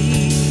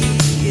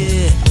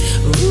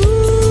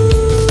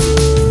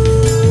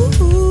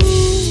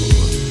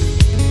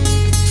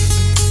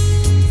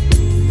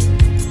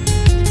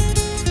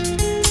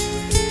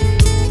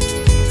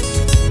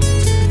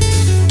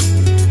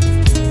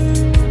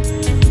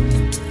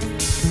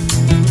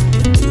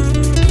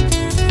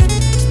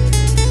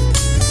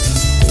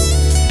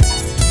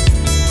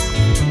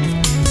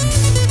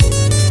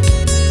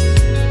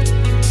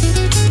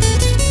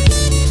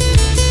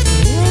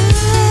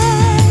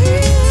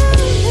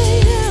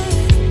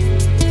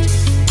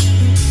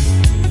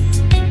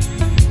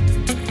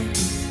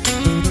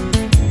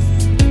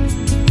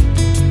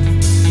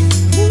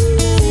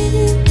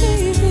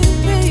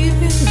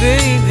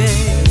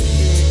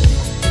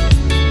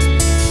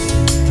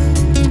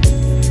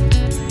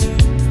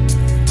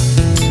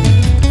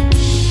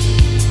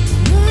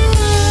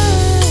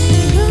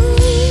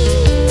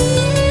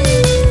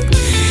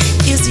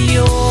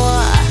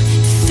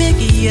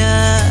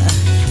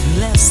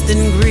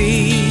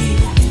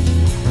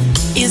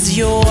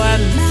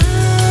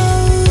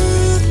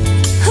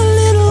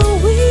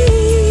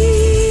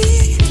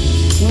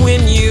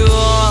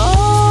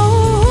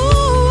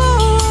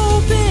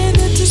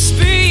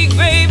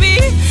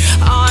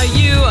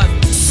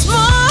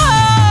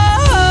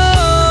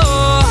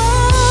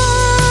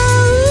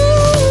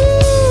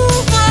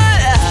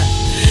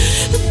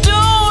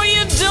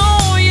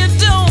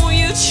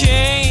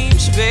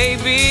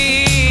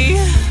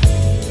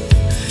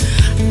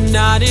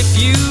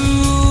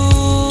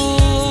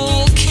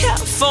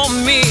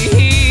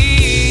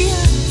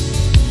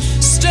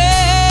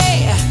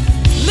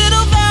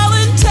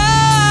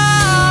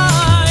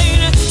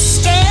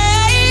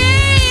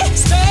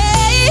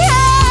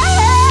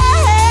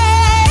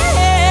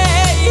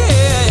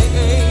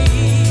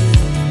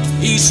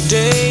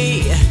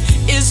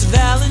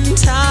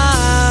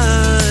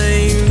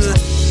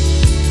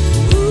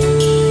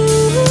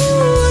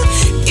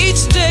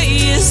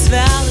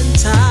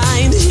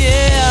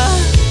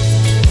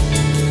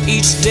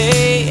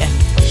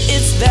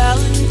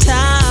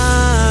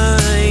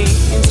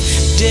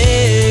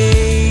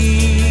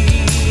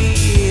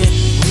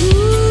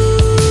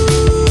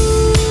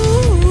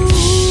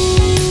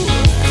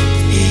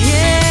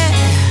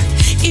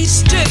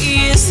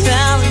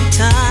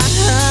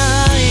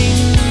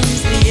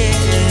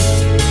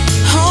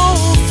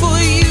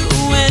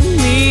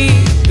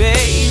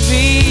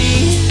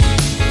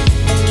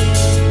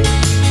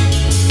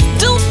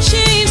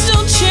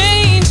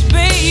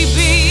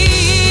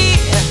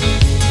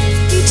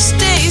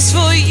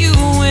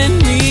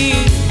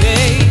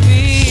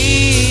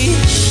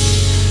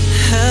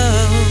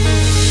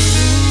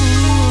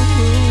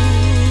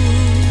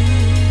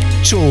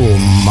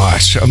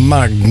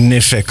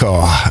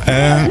 Magnifico.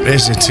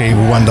 Isn't he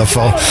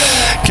wonderful?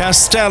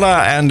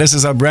 Castella, and this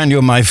is a brand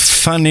new My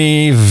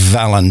Funny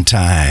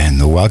Valentine.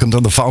 Welcome to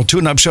the Fall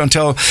Tune-Up Show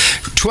until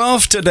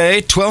 12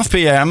 today, 12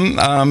 p.m.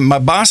 My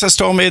boss has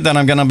told me that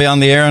I'm going to be on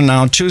the air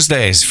now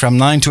Tuesdays from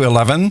 9 to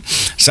 11,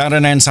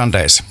 Saturday and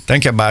Sundays.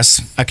 Thank you,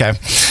 boss. Okay,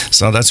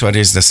 so that's what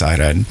he's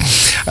decided.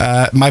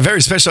 My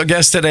very special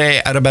guest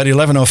today at about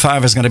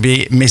 11:05 is going to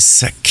be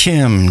Miss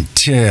Kim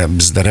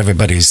Tibbs, that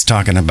everybody's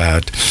talking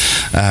about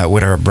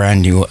with her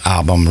brand new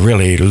album.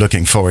 Really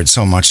looking forward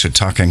so much to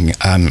talking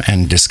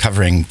and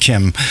discovering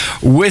Kim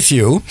with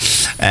you.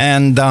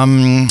 And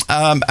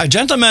a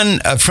gentleman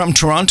from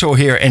Toronto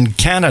here in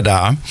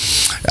Canada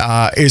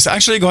is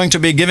actually going to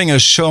be giving a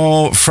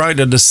show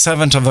Friday the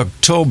 7th of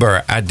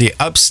October at the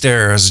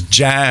Upstairs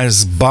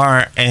Jazz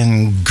Bar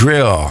and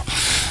Grill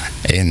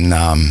in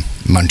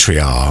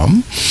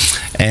Montreal.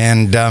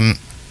 And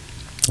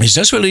he's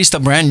just released a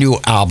brand new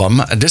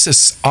album. This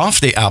is off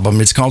the album.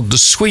 It's called The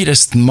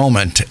Sweetest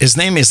Moment. His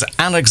name is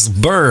Alex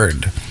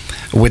Bird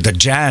with the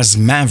Jazz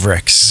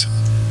Mavericks.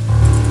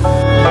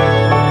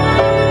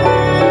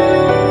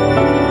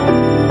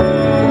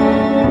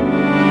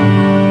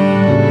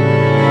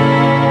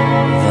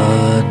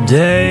 The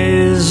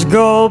days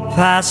go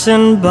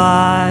passing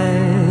by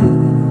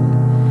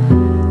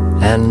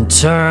and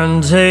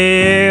turn to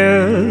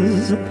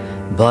years,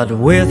 but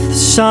with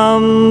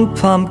some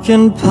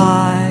pumpkin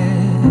pie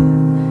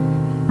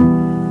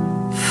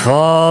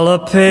fall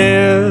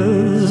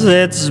appears.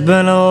 It's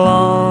been a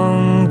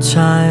long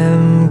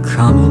time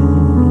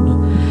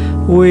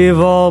coming. We've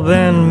all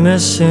been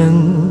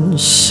missing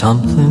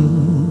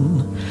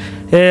something.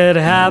 It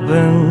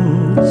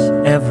happens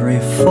every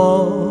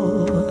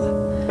fall.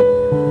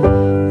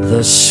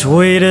 The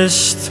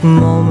sweetest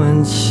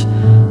moments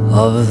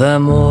of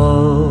them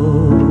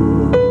all.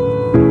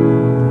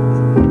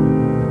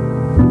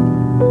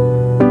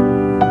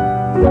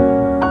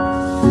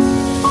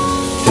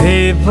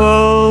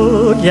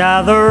 People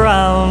gather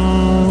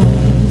round.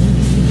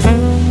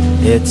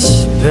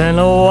 It's been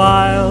a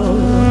while.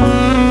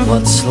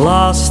 What's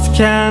lost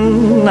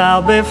can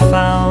now be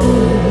found.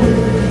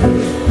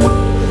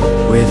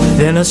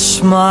 Within a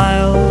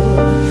smile,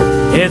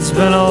 it's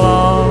been a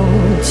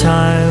long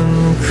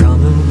time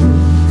coming.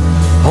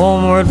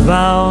 Homeward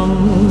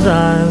bound,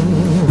 I'm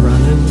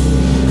running.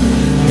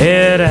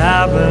 It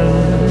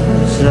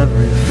happens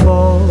every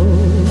fall.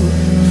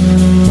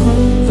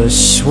 The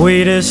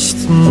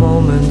sweetest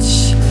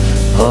moments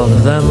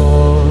of them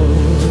all.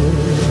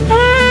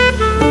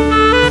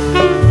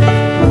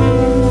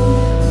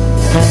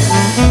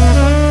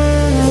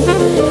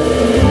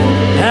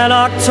 An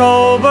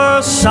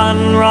October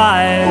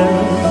sunrise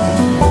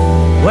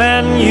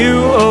when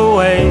you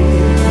awake.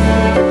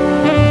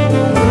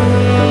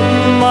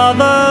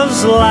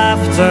 Mother's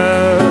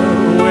laughter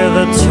with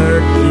a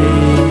turkey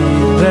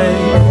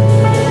bake.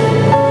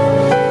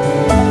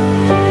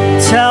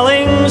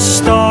 Telling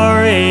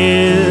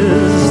stories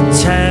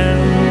 10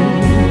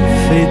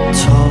 feet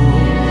tall.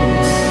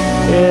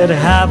 It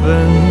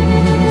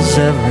happens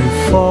every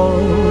fall.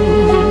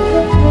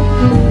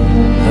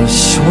 The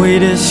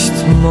sweetest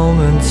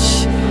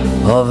moments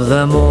of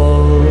them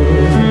all.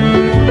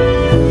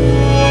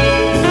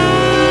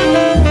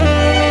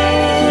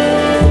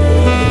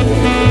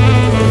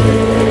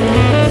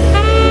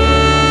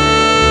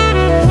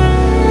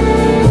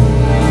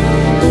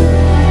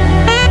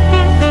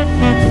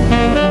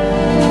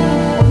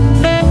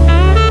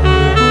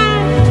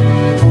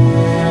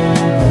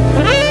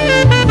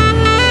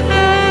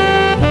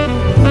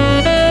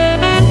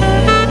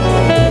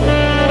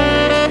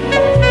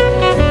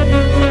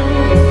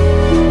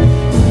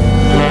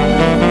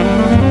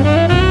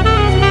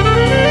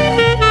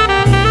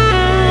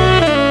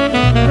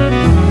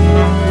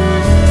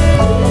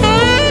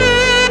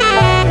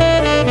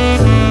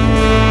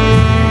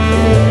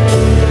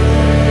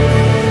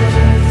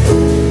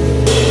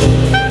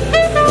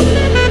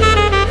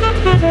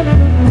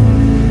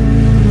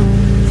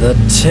 The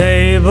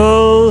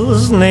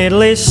table's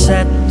neatly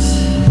set.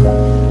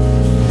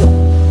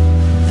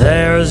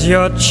 There's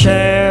your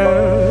chair.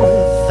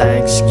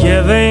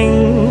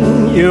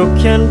 Thanksgiving, you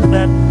can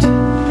bet,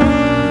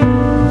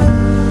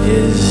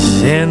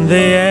 is in the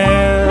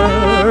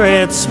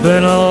air. It's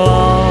been a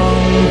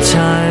long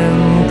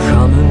time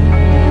coming.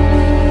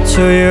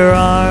 To your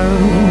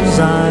arms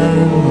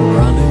I'm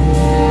running.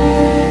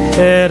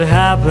 It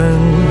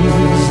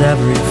happens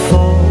every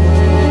fall.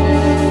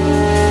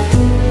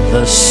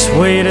 The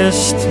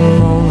sweetest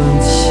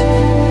moments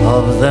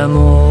of them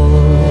all.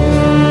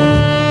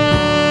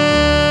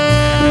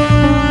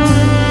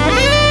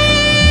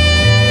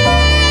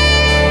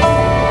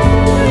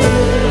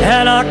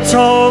 An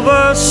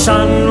October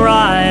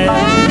sunrise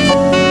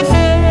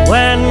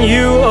when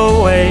you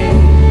awake.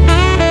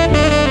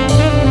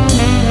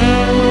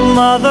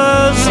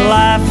 Mother's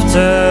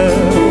laughter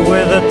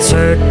with a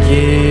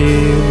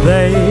turkey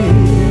bake.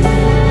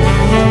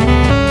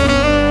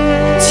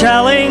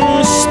 Telling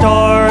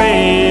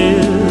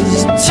stories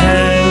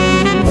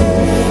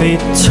 10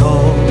 feet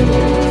tall.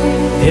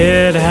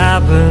 It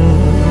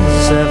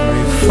happens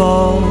every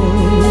fall.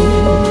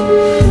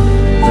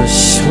 The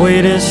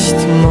sweetest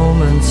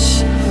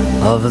moments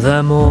of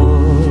them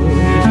all.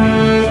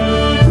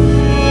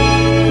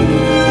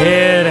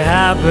 It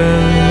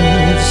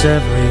happens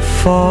every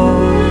fall.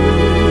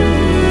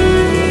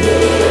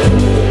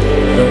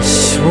 The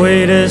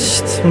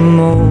sweetest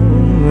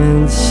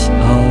moments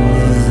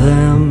of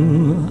them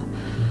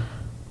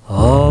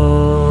all.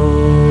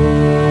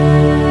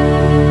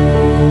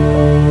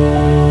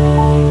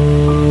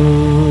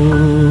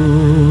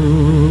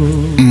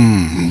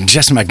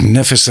 Just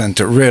magnificent,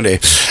 really.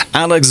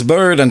 Alex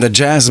Bird and the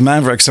Jazz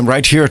Mavericks, and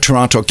right here,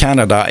 Toronto,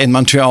 Canada, in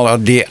Montreal,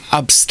 at the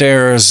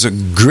Upstairs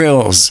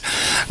Grills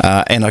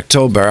in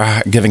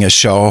October, giving a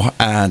show.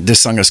 And this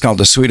song is called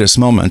The Sweetest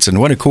Moments.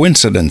 And what a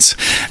coincidence,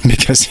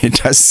 because he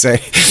does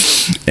say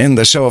in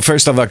the show,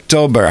 1st of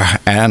October.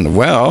 And,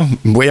 well,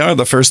 we are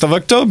the 1st of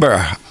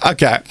October.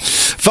 Okay.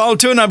 Fall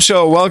Tune-Up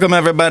Show. Welcome,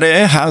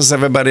 everybody. How's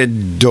everybody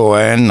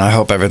doing? I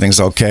hope everything's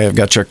okay. You've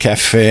got your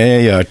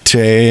cafe, your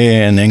tea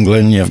in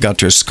England. You've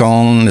got your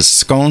scone. It's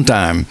scone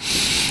time.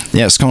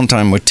 Yeah, scone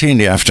time with tea in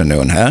the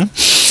afternoon, huh?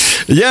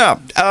 Yeah,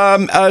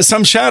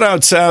 some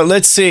shout-outs.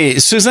 Let's see.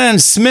 Suzanne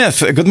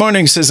Smith. Good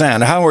morning,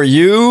 Suzanne. How are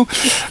you?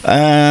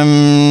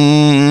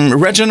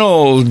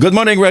 Reginald. Good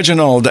morning,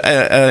 Reginald,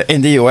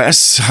 in the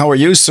U.S. How are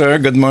you, sir?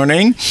 Good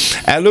morning.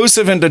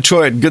 Elusive in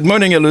Detroit. Good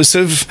morning,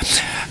 Elusive.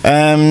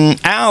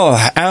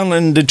 Al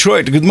in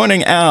Detroit. Good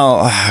morning,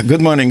 Al.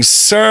 Good morning,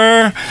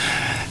 sir.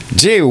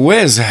 Gee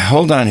whiz,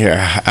 hold on here.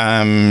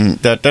 1,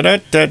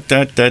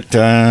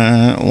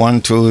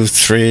 2,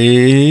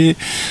 3,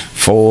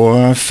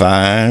 4,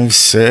 5,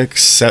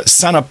 6, 7.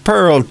 Son of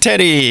Pearl,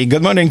 Teddy.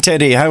 Good morning,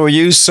 Teddy. How are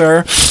you,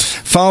 sir?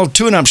 Fall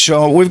Tune-Up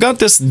Show. We've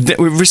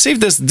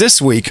received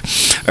this week.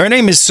 Her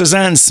name is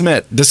Suzanne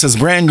Smith. This is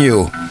brand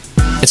new.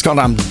 It's called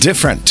I'm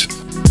Different.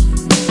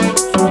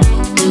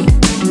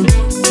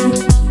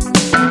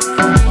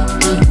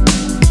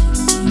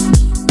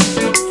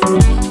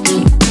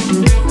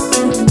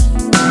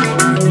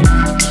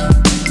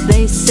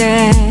 They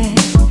say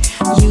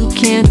you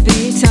can't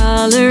be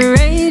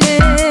tolerated.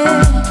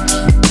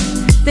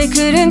 They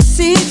couldn't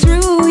see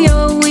through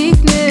your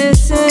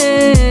weaknesses,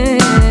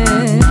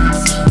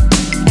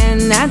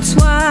 and that's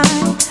why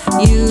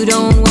you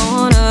don't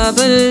wanna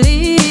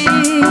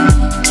believe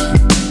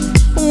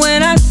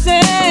when I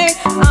say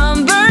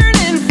I'm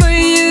burning for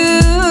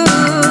you.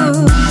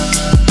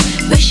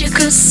 Wish you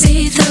could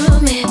see through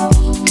me.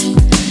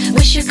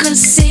 Wish you could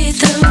see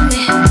through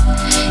me.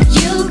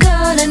 You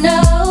gotta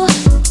know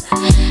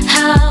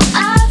how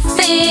I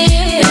feel.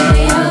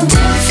 Baby, I'm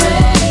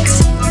different.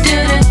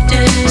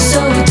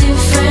 So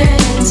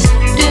different.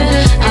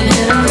 I'm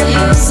head over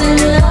heels in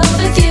love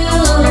with you.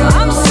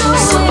 I'm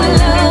so in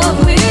love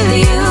with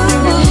you.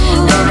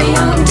 Baby,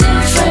 I'm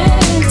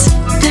different.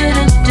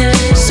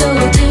 So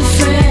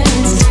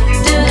different.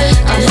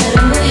 I'm head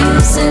over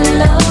heels in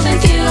love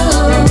with you.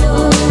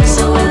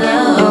 So in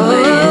love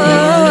with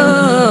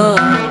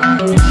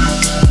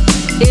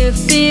you. If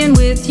being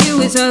with you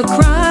is a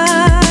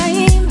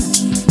crime,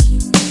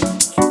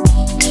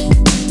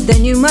 then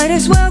you might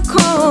as well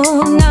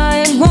call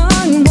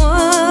 911.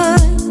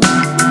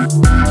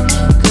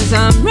 'Cause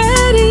I'm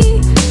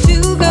ready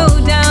to go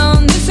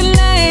down this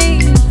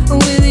lane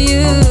with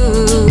you.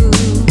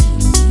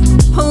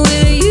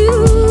 With you.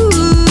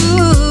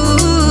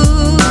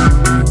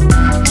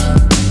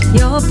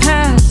 Your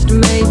past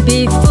may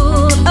be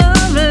full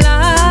of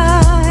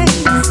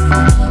lies,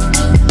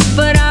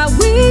 but I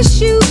wish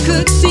you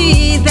could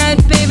see that,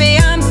 baby,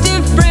 I'm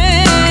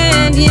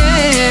different,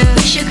 yeah.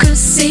 Wish you could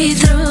see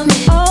through me.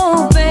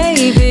 Oh,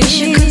 baby. Wish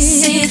you could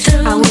see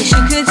through me. I wish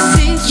you could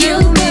see through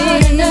You me.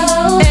 gotta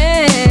know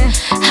Yeah.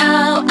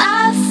 how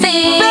I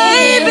feel.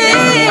 Baby,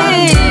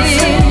 I'm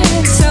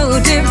different. so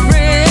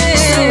different.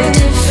 So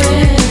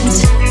different.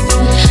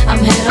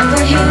 I'm head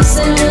over heels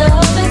in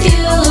love with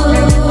you.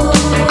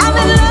 I'm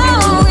in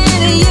love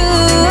with you.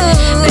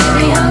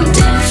 Baby, I'm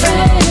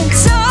different.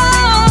 So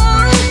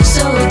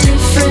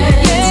different.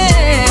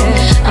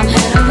 Yeah. I'm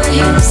head over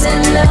heels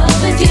in love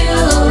with you.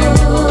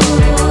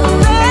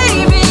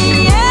 Baby,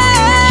 yeah.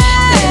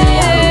 Baby,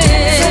 I'm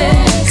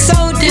different. So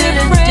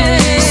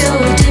different. So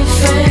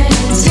different.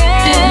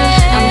 Yeah.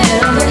 I'm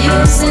head over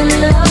heels in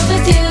love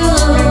with you.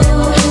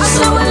 I'm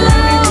so in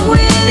love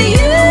with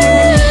you.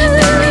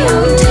 Baby,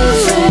 I'm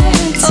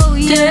different. Oh,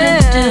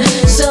 yeah.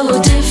 So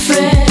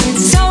different.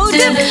 So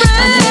different.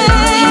 I'm head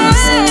over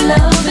heels in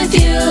love with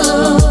you.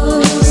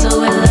 So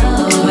in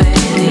love with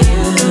you.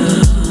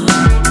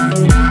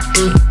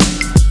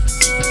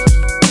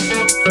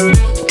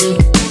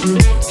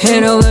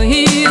 Head over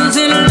heels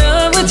in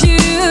love with you.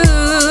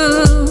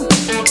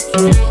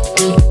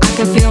 I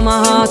can feel my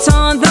heart's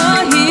on the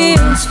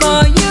heels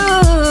for you.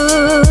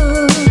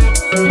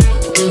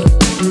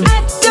 I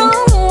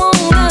don't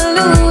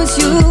wanna lose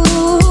you.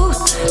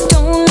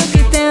 Don't look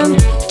at them,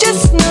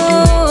 just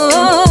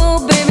know,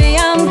 baby,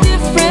 I'm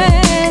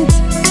different.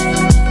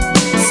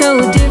 So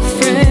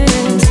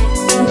different.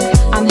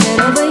 I'm head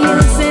over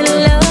heels in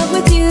love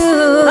with you.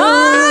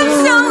 I'm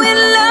so in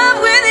love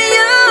with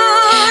you.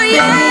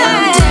 Baby,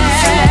 I'm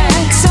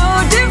different. So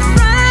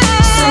different.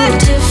 So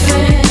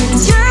different.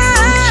 Yeah.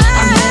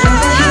 I'm head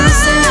over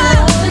heels in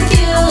love with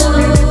you.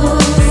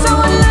 So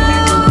in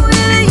love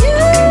with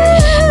you.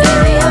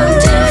 Baby, I'm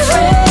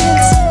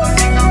different.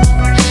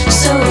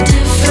 So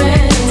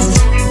different.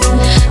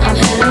 I'm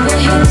head over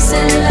heels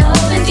in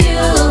love with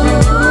you.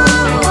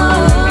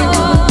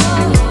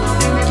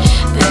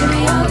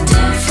 Baby, I'm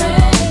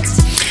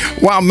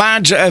different. Well,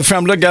 Madge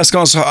from Luc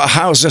Gascon's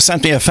house just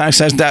sent me a fax,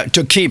 says that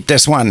to keep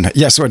this one.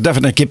 Yes, we're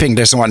definitely keeping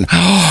this one.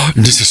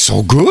 This is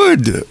so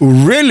good.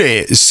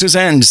 Really.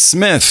 Suzanne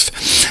Smith.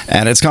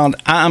 And it's called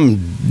I'm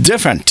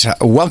Different.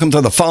 Welcome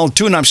to the Fall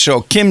Tune-Up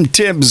Show. Kim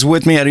Tibbs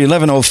with me at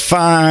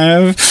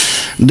 11:05.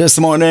 This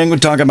morning, we're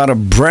talking about a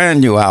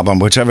brand new album,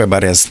 which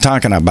everybody is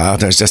talking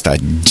about. It's just a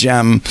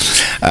gem.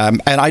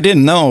 And I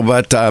didn't know,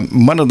 but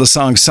one of the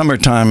songs,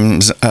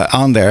 Summertime's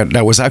on there,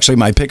 that was actually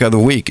my pick of the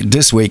week,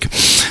 this week.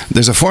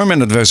 There's a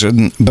 4-minute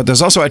version, but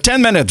there's also a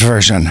 10-minute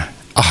version.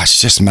 Oh,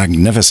 it's just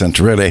magnificent,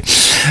 really.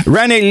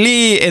 Renee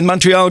Lee in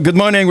Montreal. Good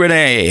morning,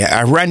 Renee.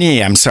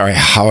 Renee, I'm sorry.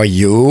 How are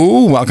you?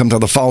 Welcome to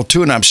the Fall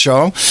Tune-Up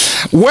Show.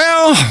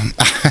 Well,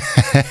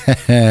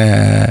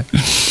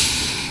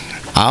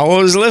 I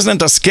was listening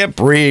to Skip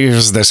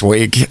Reeves this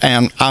week,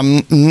 and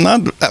I'm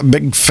not a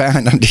big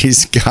fan of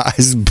these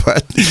guys,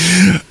 but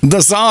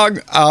the song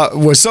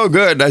was so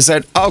good, I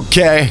said,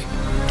 okay,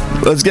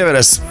 Let's give it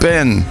a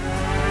spin.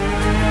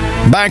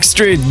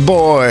 Backstreet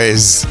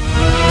Boys.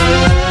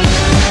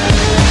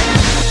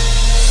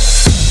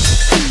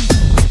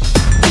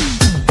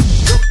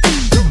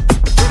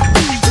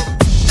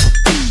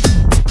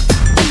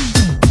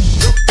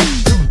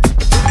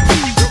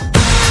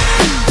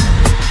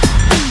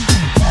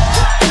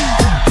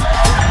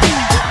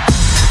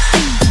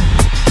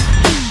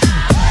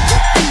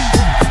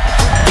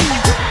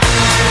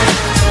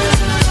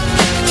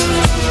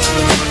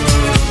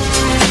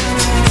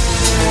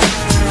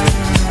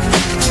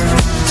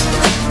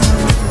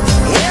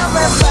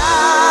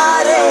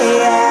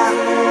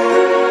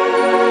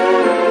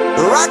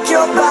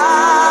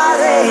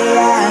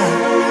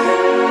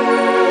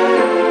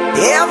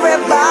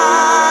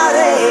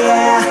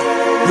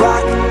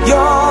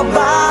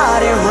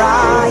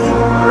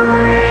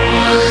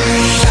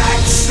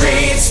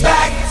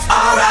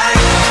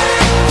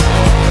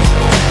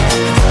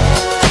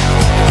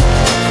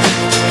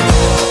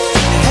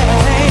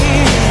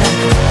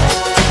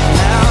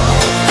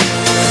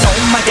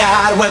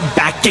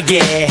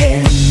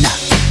 Again,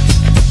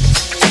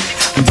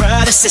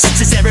 brothers,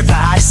 sisters,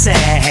 everybody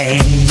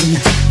sing.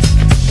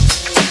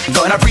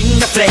 Gonna bring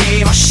the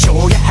flame, I'll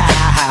show you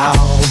how.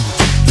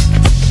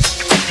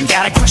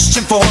 Got a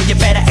question for you,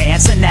 better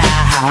answer now.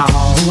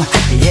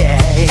 Yeah.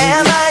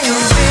 Am I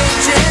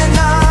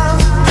original?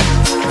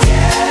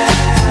 Yeah.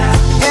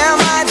 Am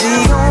I the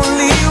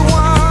only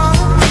one?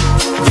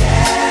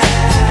 Yeah.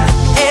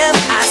 Am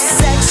I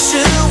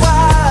sexual?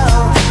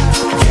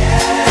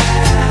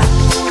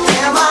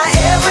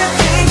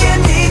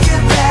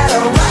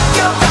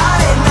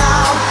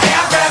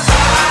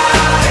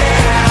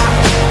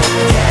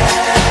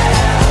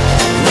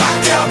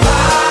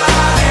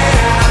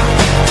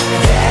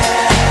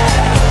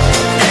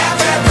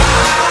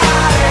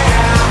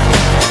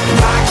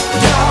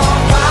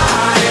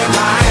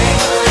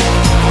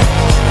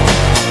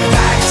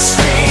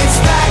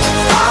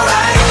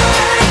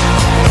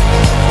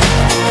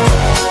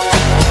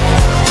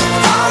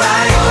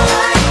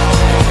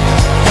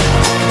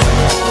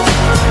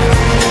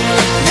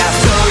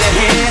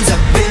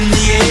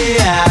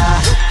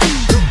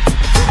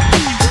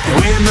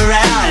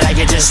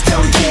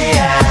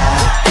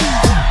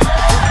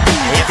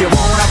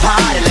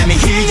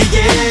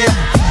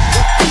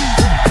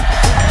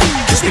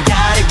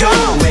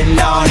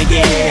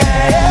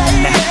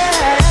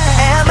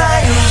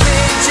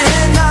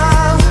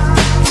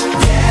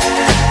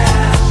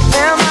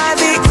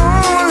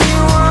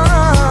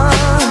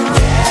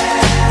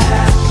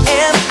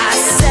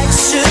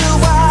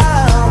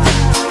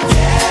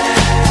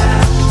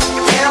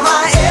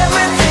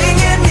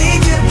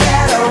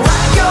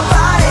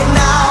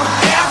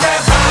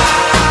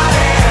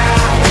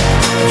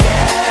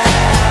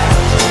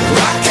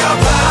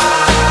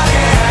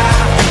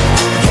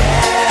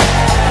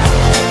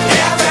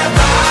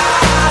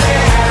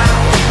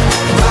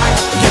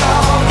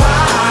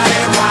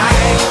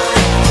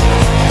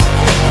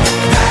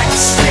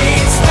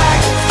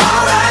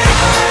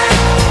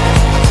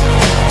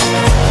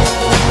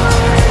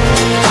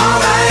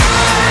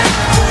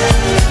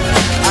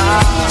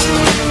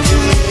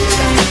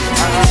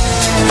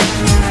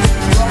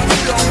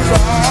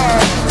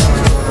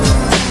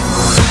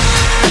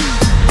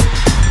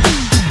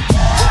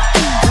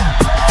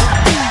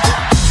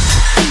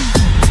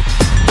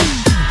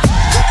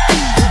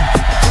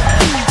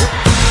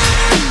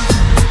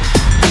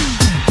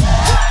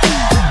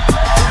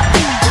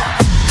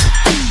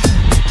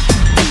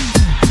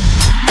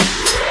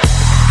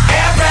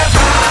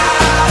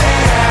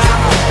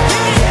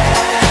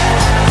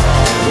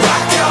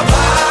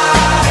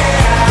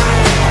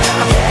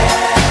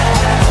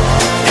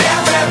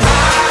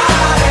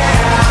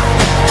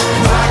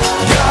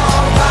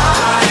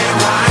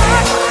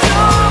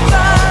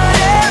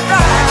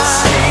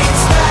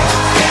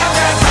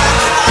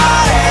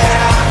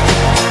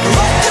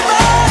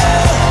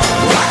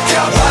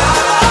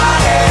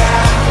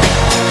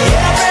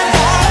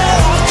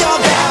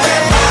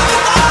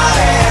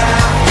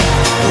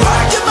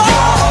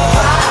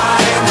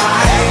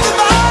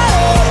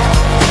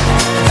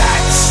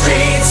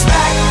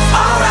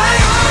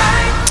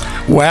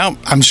 Well,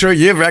 I'm sure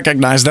you've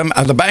recognized them.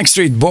 The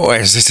Backstreet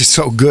Boys. This is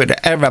so good.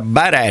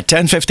 Everybody.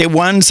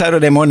 10:51,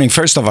 Saturday morning,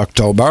 1st of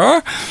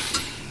October.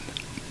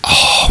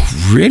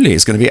 Oh, really?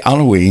 It's going to be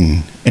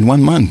Halloween in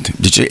 1 month.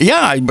 Did you?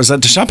 Yeah, I was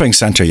at the shopping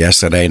center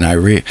yesterday, and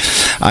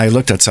I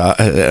looked at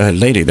a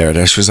lady there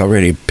that she was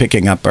already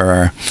picking up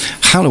her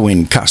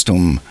Halloween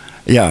costume.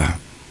 Yeah.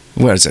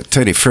 What is it?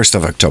 31st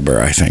of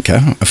October, I think.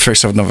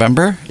 1st of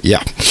November?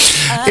 Yeah.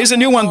 Here's a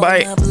new one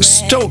by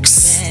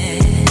Stokes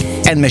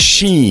and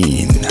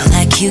Machine.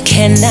 Black you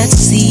cannot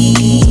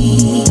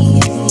see,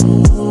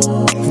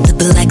 the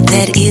black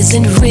that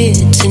isn't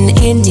written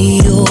in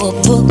your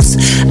books.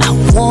 I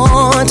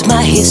want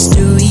my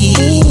history,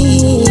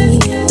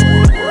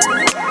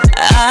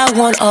 I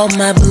want all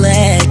my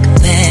black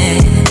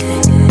back,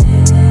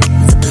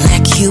 the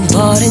black you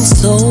bought and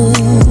sold,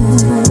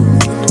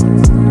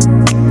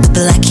 the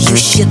black you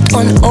shipped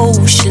on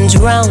oceans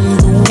round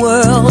the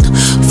world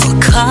for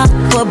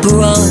copper,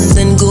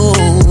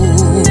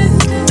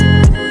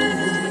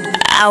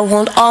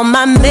 want all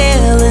my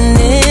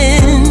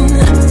melanin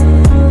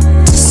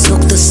to soak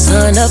the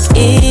sun up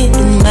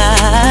in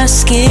my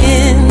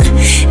skin,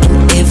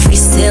 in every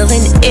cell,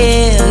 in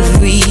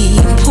every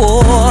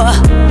pore.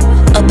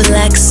 A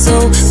black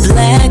so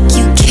black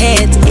you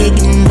can't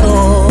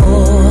ignore.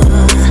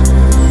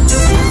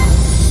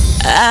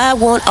 I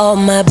want all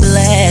my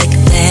black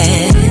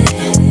back,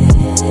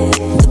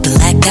 the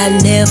black I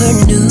never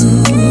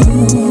knew,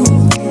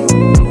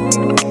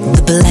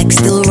 the black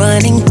still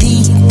running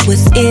deep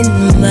within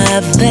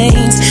my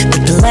veins,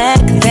 the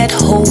black that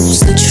holds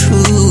the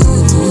truth.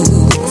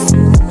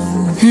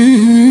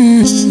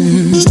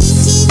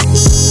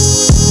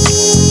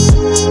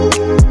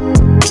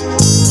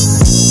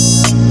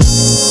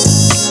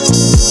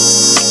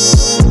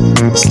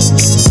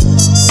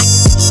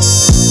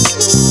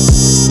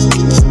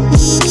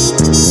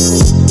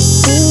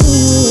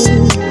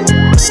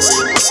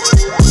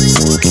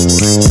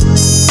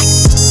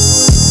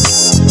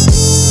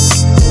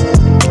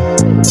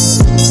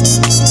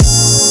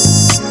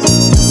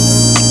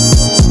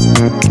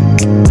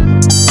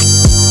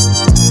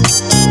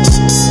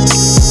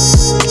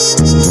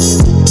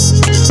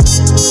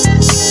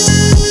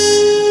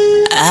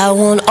 I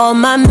want all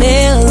my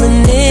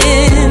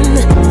melanin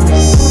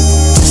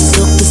to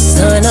soak the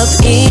sun up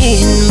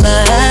in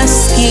my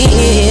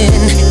skin,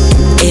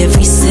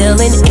 every cell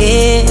in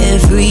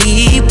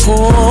every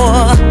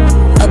pore.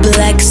 A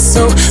black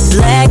so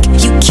black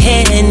you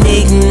can't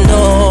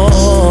ignore.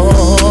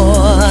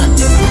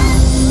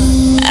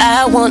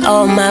 I want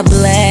all my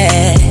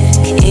black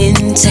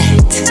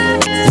intact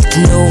with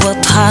no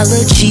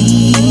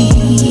apology.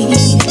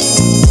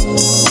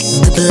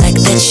 The black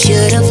that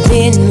should have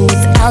been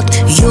without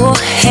your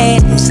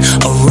hands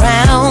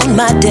around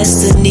my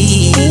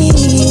destiny.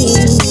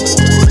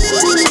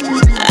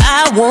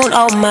 I want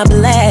all my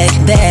black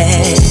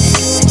back,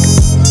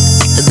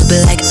 the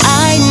black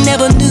I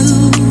never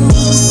knew,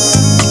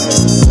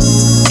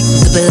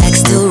 the black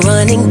still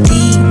running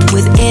deep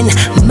within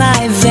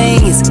my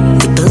veins,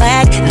 the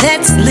black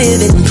that's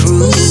living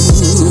proof.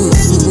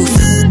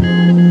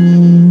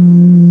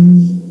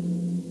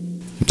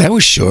 That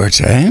was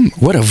short, eh?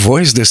 What a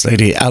voice this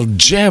lady,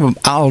 Algebra,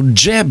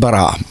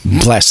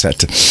 bless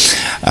it.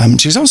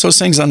 She also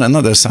sings on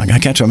another song, I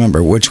can't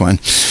remember which one,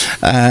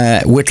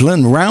 with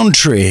Lynn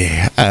Roundtree,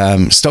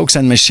 Stokes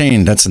and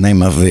Machine, that's the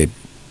name of the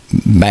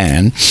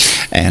band,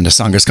 and the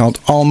song is called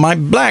All My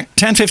Black.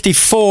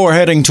 10:54,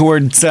 heading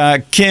towards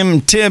Kim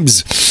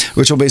Tibbs,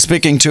 which we'll be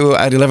speaking to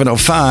at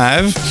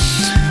 11:05.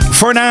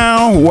 For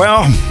now,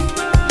 well,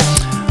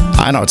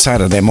 I know it's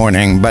Saturday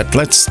morning, but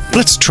let's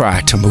try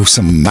to move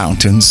some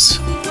mountains,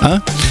 huh?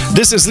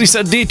 This is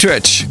Lisa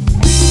Dietrich.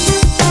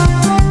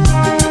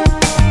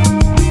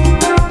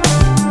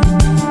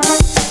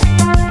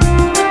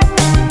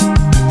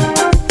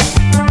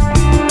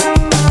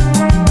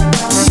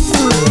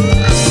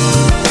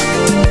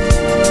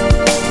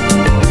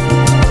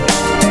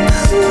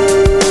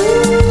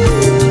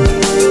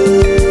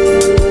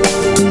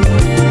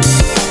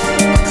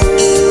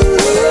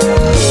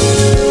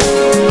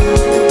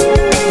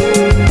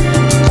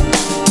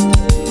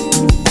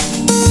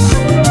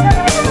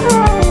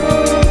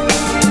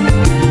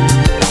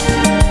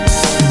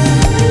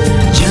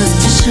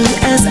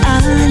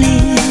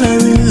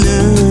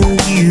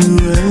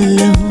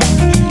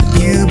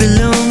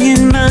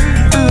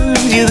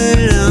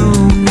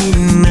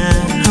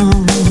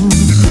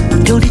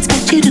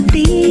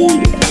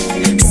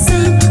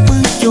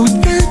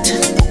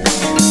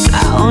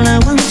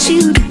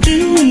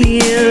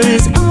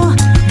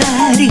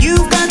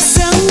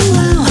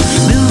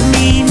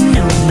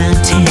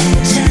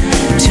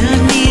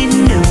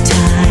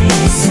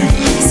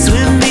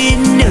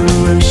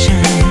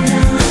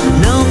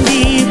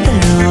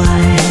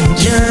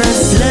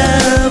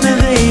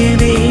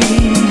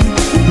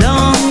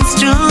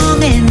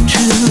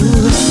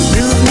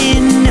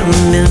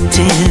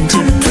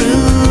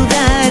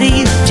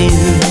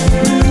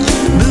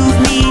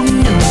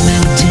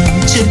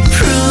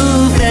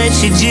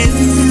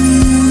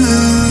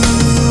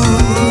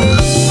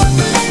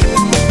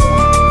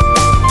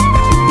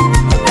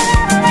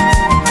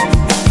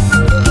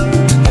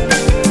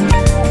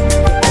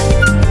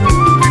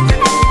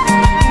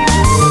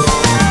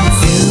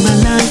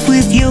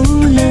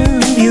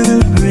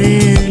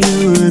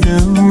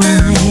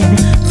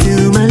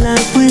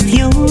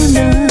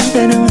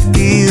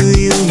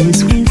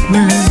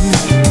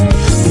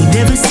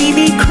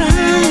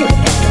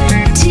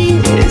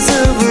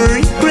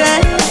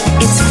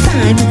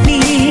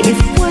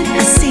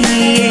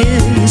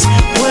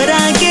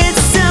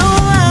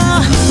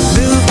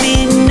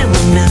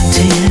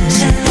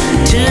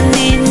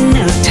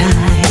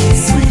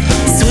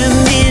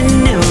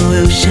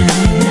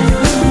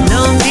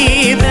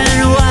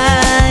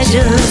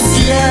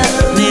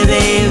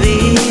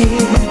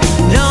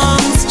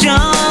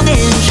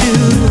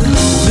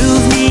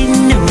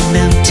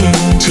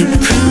 To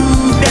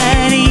prove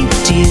that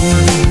it's you.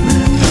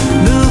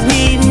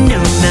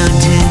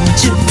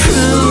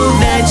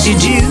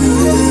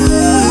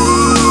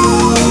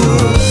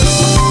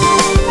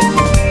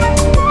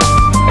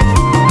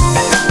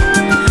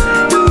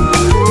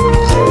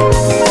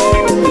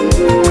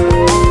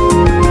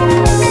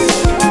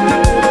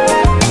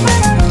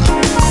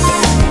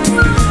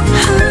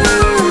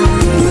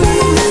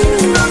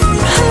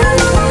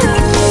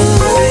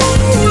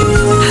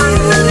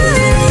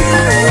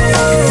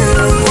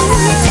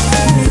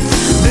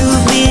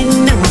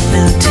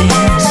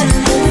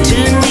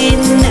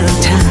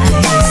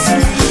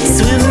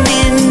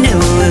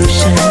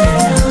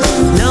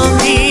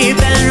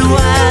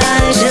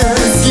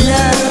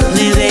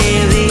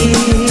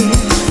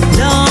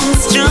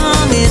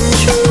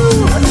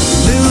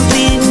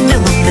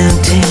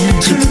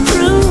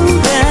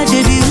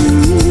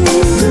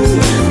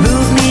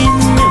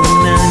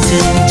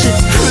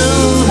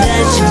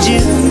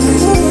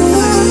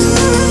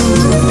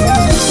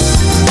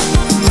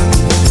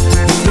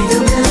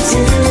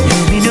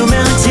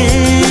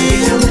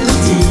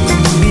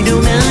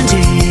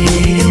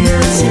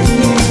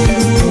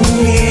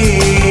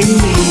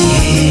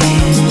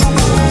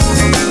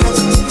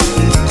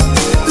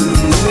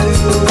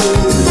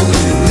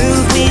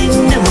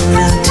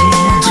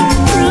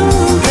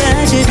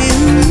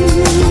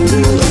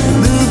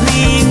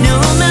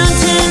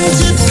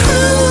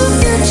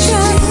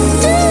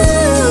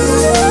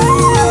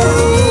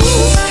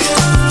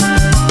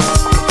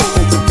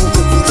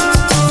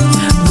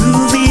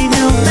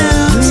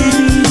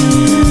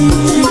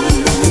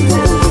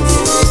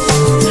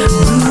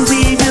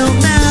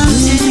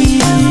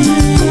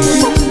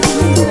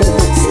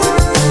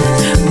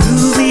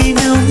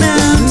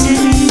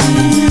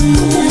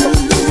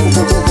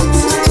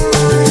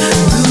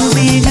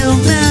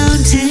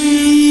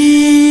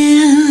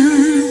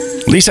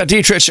 Lisa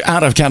Dietrich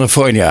out of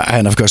California.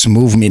 And of course,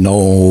 Move Me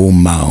No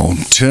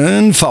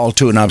Mountain, Fall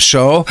Tune-Up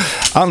Show.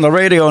 On the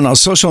radio and on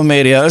social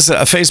medias.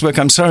 Facebook,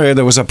 I'm sorry,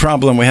 there was a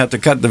problem. We had to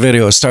cut the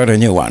video, start a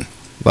new one.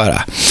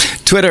 Voilà.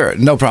 Twitter,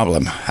 no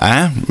problem.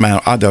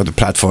 Other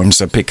platforms,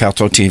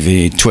 Picarto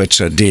TV, Twitch,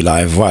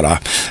 D-Live,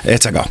 voilà.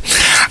 It's a go.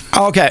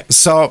 Okay,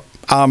 so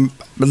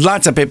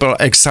lots of people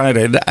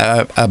excited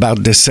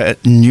about this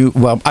new,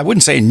 well, I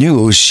wouldn't say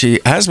new, she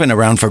has been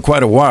around for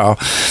quite a while,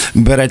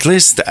 but at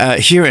least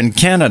here in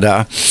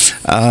Canada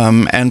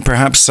and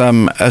perhaps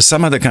some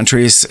other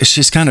countries,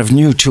 she's kind of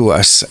new to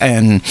us,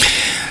 and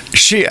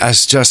she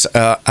has just,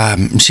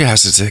 she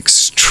has this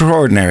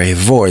extraordinary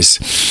voice,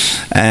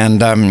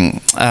 and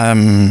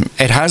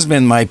it has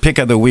been my pick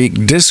of the week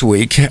this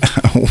week,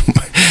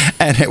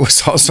 and it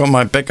was also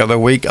my pick of the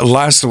week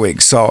last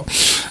week, so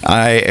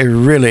I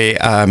really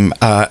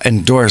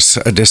endorse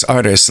this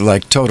artist,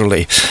 like,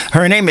 totally.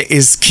 Her name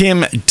is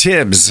Kim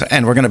Tibbs,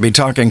 and we're going to be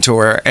talking to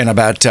her in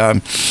about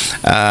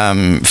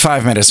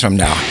 5 minutes from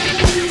now.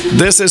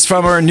 This is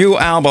from her new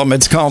album.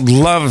 It's called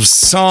Love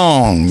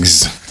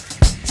Songs.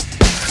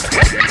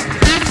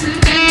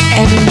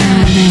 Every now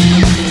and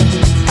then,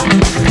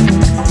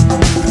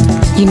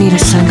 you need a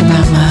song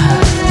about love.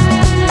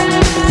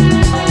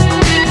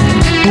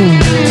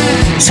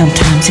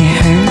 Sometimes it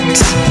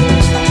hurts.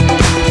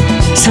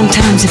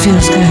 Sometimes it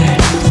feels good.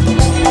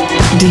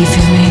 Do you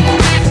feel me?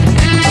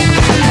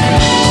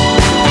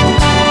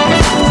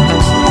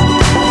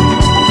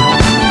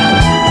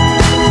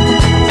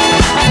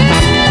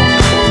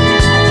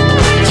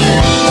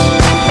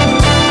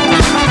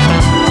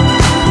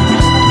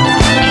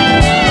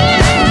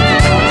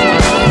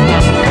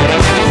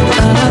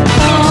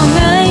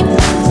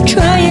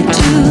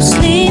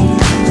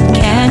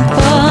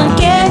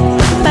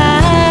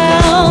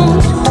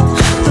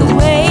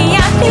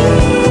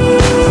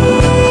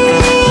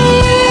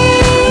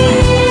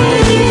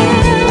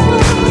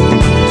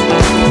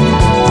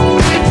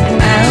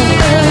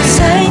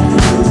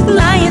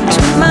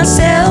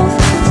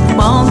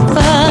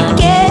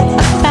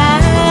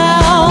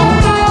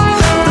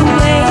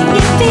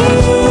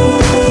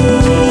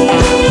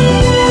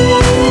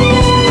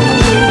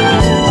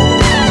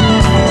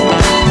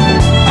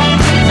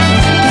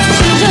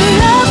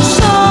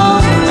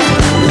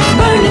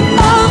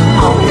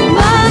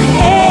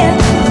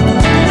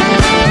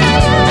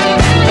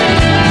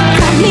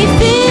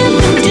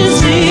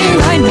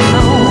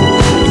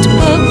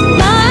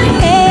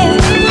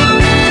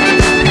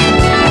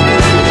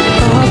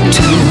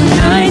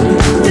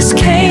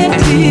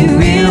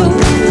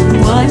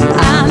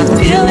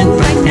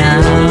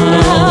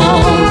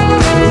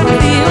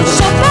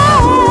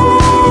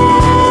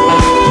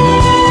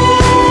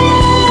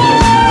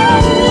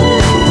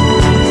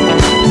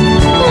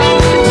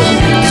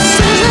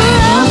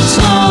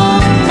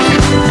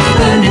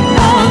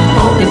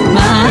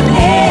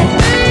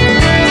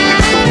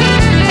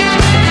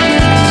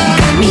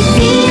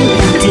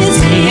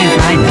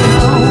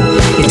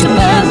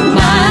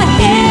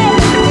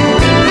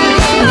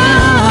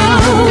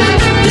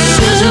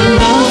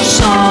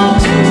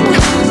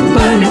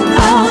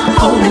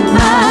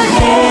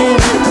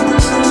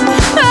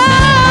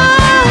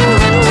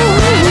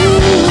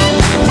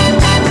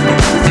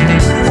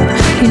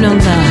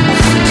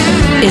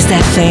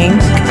 Thing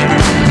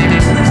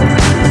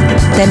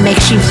that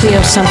makes you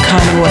feel some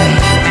kind of way.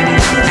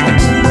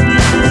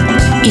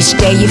 Each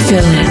day you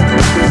feel it.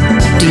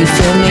 Do you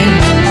feel me?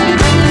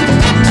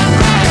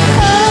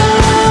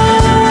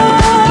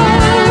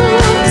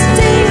 This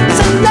is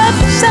a love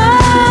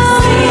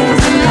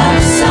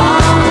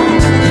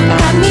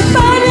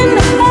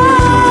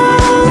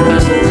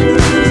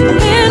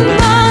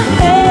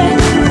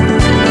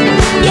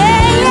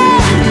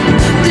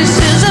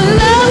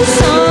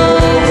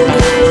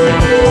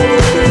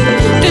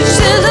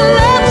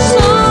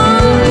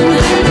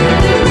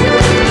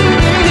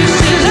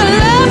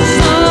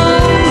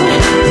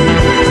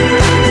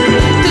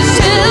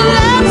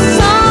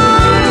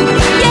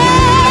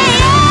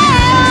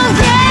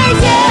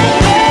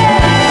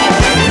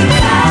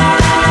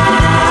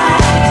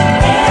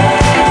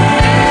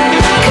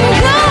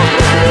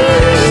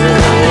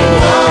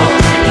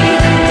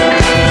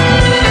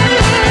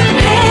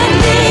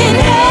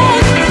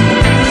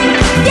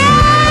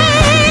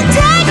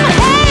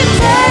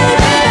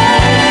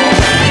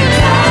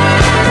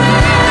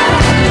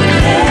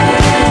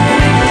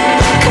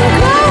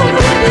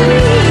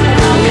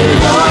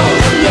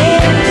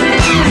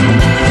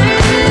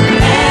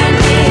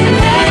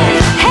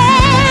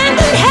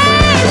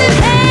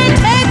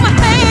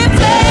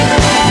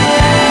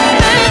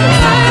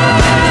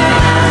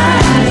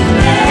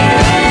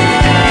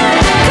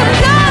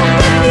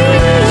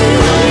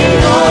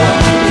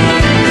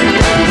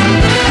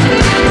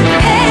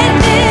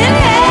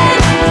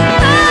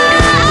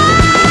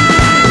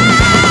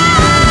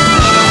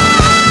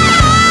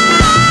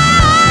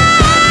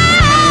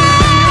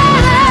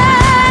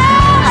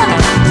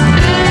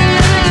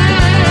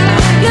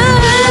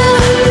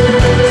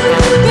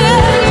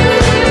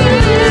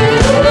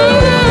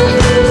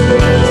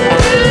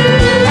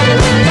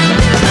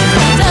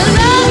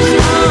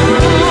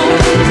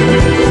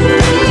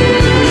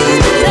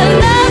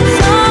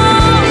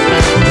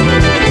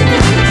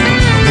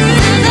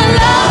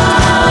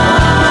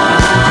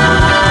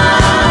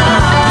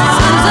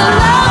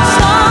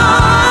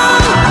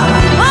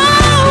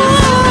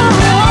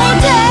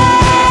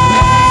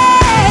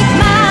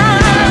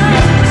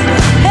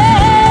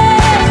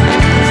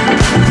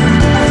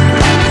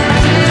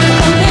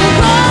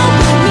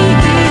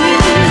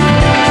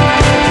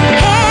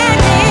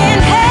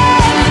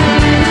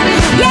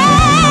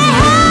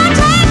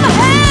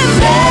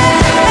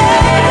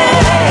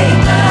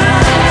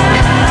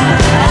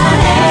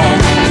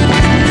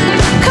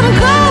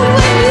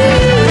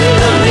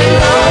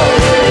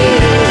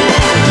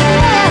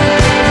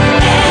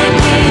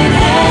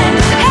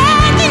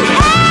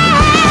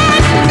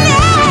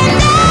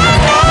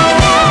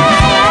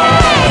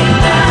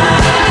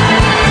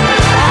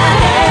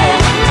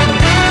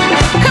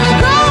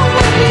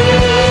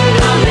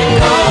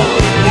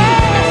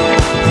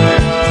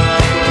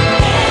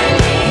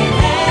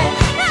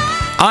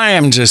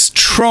am just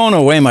thrown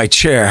away my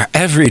chair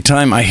every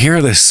time I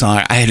hear this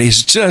song. It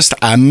is just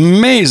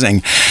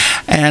amazing.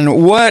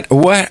 And what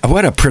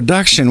a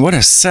production, what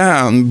a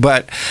sound,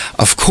 but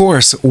of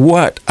course,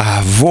 what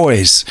a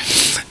voice.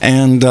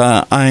 And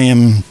I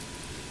am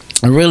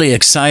really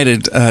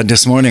excited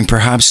this morning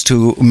perhaps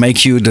to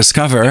make you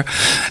discover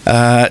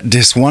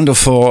this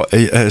wonderful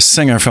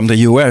singer from the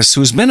US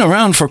who's been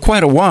around for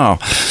quite a while,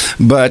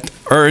 but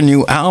her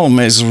new album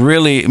is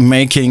really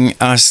making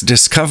us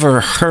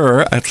discover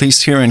her, at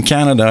least here in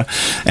Canada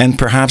and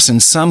perhaps in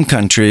some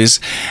countries.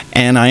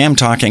 And I am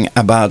talking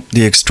about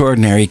the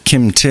extraordinary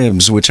Kim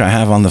Tibbs, which I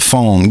have on the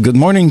phone. Good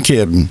morning,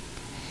 Kim.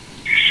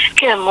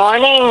 Good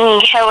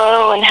morning.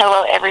 Hello, and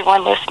hello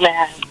everyone listening.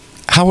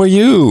 How are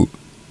you?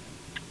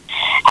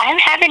 I'm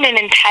having an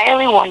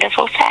entirely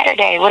wonderful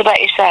Saturday. What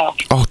about yourself?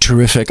 Oh,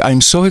 terrific. I'm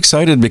so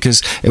excited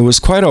because it was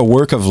quite a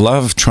work of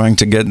love trying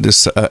to get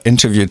this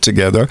interview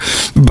together,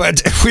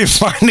 but we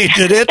finally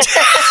did it.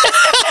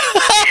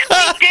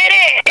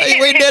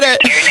 We did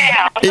it.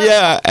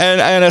 Yeah,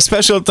 and a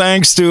special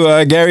thanks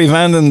to Gary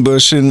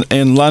Vandenbush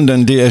in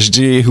London,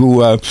 DSG,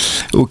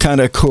 who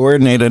kind of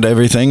coordinated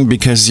everything,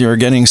 because you're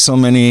getting so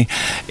many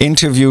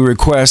interview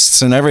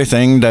requests and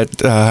everything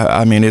that,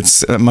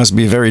 it must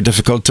be very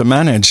difficult to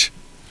manage.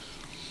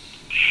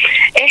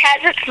 It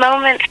has its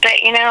moments, but,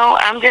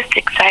 I'm just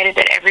excited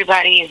that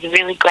everybody is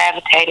really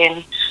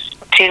gravitating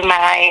to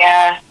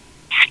my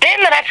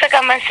spin that I took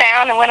on my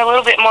sound and went a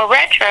little bit more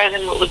retro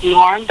than what was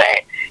norm,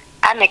 but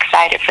I'm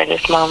excited for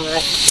this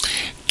moment.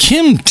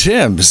 Kim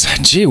Tibbs,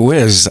 gee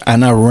whiz,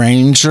 an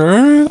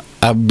arranger,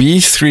 a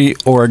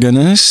B3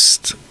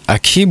 organist, a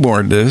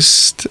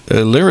keyboardist,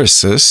 a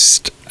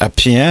lyricist, a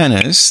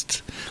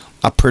pianist,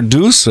 a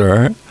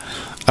producer,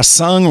 a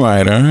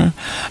songwriter,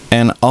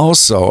 and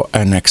also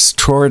an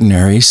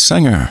extraordinary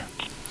singer.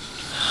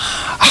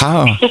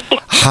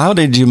 How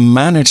did you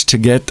manage to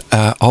get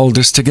all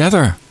this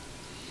together?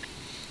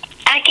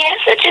 I guess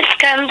it just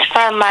comes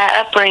from my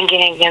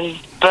upbringing and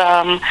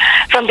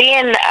from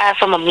being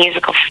from a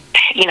musical,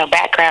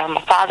 background.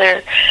 My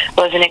father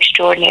was an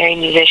extraordinary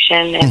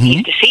musician, and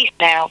he's deceased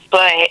now.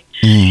 But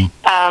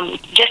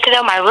just to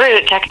know my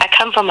roots, I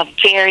come from a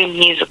very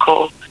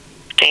musical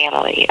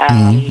family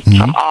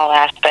from all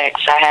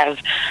aspects. I have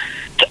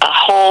a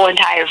whole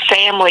entire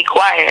family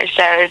choir,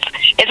 so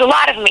it's a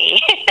lot of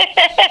me.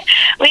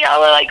 We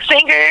all are like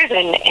singers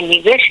and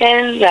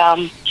musicians.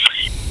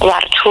 A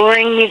lot of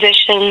touring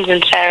musicians,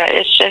 and so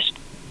it's just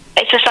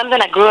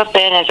something I grew up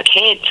in as a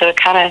kid, so it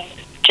kind of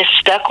just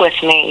stuck with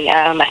me.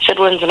 My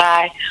siblings and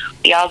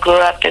we all grew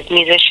up as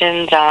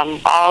musicians,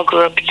 all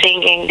grew up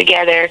singing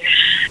together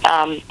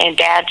in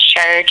Dad's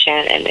church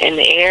and in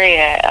the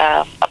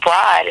area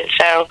abroad, and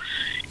so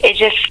it's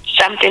just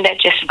something that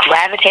just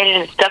gravitated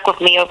and stuck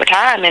with me over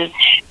time, and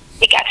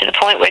it got to the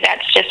point where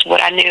that's just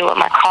what I knew what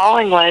my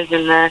calling was,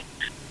 and I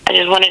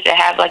just wanted to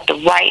have like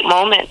the right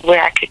moment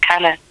where I could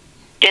kind of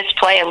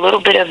display a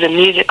little bit of the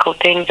musical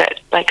things that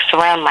like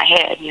surround my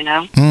head,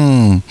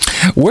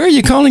 Where are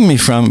you calling me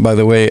from, by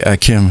the way,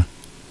 Kim?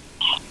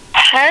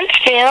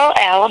 Huntsville,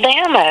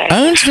 Alabama.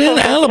 Huntsville,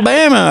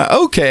 Alabama.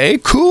 Okay,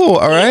 cool.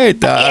 All right.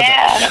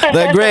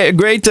 The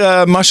great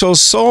Muscle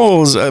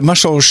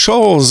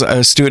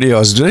Shoals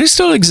studios. Do they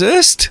still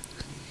exist?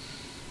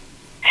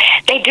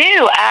 They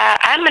do.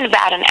 I'm in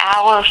about an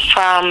hour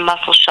from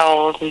Muscle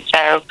Shoals, and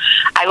so,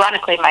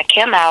 ironically, my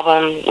Kim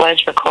album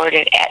was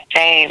recorded at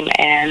Fame,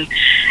 and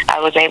I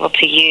was able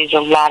to use a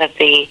lot of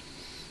the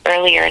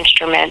earlier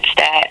instruments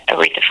that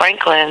Aretha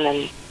Franklin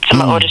and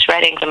some of Otis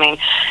Redding's. I mean,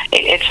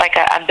 it's like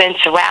I've been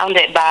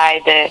surrounded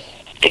by the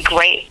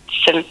great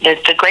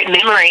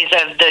memories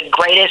of the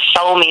greatest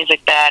soul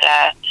music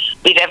that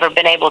we've ever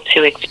been able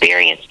to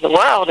experience in the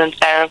world, and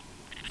so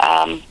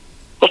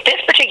with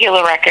this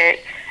particular record,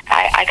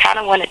 I kind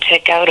of wanted to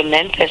go to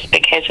Memphis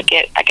because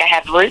I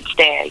have roots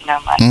there,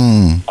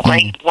 my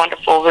great,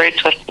 wonderful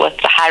roots with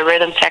the high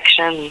rhythm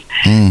section,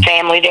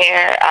 family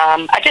there.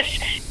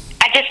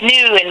 I just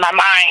knew in my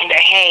mind that,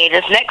 hey,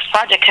 this next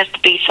project has to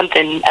be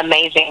something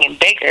amazing and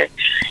bigger.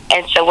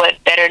 And so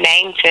what better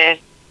name to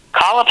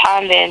call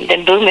upon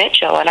than Boo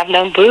Mitchell? And I've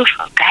known Boo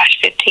for,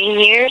 15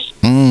 years.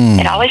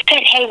 And I always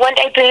said, hey, one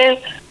day, Boo,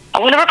 I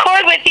want to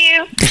record with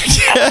you.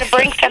 I want to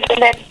bring something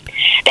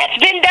that's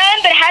been done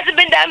but hasn't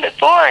been done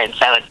before. And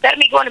so instead of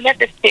me going to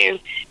Memphis to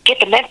get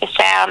the Memphis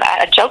sound,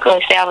 I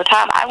jokingly say all the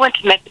time, I went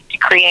to Memphis to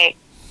create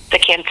the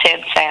Kim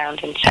Tibbs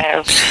sound. And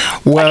so,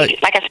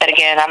 like I said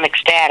again, I'm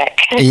ecstatic.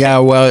 Yeah,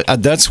 well,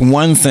 that's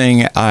one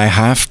thing I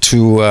have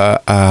to,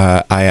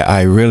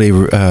 I really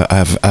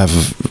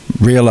I've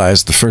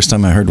realized the first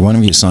time I heard one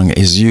of your songs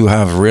is you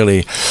have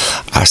really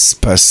a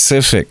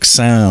specific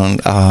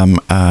sound.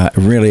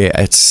 Really,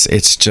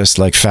 it's just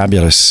like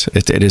fabulous.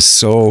 It is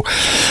so.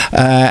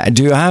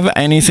 Do you have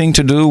anything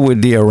to do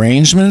with the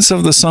arrangements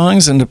of the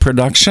songs and the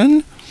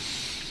production?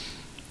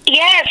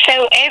 Yeah,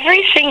 so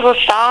every single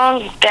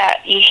song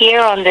that you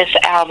hear on this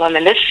album,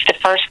 and this is the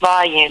first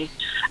volume,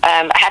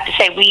 I have to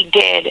say we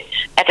did,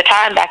 at the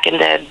time back in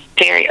the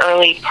very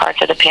early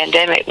parts of the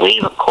pandemic,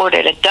 we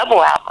recorded a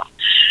double album.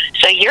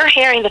 So you're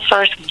hearing the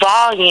first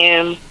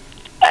volume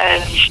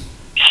of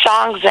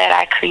songs that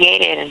I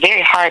created in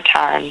very hard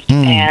times.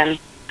 And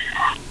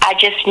I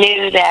just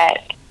knew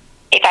that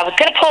if I was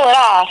going to pull it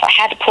off, I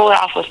had to pull it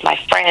off with my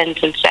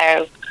friends. And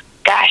so,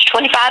 gosh,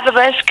 25 of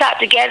us got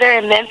together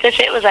in Memphis.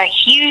 It was a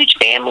huge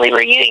family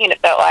reunion, it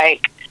felt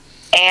like.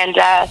 And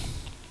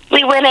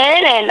we went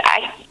in, and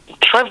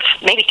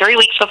maybe 3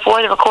 weeks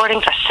before the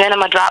recordings, I sent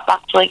them a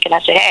Dropbox link, and I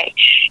said, hey,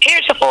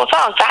 here's the full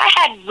song. So I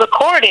had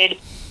recorded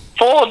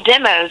full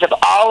demos of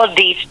all of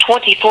these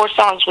 24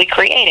 songs we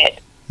created,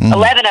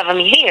 11 of them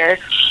here.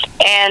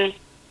 And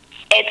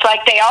it's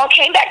like they all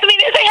came back to me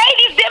and they say, hey,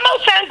 these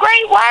demos sound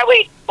great. Why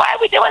are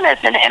we doing this?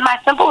 And my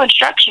simple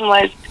instruction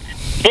was,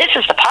 this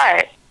is the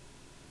part.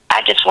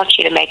 I just want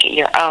you to make it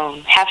your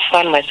own. Have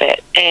fun with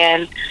it.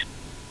 And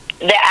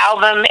the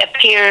album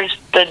appears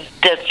the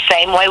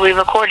same way we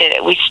recorded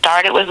it. We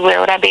started with Where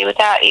Would I Be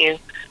Without You?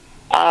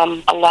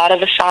 A lot of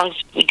the songs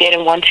we did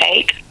in one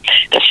take.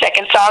 The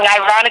second song,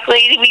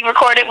 ironically, we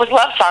recorded was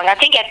Love Song. I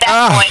think at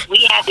that point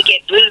we had to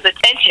get Blue's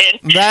attention.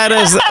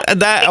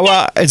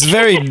 Well,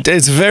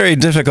 it's very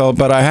difficult,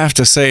 but I have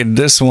to say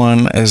this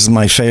one is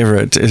my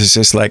favorite. It's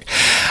just like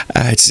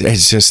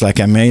it's just like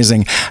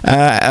amazing.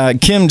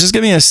 Kim, just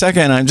give me a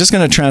second. I'm just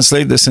going to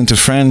translate this into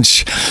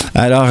French.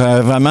 Alors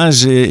vraiment,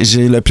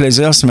 j'ai le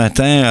plaisir ce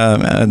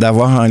matin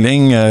d'avoir en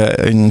ligne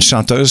une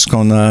chanteuse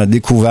qu'on a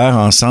découvert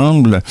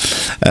ensemble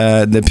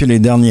depuis les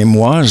derniers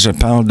mois. Je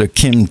parle de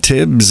Kim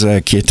Tibbs,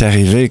 qui est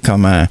arrivée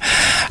comme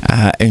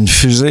une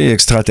fusée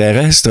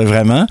extraterrestre,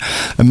 vraiment,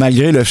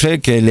 malgré le fait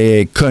qu'elle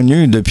est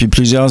connue depuis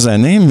plusieurs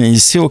années, mais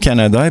ici au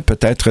Canada et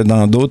peut-être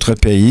dans d'autres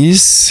pays,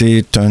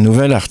 c'est un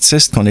nouvel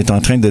artiste qu'on est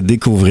en train de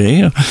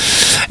découvrir.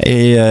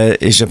 Et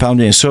je parle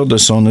bien sûr de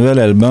son nouvel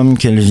album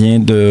qu'elle vient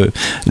de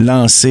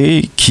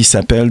lancer, qui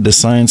s'appelle The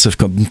Science of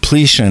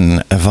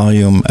Completion,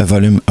 volume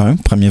 1,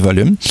 premier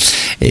volume.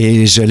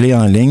 Et je l'ai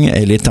en ligne.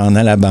 Elle est en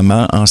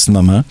Alabama en ce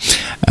moment,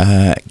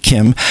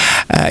 Kim.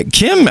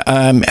 Kim,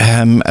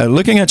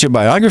 looking at your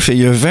biography,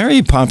 you're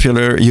very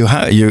popular. You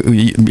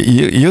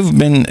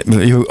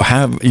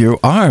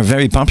are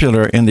very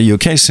popular in the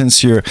UK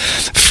since your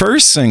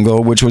first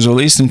single, which was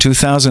released in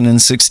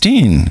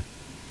 2016.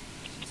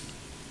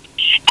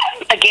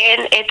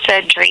 Again, it's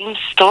a dream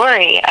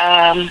story.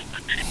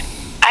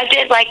 I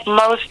did like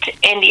most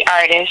indie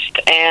artists,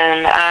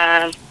 and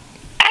I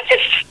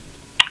just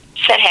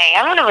said, hey,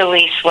 I want to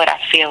release what I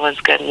feel is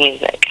good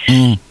music.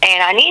 And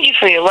I Need You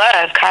For Your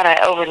Love kind of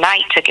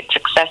overnight took its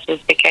successes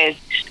because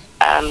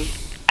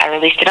I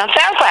released it on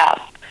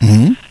SoundCloud.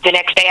 The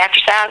next day after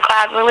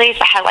SoundCloud release,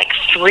 I had like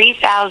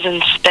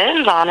 3,000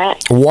 spins on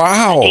it.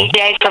 Wow. A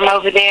DJ from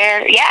over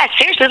there. Yeah,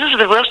 seriously, this is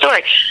the real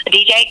story. A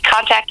DJ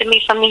contacted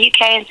me from the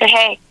UK and said,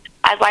 hey,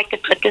 I'd like to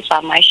put this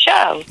on my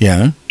show.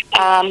 Yeah.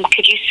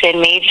 Could you send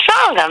me the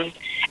song?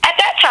 At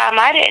that time,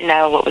 I didn't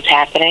know what was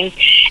happening.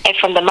 And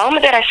from the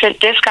moment that I sent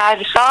this guy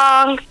the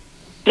song,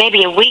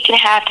 maybe a week and a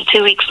half to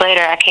 2 weeks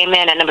later, I came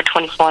in at number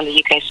 24 on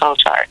the UK Soul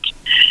Charts.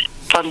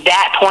 From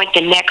that point,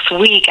 the next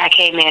week, I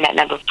came in at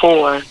number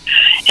 4.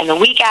 And the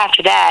week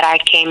after that, I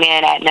came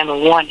in at number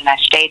 1, and I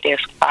stayed there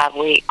for 5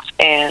 weeks.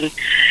 And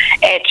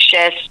it's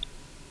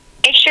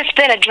just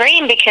been a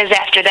dream, because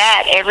after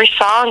that, every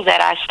song that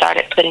I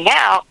started putting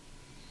out,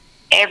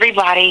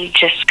 everybody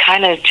just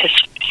kind of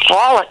just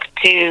frolicked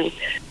to,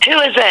 who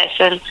is this?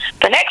 And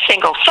the next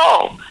single,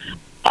 Soul.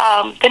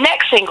 The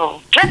next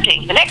single,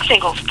 Drifting. The next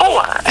single,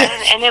 4.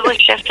 And it was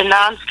just a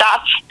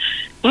nonstop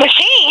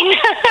machine.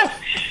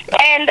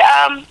 And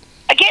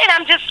again,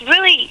 I'm just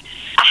really,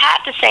 I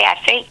have to say, I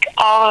thank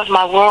all of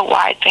my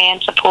worldwide fan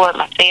support,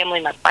 my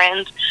family, my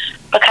friends,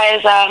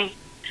 because I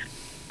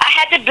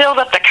had to build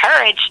up the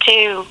courage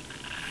to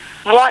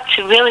want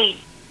to really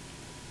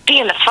be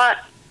in the front,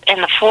 in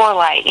the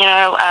forelight. You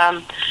know,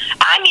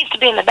 I'm used to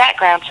be in the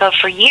background, so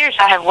for years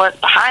I have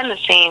worked behind the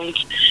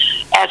scenes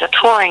as a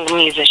touring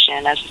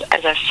musician, as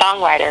a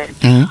songwriter,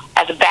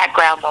 as a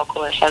background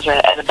vocalist, as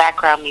a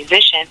background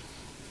musician.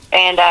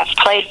 And I've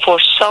played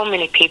for so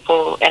many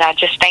people, and I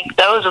just thank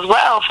those as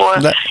well for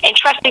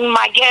entrusting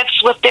my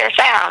gifts with their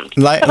sound.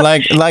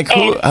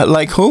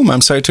 Like whom?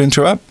 I'm sorry to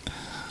interrupt.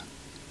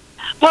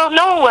 Well,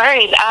 no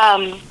worries.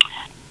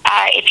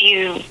 If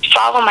you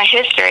follow my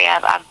history,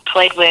 I've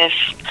played with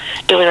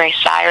Billy Ray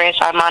Cyrus.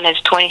 I'm on his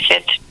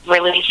 25th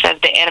release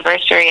of the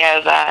anniversary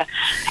of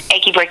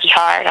Achy Breaky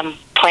Heart. I'm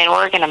playing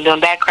organ. I'm doing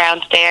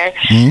backgrounds there.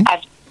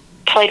 I've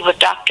played with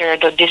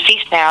the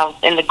deceased now,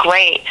 and the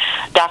great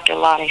Dr.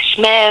 Lonnie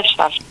Smith.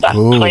 I've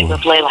played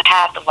with Layla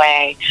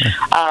Hathaway.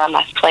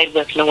 I've played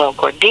with Noel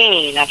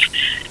Gordine. I've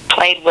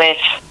played with,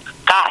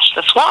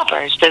 the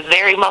Swampers, the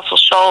very Muscle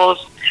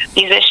Shoals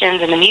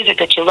musicians and the music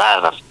that you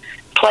love. I've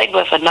played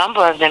with a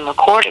number of them,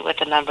 recorded with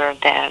a number of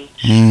them.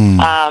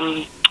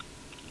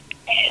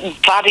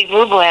 Bobby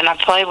Rublin, I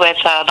played with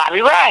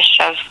Bobby Rush.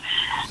 I've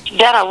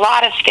done a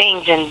lot of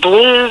things in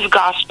blues,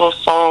 gospel,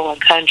 soul,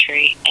 and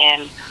country,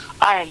 and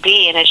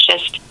R&B, and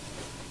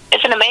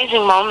it's an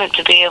amazing moment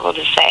to be able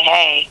to say,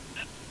 hey,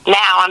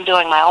 now I'm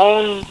doing my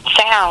own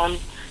sound,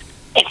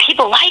 and people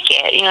people like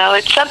it. You know,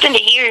 it's something to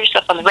hear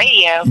yourself on the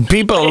radio.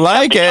 People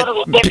like it.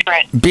 Totally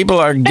different. People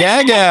are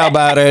gaga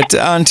about it.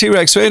 On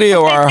T-Rex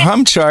Radio, our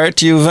hum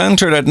chart, you've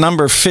entered at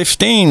number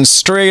 15,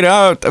 straight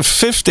out of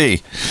 50.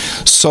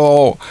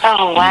 So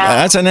oh, wow.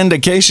 That's an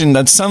indication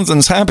that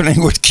something's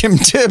happening with Kim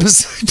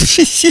Tibbs.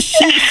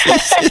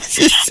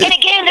 And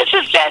again, this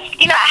is just,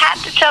 you know, I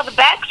have to tell the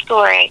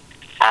backstory.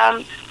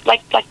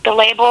 Like the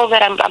label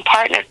that I'm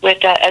partnered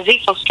with,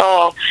 Ezekiel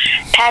Stoll,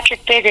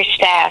 Patrick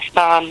Biggerstaff,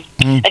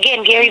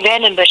 again, Gary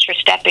Vandenbush for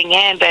stepping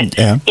in. But,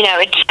 you know,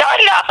 it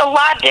started off a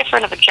lot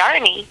different of a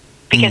journey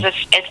because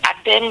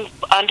I've been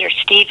under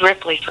Steve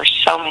Ripley for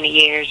so many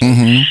years.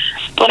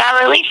 Mm-hmm. When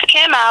I released the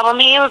Kim album,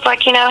 he was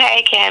like, you know,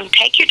 hey, Kim,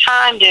 take your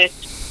time to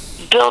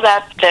build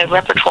up the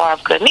repertoire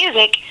of good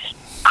music.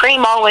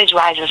 Cream always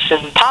rises to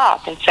the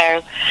top. And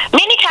so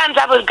many times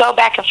I would go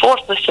back and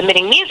forth with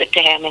submitting music to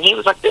him, and he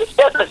was like, this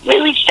doesn't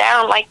really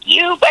sound like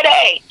you, but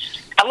hey,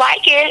 I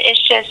like it.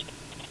 It's just,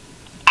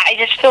 I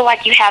just feel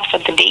like you have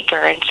something deeper.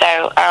 And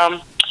so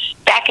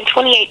back in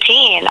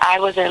 2018, I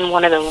was in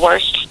one of the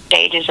worst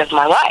stages of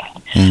my life.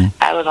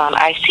 I was on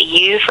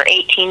ICU for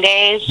 18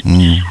 days,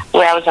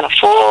 where I was in a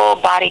full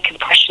body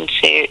compression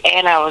suit,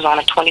 and I was on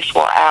a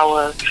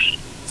 24-hour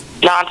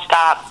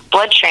nonstop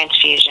blood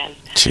transfusion.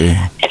 Gee.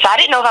 And so I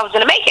didn't know if I was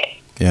going to make it.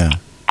 Yeah.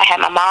 I had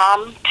my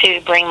mom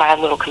to bring my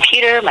little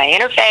computer, my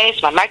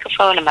interface, my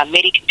microphone, and my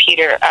MIDI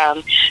computer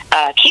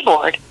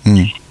keyboard.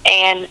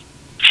 And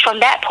from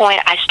that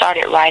point, I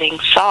started writing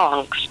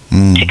songs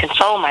to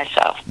console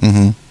myself.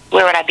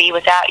 Where Would I Be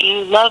Without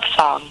You? Love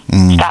song.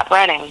 Stop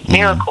Running.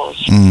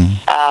 Miracles.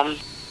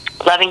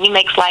 Loving You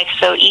Makes Life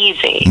So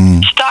Easy.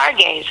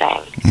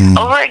 Stargazing.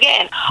 Over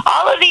Again.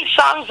 All of these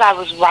songs I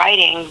was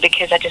writing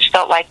because I just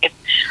felt like if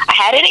I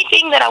had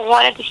anything that I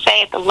wanted to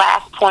say at the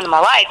last point of my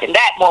life, in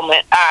that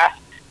moment,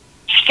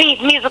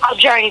 Steve's musical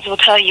journeys will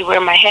tell you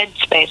where my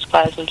headspace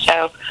was. And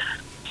so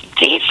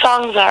these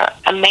songs are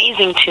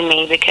amazing to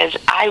me because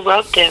I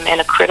wrote them in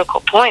a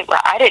critical point where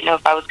I didn't know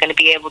if I was going to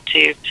be able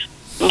to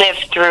live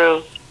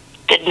through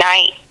the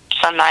night,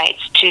 some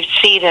nights, to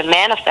see them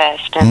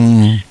manifest.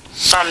 And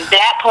from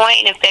that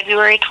point in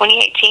February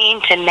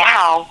 2018 to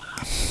now,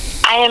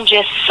 I am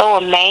just so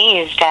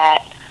amazed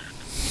at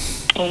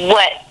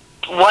what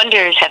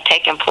wonders have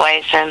taken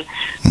place and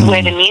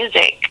where the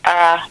music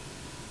kind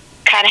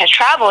of has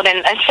traveled.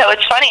 And so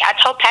it's funny, I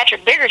told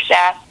Patrick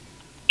Biggerstaff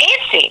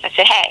and Steve, I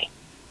said, hey,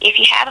 if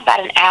you have about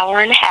an hour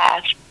and a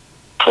half,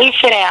 please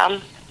sit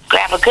down,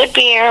 grab a good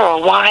beer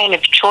or wine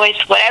of choice,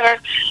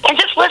 whatever, and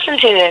just listen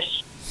to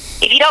this.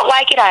 If you don't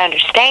like it, I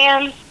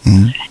understand.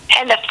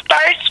 And the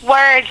first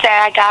words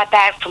that I got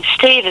back from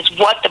Steve is,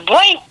 what the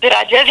blank did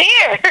I just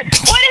hear?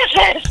 What is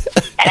this?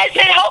 And I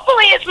said,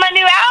 hopefully it's my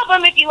new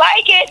album if you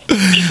like it.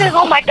 He says,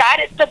 oh my God,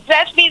 it's the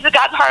best music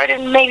I've heard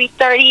in maybe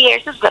 30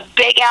 years. This is a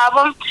big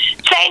album.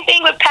 Same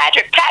thing with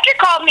Patrick. Patrick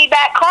called me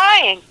back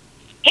crying.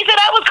 He said,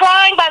 I was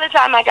crying by the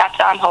time I got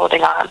to I'm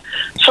Holding On.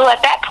 So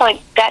at that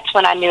point, that's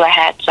when I knew I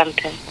had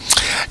something.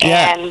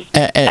 Yeah. And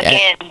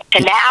again, to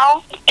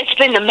now, it's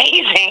been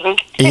amazing.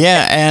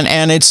 Yeah,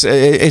 and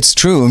it's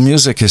true.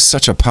 Music is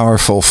such a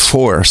powerful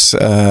force.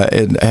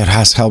 It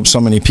has helped so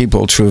many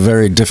people through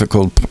very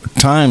difficult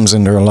times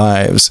in their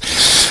lives.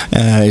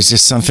 It's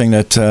just something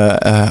that,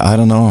 I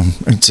don't know,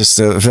 it's just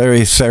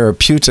very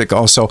therapeutic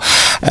also.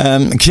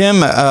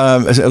 Kim,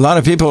 a lot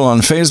of people on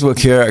Facebook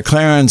here.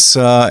 Clarence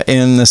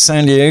in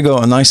San Diego,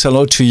 a nice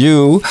hello to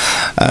you.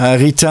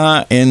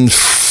 Rita in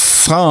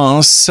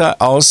France,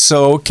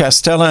 also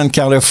Castella in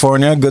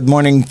California. Good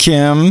morning,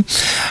 Kim.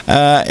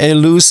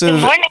 Elusive.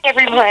 Good morning,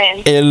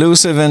 everyone.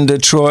 Elusive in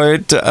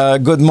Detroit.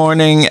 Good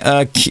morning,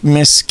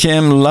 Miss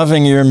Kim.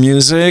 Loving your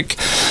music.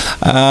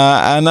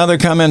 Another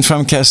comment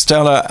from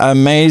Castella.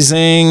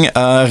 Amazing.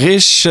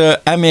 Rich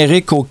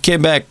Amérique au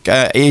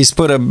Québec. He's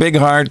put a big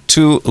heart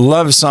to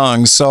love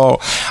songs. So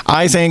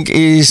I think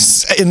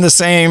he's in the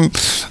same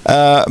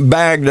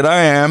bag that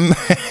I am.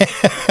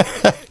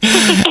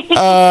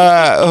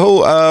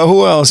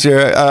 Who else here?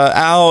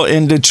 Al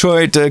in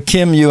Detroit.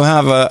 Kim, you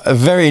have a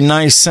very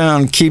nice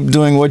sound. Keep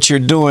doing what you're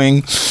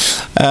doing.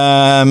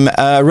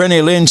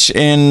 Renee Lynch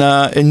in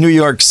New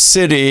York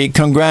City.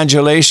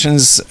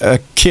 Congratulations,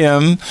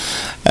 Kim.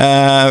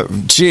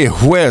 Gee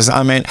whiz.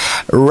 I mean,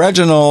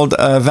 Reginald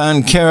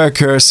Van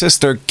Carricker,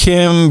 Sister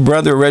Kim,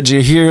 Brother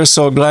Reggie here.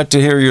 So glad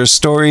to hear your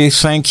story.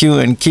 Thank you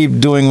and keep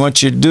doing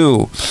what you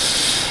do.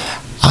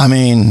 I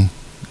mean,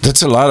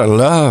 that's a lot of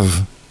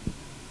love.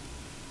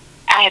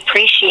 I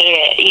appreciate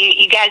it.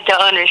 You guys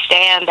don't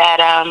understand that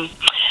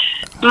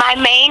my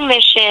main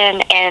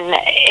mission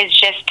is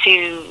just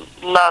to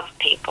love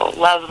people,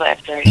 love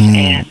lifters,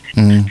 and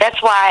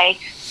that's why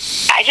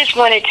I just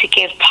wanted to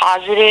give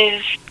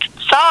positive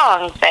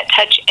songs that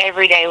touch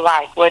everyday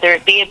life, whether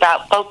it be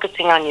about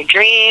focusing on your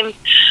dreams,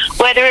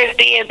 whether it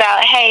be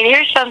about, hey,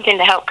 here's something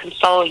to help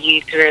console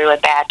you through a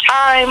bad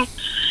time,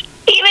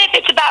 even if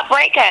it's about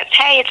breakups.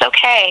 Hey, it's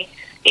okay.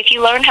 If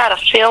you learn how to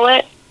feel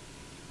it,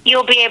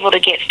 you'll be able to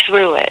get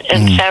through it.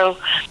 And so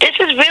this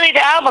is really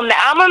the album. The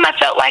album I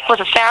felt like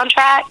was a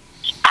soundtrack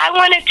I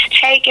wanted to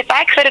take, if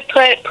I could have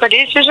put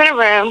producers in a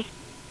room,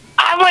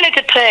 I wanted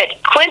to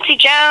put Quincy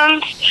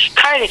Jones,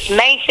 Curtis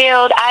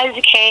Mayfield,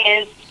 Isaac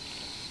Hayes,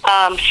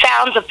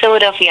 Sounds of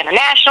Philadelphia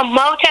International,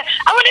 Motown.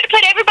 I wanted to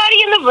put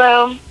everybody in the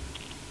room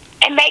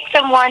and make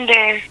them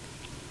wonder,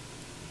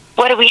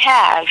 what do we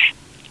have?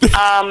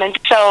 And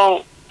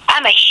so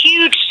I'm a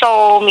huge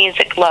soul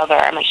music lover.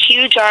 I'm a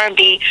huge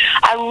R&B.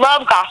 I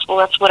love gospel.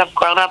 That's what I've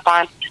grown up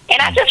on.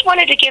 And I just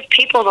wanted to give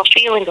people the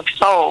feeling of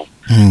soul.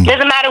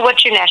 Doesn't matter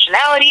what your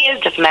nationality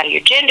is. Doesn't matter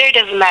your gender.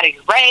 Doesn't matter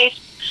your race.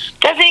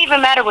 Doesn't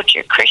even matter what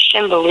your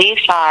Christian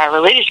beliefs are,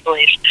 religious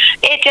beliefs.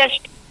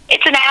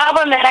 It's an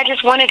album that I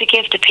just wanted to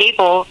give to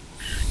people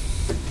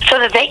so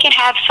that they can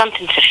have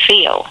something to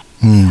feel.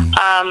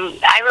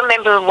 I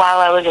remember while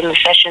I was in the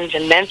sessions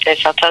in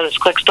Memphis, I'll tell this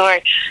quick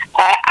story.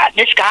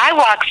 This guy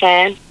walks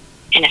in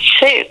a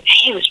suit.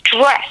 He was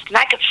dressed, and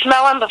I could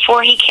smell him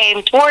before he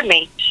came toward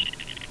me.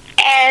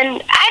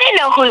 And I didn't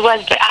know who he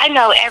was, but I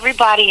know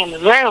everybody in the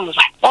room was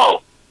like,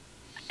 whoa.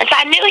 And so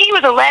I knew he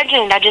was a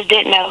legend. I just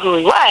didn't know who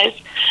he was.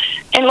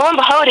 And lo and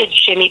behold, it's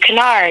Jimmy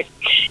Kennard.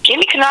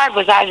 Jimmy Kennard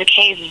was Isaac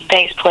Hayes'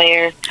 bass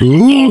player.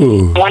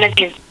 Ooh. And one of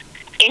his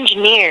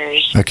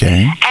engineers.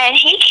 Okay. And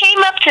he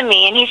came up to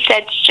me and he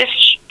said, just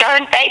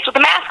stern face with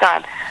a mask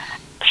on.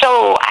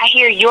 So I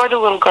hear, you're the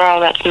little girl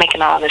that's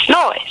making all this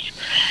noise.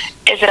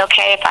 Is it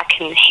okay if I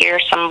can hear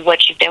some of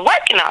what you've been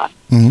working on?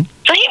 Mm-hmm.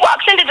 So he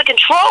walks into the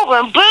control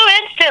room, Boo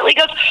instantly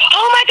goes,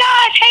 oh my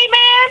gosh, hey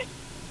man.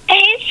 And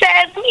he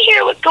says, let me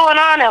hear what's going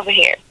on over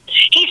here.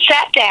 He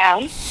sat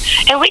down,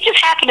 and we just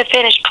happened to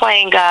finish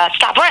playing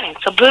Stop Running.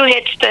 So Boo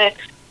hits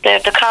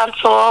the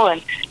console,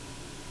 and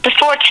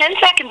before 10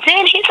 seconds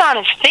in, he's on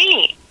his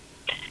feet.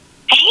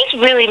 And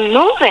he's really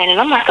moving, and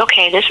I'm like,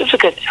 okay, this is a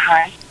good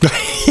time.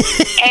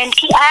 And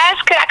he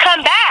asked, could I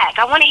come back?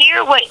 I want to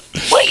hear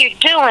what you're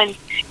doing.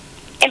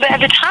 And by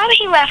the time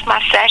he left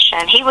my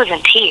session, he was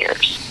in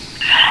tears.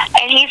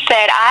 And he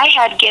said, I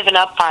had given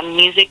up on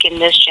music in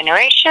this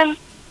generation,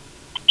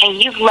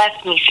 and you've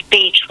left me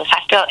speechless. I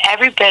felt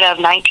every bit of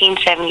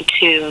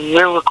 1972 when we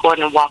were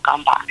recording Walk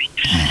On By.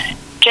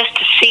 Just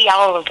to see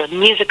all of the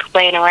music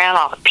playing around,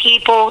 all the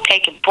people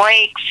taking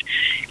breaks,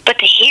 but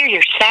to hear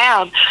your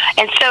sound.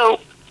 And so,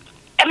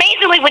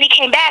 amazingly, when he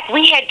came back,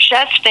 we had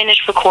just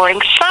finished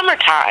recording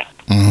Summertime.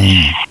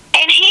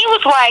 And he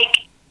was like,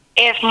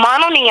 if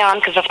Mono Neon,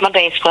 because that's my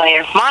bass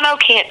player, if Mono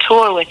can't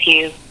tour with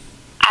you,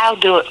 I'll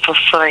do it for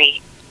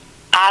free.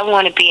 I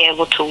want to be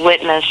able to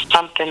witness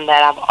something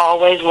that I've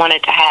always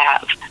wanted to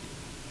have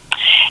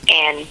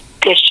in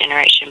this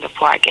generation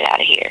before I get out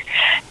of here.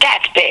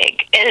 That's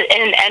big.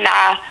 And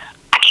I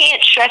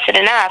can't stress it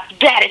enough.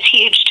 That is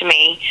huge to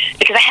me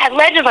because I had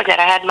legends like that.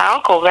 I had my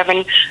uncle,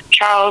 Reverend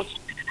Charles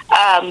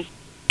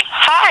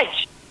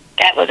Hodge.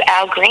 That was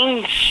Al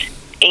Green's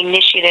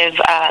initiative,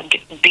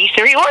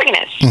 B3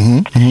 organist.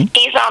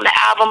 He's on the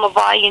album of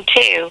Volume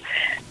 2.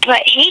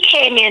 But he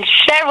came in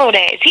several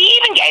days. He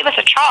even gave us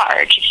a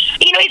charge.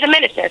 You know, he's a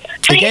minister.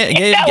 So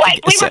it felt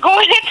like we were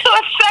going into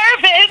a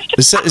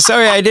service.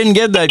 Sorry, I didn't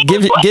get that.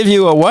 Give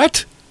you a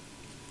what?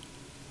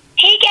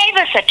 He gave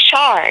us a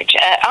charge,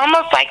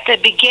 almost like the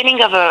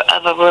beginning of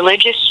a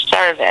religious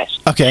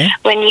service. Okay.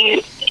 When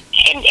you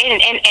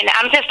and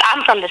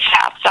I'm from the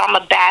South, so I'm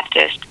a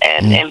Baptist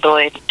and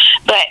Boyd.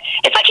 But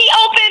it's like he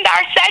opened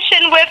our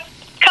session with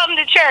come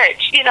to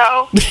church, you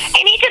know.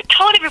 And he just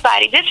told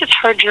everybody, this is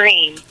her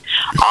dream.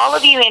 All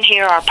of you in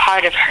here are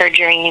part of her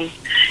dream.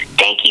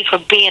 Thank you for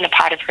being a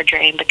part of her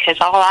dream because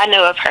all I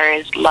know of her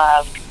is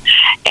love.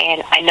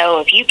 And I know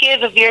if you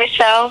give of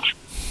yourself,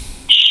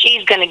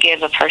 she's going to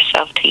give of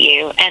herself to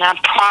you. And I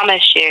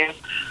promise you,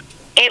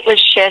 it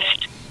was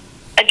just,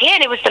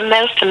 again, it was the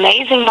most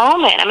amazing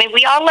moment. I mean,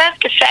 we all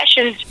left the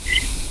sessions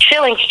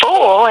feeling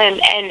full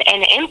and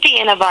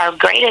emptying of our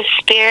greatest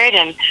spirit.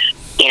 And,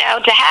 you know,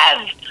 to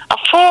have a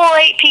full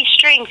 8-piece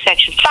string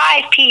section,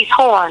 5-piece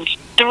horns,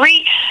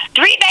 three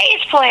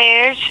bass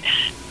players,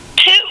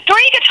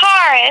 3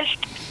 guitarists,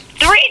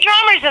 3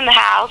 drummers in the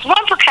house, 1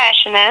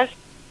 percussionist,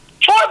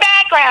 4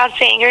 background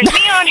singers,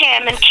 me on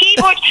him, and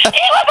keyboards. It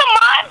was a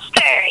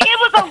monster. It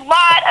was a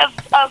lot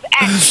of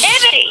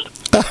activity.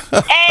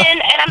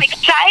 And I'm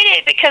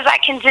excited because I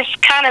can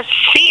just kind of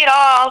see it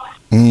all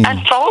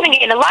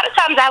unfolding. And a lot of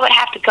times I would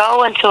have to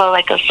go into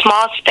a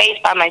small space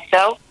by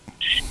myself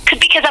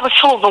because I was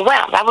so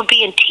overwhelmed. I would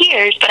be in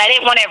tears, but I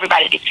didn't want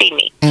everybody to see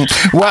me.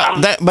 Well,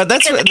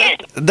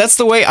 that's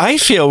the way I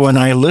feel when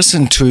I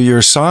listen to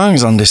your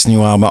songs on this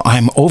new album.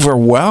 I'm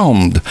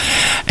overwhelmed.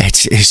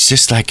 It's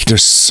just like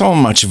there's so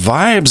much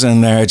vibes in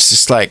there. It's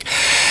just like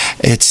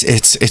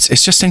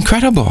it's just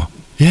incredible.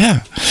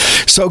 Yeah.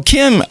 So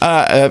Kim,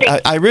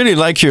 I really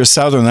like your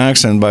southern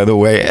accent. By the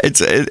way,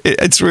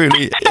 it's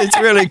really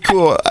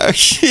cool.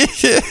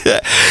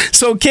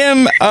 So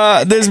Kim,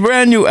 this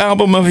brand new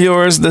album of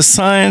yours, The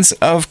Science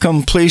of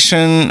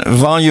Completion,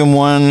 Volume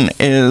 1,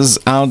 is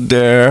out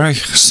there.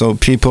 So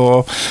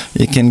people,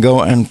 you can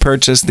go and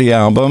purchase the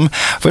album.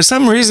 For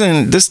some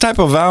reason, this type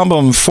of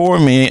album for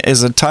me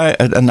is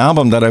an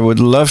album that I would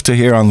love to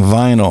hear on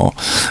vinyl.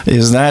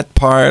 Is that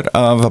part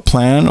of a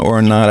plan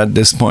or not at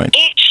this point?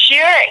 It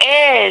sure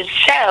is.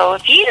 So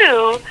if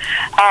you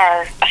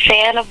are a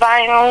fan of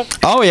vinyl,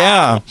 oh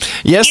yeah,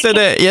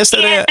 yesterday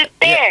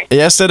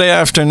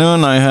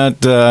afternoon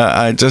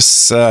I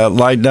just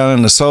lied down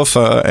on the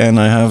sofa and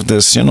I have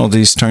this,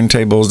 these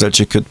turntables that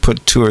you could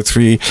put 2 or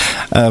 3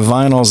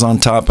 vinyls on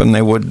top and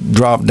they would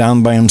drop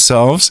down by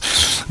themselves.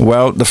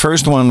 Well, the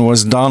first one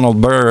was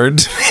Donald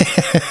Byrd.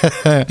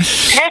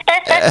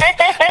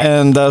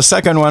 And the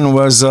second one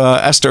was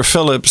Esther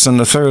Phillips, and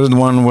the third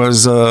one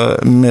was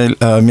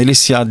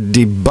Melissa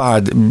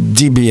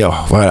Dibio.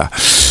 Voilà.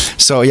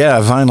 So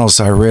yeah, vinyls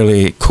are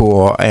really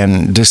cool,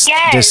 and this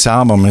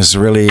album is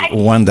really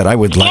one that I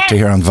would like to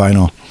hear on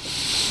vinyl.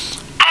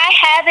 I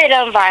have it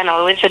on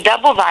vinyl. It's a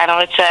double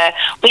vinyl.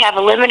 We have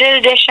a limited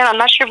edition. I'm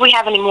not sure if we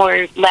have any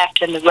more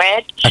left in the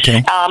red.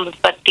 Okay.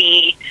 But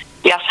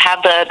we also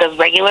have the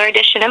regular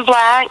edition in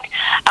black.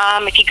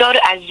 If you go to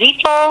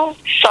Azifo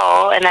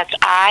Soul, and that's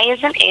I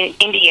as in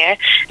India,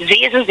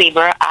 Z as in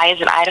zebra, I as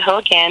in Idaho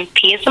again,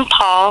 P as in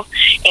Paul,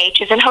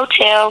 H as in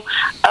hotel,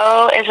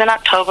 O as in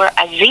October,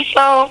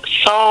 Azifo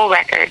Soul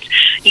Records.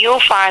 You'll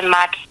find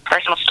my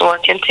personal store,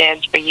 Kim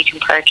Tibbs, where you can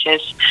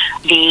purchase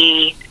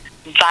the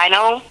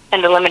vinyl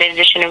and the limited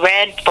edition in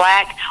red,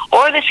 black,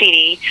 or the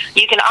CD.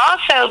 You can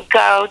also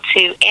go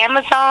to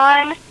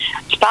Amazon,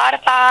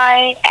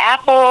 Spotify,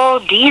 Apple,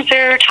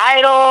 Deezer,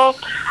 Tidal,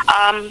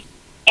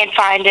 and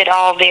find it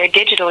all there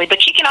digitally.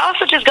 But you can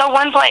also just go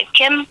one place,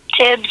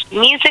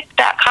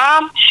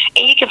 KimTibbsMusic.com,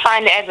 and you can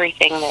find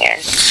everything there.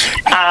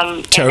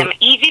 And I'm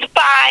easy to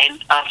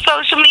find on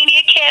social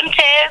media, Kim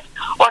Tibbs,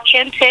 or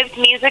Kim Tibbs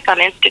Music on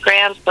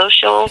Instagram,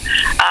 social,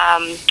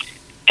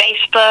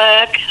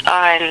 Facebook,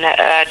 on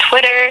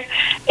Twitter.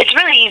 It's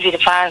really easy to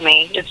find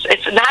me.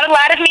 It's not a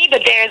lot of me,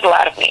 but there's a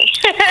lot of me.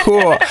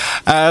 Cool.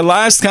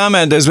 Last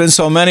comment. There's been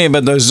so many,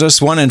 but there's just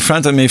one in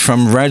front of me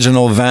from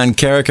Reginald Van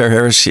Kerker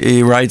here.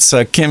 He writes,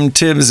 Kim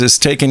Tibbs is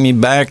taking me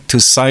back to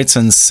sights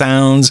and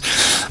sounds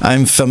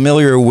I'm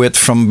familiar with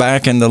from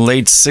back in the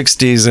late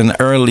 60s and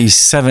early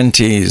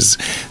 70s.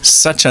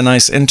 Such a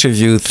nice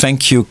interview.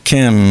 Thank you,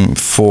 Kim,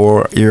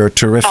 for your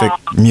terrific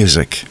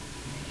music.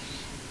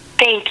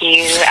 Thank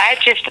you. I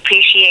just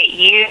appreciate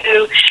you,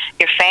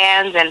 your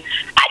fans, and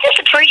I just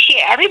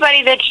appreciate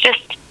everybody that's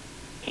just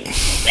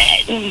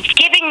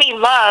giving me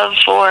love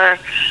for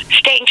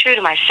staying true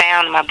to my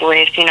sound and my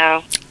voice.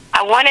 I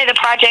wanted a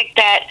project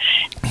that,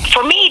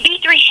 for me,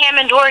 B3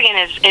 Hammond organ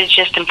is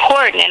just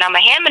important, and I'm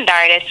a Hammond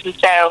artist, and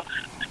so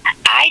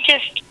I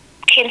just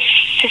can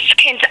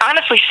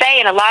honestly say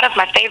in a lot of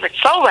my favorite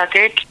soul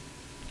records,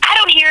 I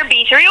don't hear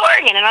B3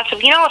 organ, and I said,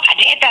 if I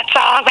did that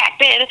song back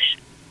then,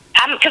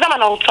 because I'm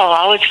an old soul,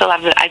 I always feel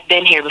I've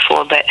been here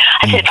before, but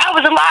I said, if I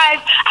was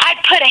alive,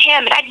 I'd put a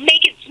Hammond. I'd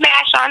make it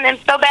smash on them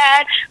so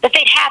bad that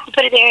they'd have to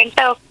put it there. And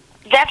so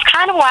that's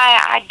kind of why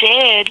I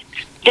did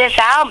this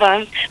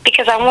album,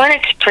 because I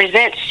wanted to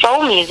present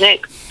soul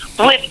music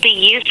with the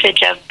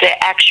usage of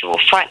the actual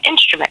front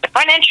instrument. The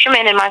front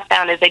instrument in my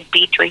sound is a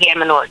B3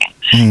 Hammond organ.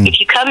 If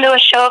you come to a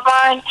show of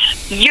mine,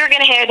 you're going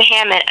to hear the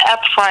Hammond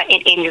up front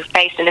and in your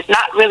face, and it's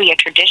not really a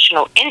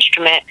traditional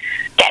instrument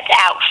that's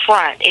out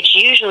front. It's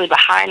usually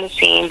behind the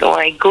scenes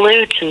or a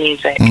glue to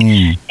music.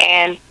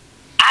 And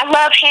I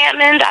love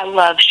Hammond, I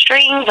love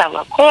strings, I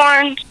love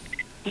horns,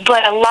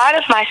 but a lot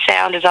of my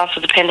sound is also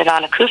dependent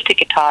on acoustic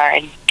guitar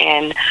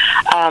and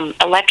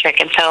electric.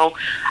 And so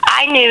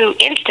I knew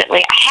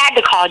instantly I had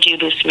to call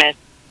Jubu Smith.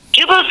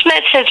 Jubu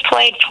Smith has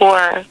played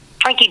for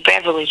Frankie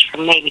Beverly's for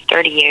maybe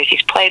 30 years.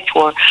 He's played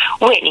for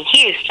Whitney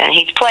Houston.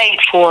 He's played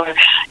for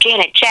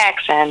Janet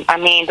Jackson. I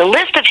mean, the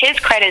list of his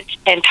credits,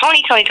 and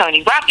Tony,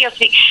 Raphael,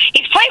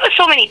 he's played with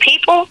so many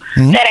people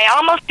that I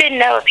almost didn't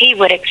know if he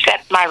would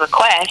accept my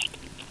request.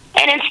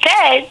 And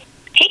instead,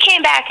 he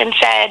came back and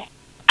said,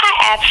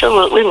 I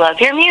absolutely love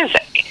your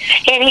music.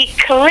 And he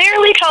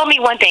clearly told me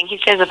one thing. He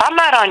says, if I'm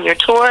not on your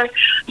tour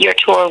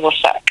will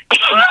suck.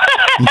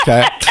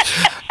 Okay.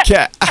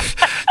 Yeah.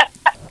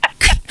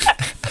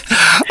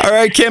 All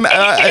right, Kim.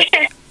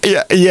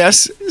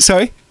 Yes.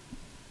 Sorry.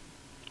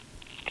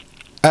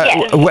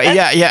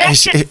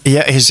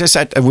 It's just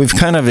that we've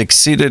kind of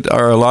exceeded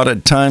our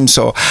allotted time.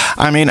 So,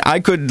 I mean, I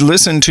could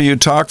listen to you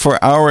talk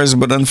for hours,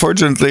 but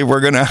unfortunately,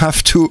 we're going to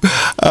have to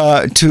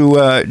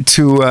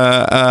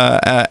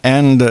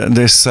end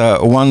this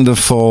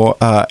wonderful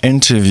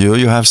interview.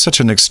 You have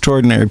such an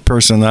extraordinary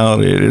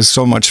personality. It is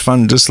so much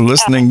fun just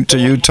listening to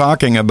you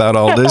talking about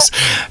all this.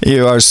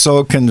 You are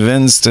so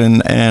convinced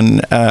and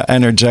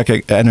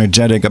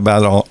energetic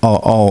about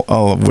all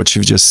of what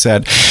you've just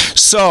said.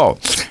 So,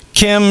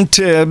 Kim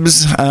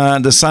Tibbs,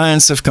 The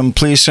Science of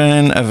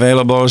Completion,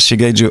 available. She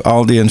gave you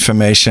all the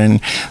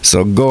information.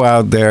 So go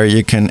out there.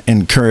 You can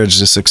encourage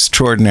this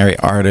extraordinary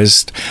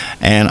artist.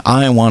 And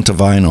I want a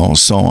vinyl,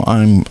 so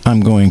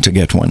I'm going to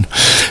get one.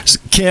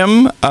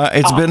 Kim,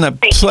 it's been a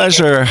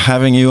pleasure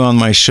having you on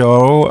my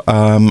show.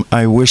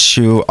 I wish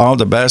you all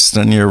the best,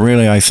 and you're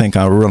really, I think,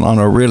 on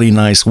a really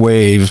nice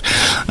wave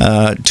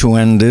to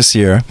end this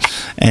year.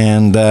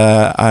 And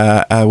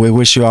we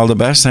wish you all the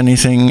best.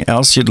 Anything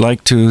else you'd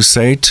like to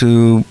say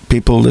to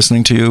people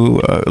listening to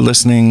you,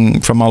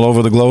 listening from all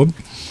over the globe?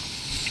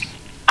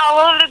 All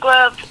over the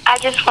globe. I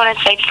just want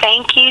to say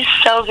thank you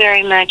so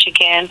very much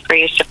again for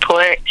your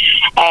support.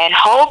 And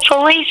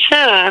hopefully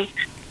soon,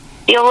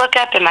 you'll look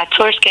up and my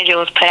tour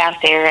schedule is put out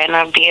there, and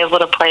I'll be able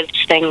to play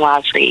this thing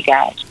live for you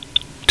guys.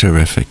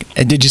 Terrific.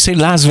 And did you say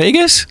Las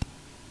Vegas?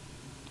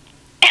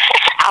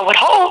 I would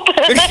hope.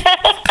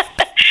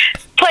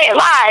 Play it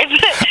live.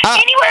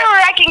 Anywhere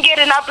where I can get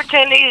an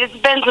opportunity to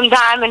spend some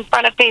time in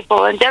front of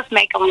people and just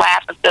make them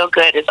laugh and feel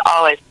good is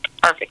always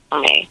perfect for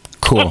me.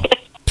 Cool.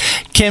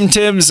 Kim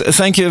Tibbs,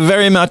 thank you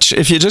very much.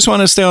 If you just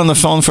want to stay on the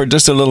phone for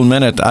just a little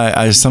minute,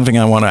 I something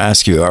I want to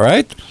ask you, all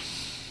right?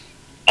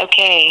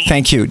 Okay.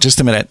 Thank you. Just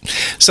a minute.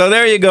 So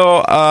there you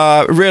go.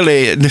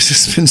 Really, this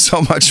has been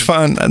so much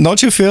fun.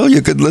 Don't you feel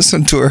you could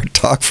listen to her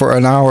talk for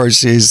an hour?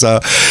 She's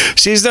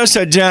just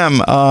a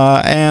gem.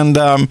 And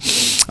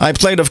I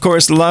played, of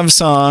course, love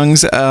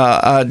songs.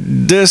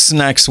 This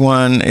next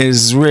one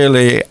is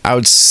really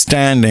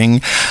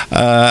outstanding.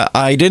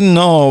 I didn't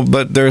know,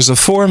 but there's a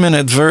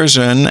 4-minute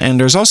version, and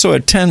there's also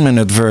a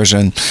 10-minute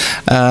version.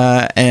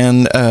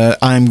 And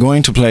I'm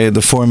going to play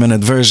the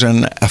 4-minute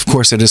version. Of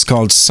course, it is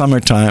called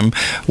Summertime,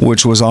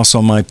 which was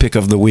also my pick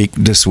of the week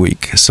this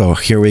week. So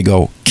here we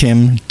go.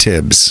 Kim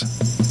Tibbs.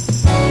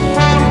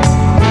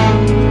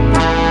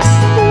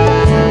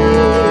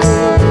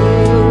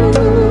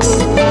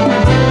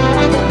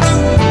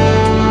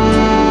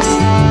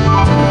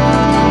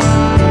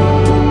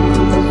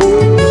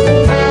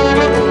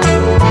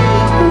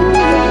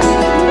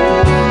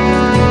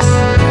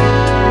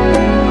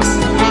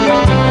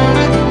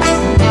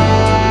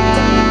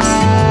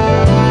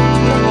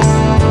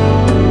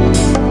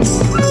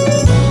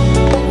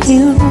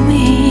 Feel the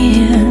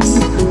wind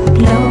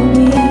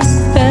blowing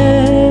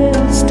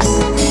fast.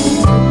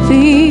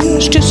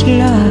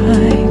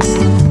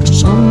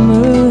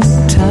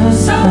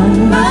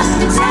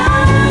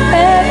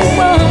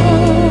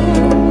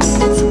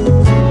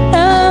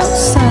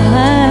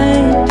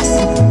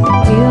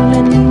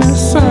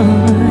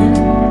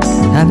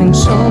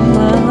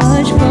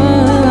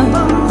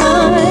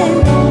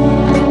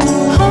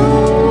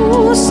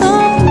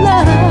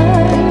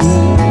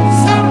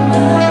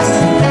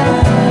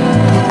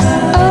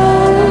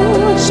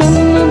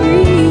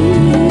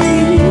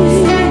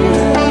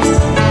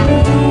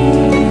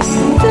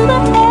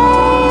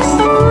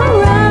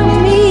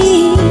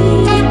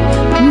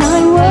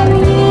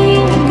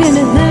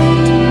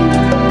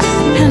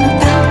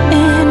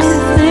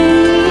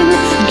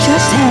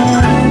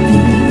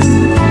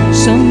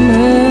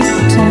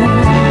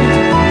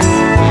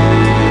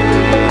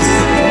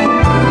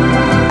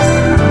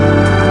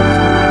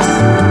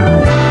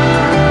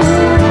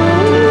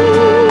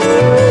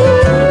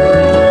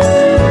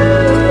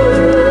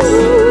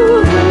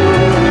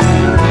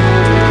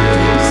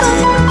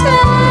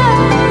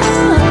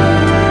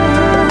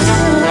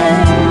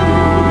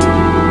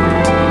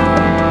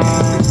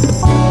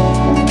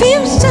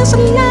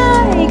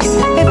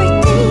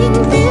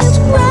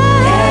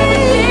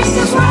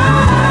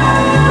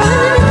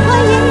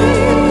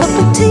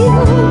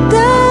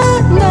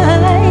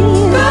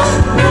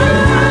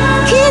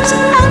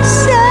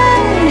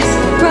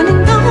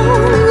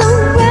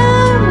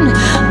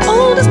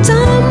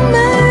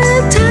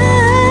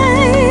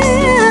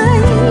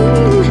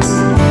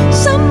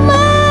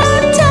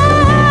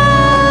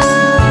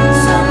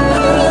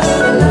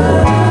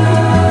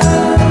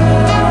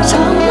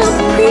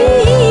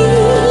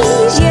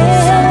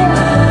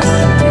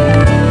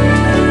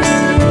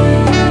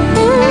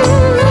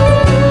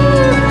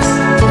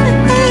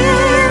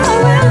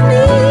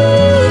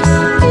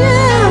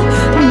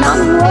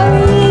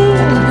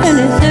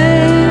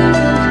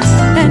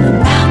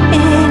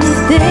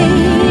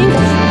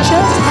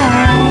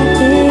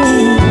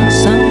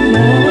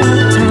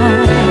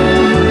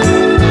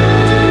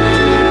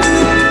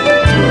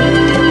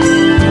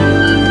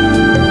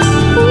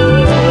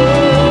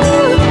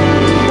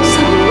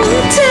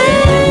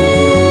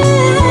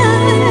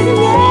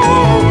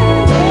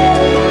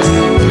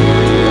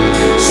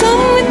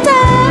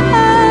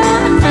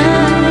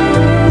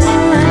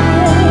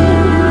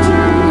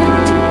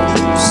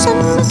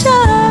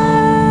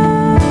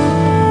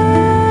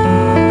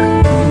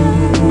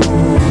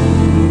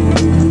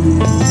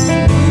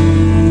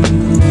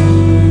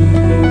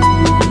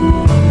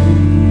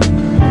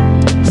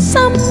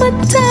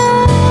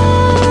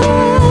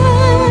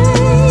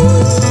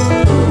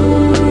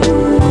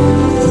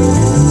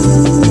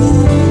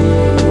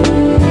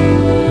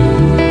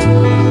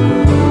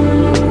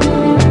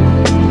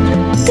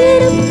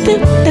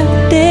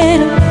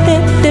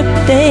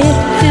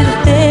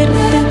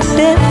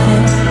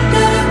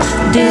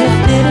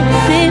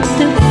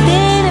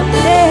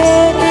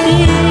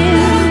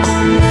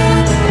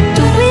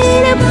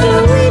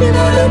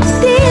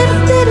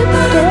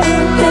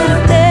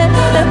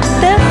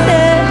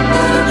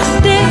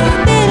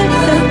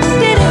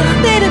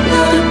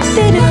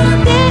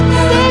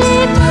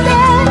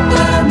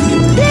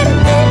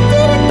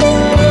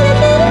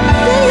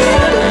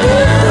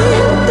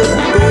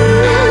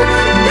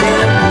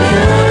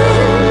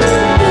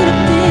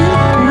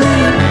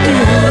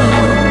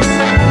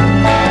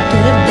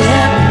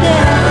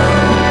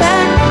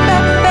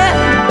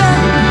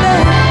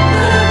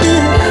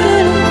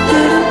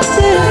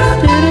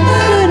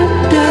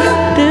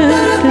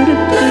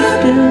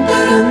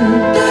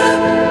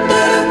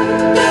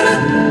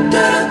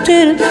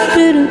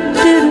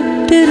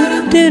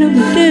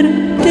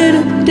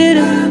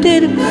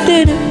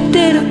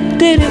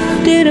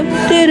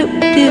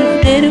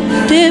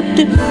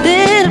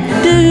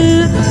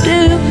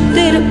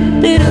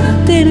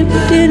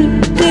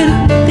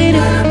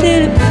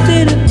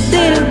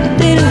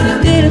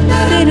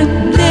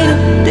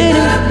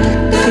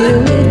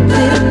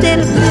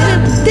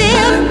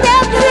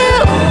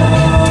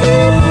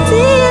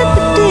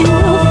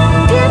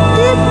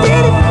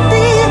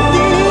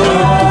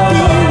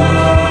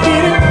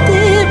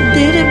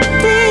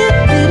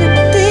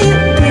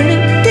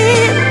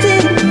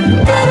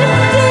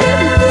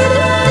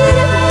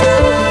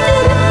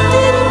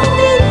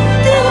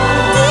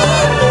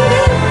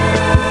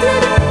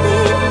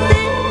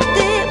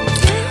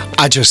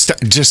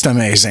 Just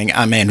amazing.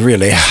 I mean,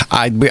 really,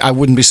 I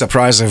wouldn't be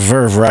surprised if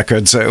Verve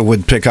Records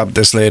would pick up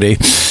this lady.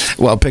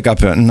 Well, pick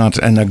up not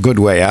in a good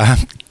way.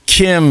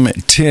 Kim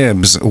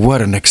Tibbs,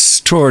 what an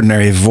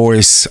extraordinary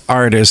voice,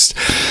 artist,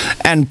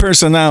 and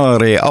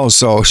personality.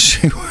 Also,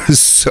 she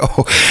was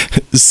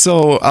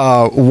so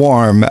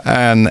warm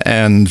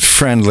and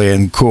friendly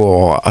and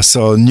cool.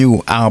 So,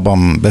 new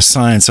album, The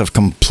Science of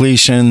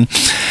Completion.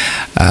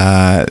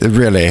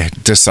 Really,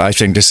 I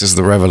think this is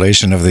the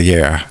revelation of the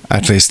year,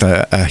 at least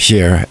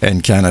here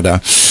in Canada.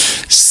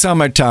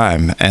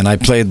 Summertime, and I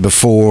played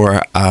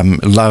before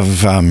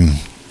Love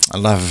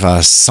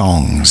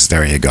Songs.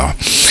 There you go.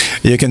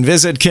 You can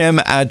visit Kim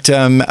at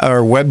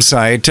our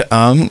website,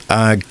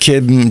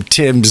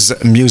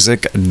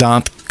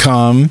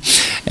 kimtibbsmusic.com.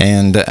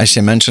 And as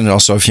she mentioned,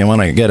 also, if you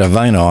want to get a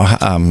vinyl,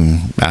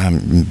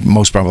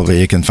 most probably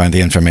you can find the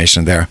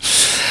information there.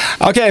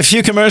 Okay, a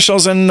few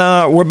commercials and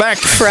we're back.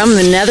 From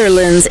the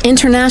Netherlands,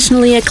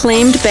 internationally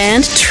acclaimed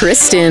band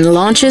Tristan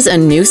launches a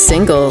new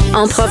single.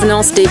 En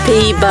provenance des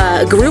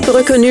Pays-Bas, groupe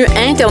reconnu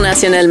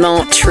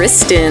internationalement,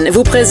 Tristan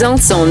vous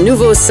présente son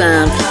nouveau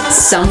simple,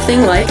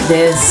 Something Like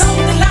This.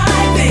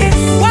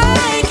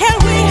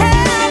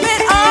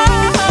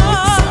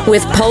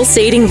 With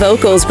pulsating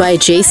vocals by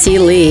JC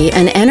Lee,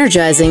 an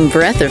energizing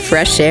breath of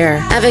fresh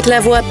air. Avec la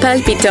voix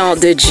palpitante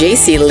de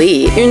JC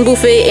Lee, une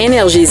bouffée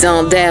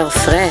énergisante d'air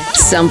frais.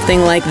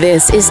 Something Like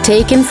This is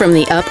taken from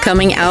the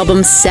upcoming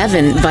album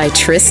 7 by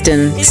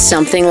Tristan.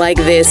 Something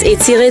Like This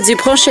est tiré du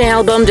prochain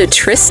album de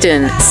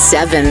Tristan,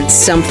 7.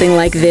 Something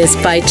Like This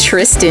by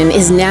Tristan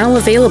is now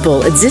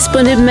available,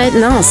 disponible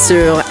maintenant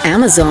sur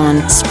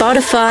Amazon,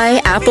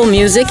 Spotify, Apple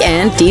Music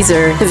and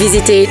Deezer.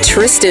 Visitez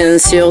Tristan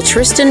sur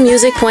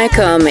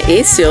tristanmusic.com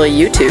et sur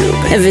YouTube.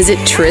 Visit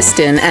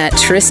Tristan at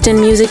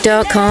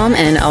tristanmusic.com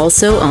and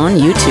also on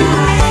YouTube.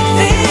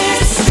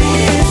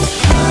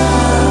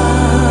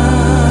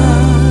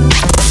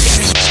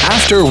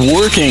 After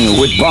working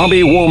with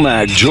Bobby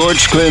Womack,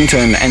 George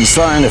Clinton, and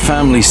Sly and the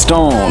Family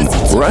Stone,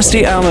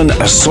 Rusty Allen,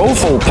 a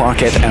soulful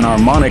pocket and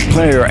harmonic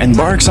player,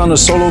 embarks on a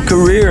solo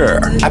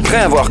career. Après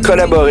avoir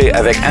collaboré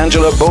avec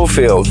Angela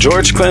Bofill,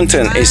 George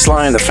Clinton et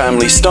Sly and the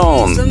Family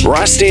Stone,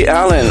 Rusty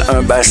Allen,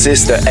 un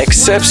bassiste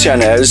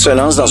exceptionnel, se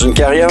lance dans une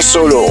carrière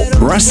solo.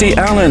 Rusty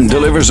Allen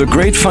delivers a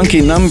great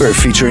funky number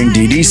featuring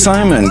Dee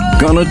Simon,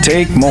 Gonna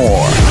Take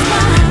More.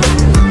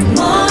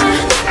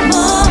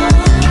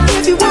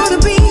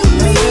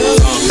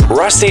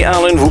 Rusty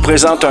Allen vous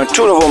présente un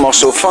tout nouveau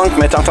morceau funk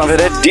mettant en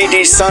vedette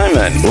Dee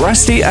Simon.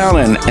 Rusty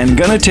Allen and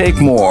Gonna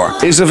Take More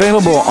is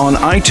available on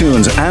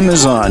iTunes,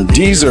 Amazon,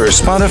 Deezer,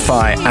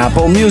 Spotify,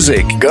 Apple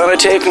Music. Gonna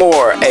Take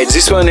More est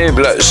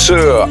disponible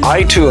sur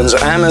iTunes,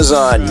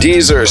 Amazon,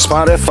 Deezer,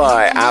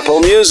 Spotify,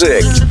 Apple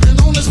Music.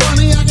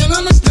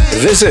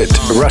 Visit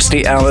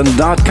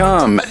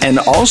rustyallen.com and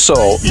also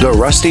the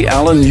Rusty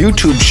Allen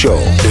YouTube show.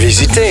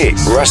 Visitez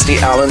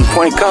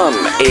rustyallen.com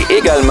et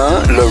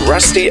également le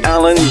Rusty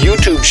Allen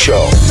YouTube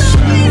show.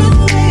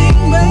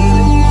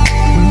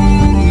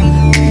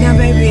 Now,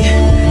 baby,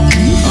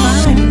 you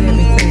find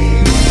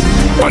everything.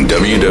 On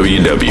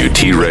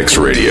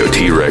www.trexradio,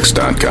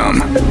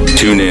 trex.com,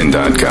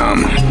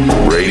 tunein.com,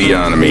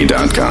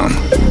 radionomy.com,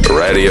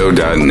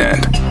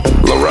 radio.net,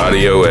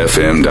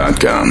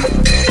 laradiofm.com,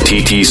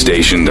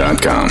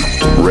 ttstation.com,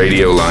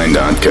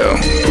 radioline.co,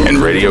 and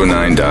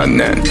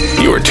radio9.net.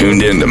 You are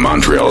tuned in to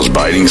Montreal's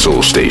biting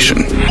soul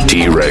station,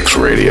 T-Rex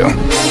Radio.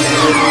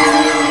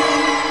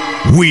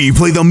 We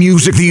play the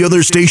music the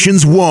other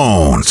stations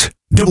won't.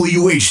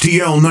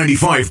 WHTL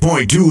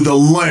 95.2 The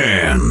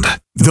Land,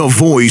 the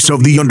voice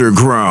of the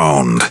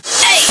underground.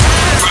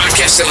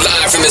 Broadcasting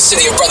live from the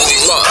city of brotherly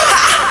love.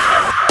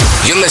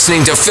 You're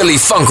listening to Philly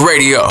Funk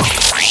Radio.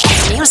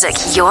 Music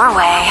your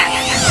way.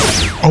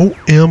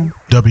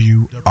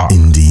 OMWR.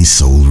 Indie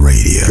Soul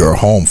Radio. Your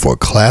home for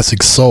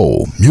classic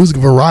soul, music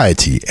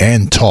variety,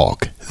 and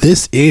talk.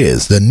 This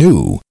is the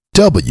new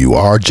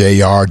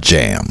WRJR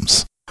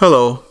Jams.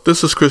 Hello,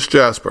 this is Chris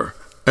Jasper,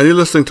 and you're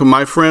listening to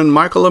my friend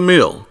Michael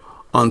Emil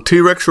on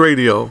T-Rex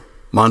Radio,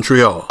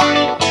 Montreal.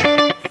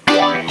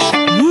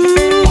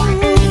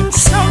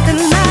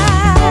 Something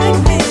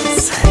like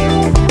this.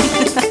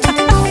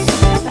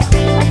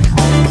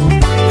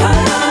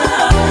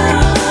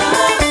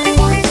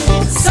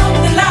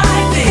 Something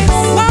like this.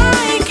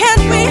 Why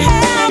can't we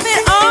have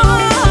it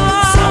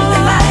all?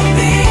 Something like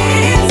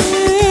this.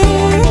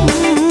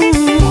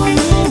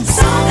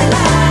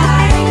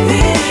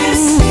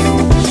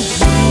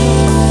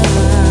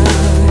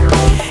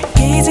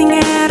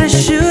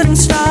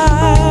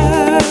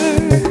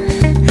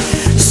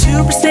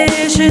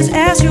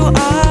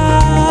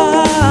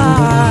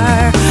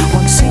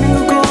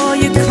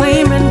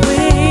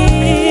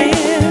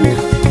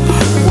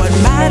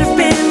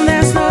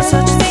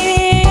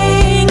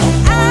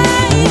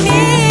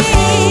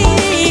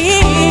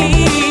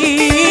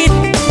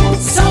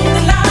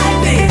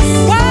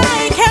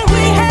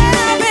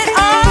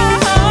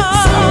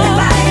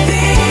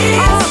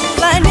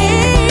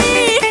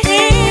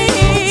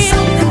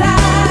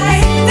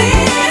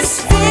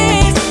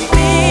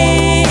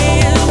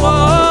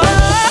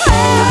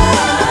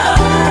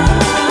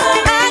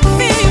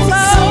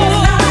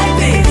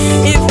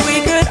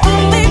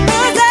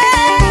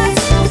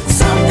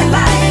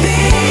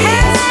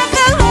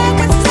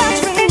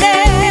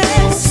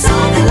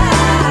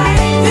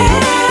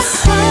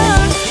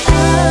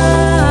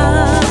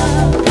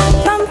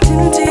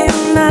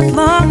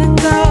 long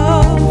ago.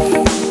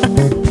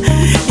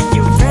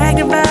 You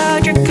bragged about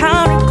your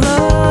counter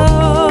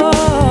glow,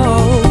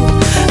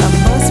 a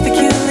most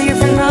peculiar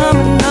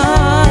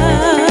phenomenon.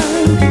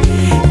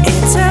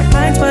 It's a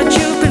blind spot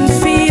you've been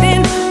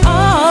feeding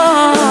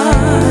on.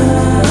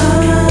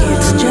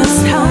 It's just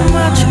how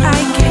much I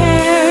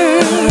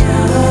care.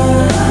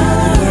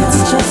 It's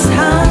just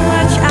how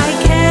much I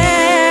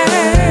care.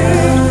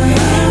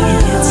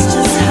 It's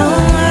just how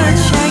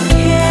much I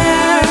care.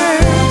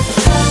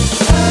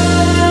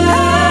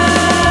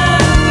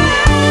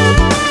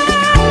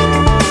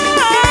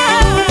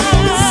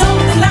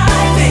 Something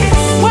like this.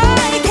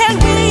 Why can't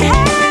we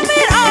have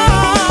it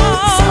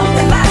all?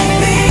 Something like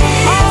this.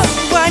 All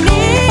I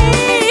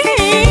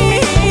need.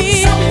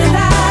 Something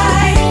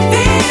like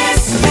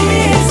this.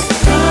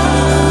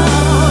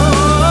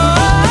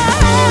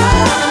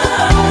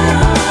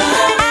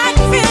 I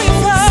can feel you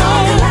flow.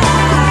 Something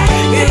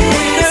like this. If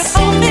we could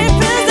only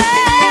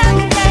present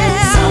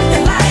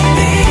something like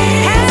this.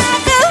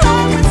 Have the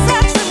love with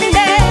such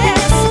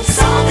sweetness.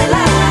 Something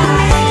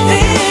like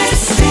this.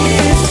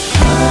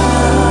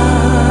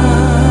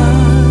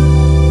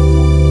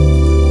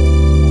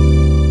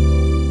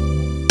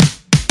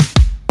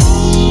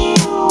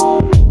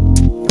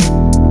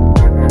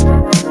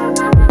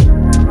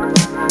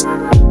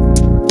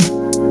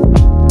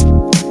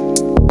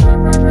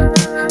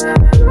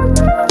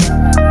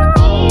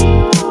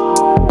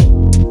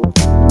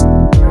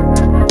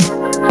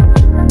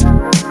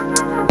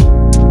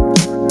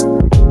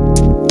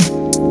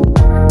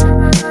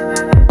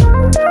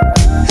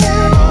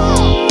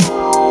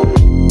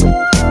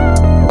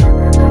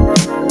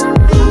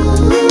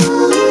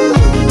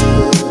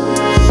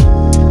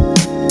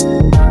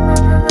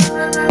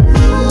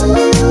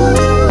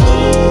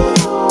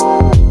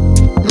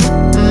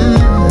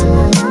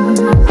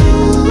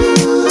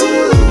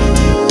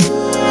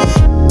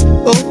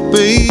 Oh,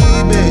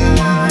 baby,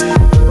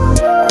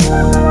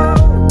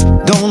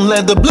 don't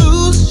let the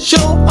blues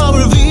show or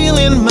reveal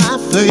in my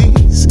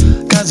face.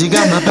 'Cause you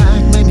got my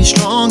back, made me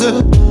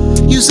stronger.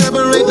 You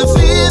separate the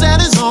fear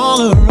that is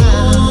all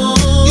around.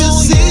 You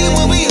see,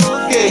 we'll be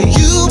okay.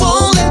 You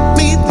won't let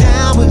me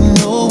down with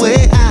no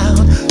way out.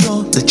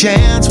 You're the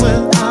chance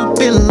where I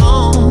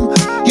belong.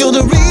 You're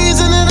the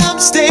reason that I'm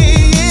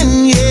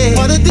staying, yeah.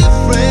 What a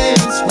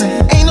difference when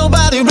ain't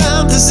nobody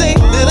around to say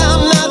that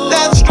I'm not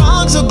that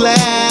strong. So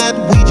glad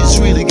we just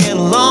really get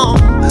along.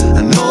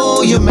 I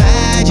know your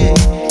magic.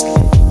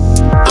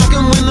 I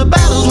can win the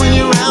battles when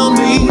you're around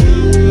me.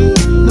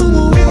 No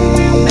more,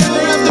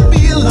 never have to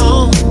be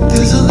alone.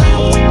 There's a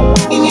light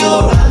in your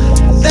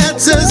eyes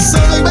that says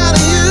something about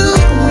you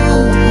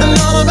and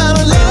all about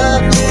a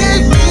love you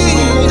gave me.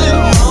 Then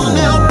on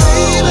now,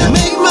 baby,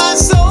 make my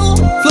soul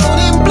float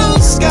in blue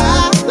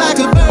sky like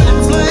a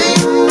burning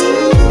flame.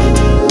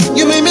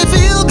 You make me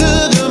feel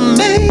good,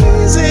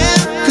 amazing.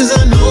 'Cause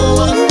I know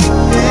what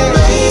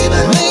baby,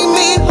 make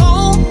me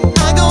whole.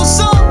 I go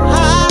so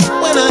high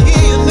when I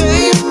hear your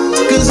name.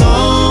 'Cause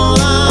all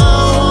I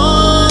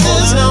want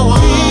is how I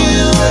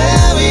feel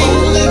every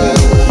day.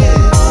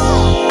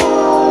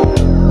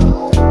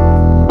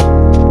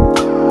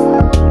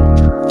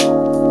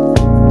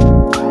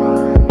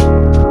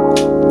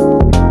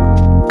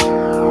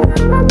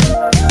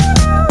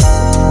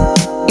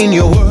 In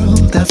your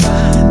world, I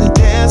find a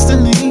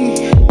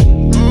destiny.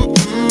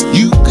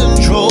 You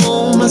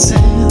control my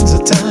sense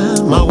of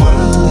time. My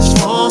world is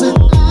forming.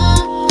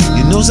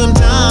 You know,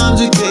 sometimes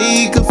we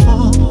take a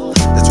fall.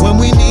 That's when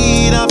we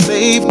need our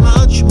faith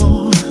much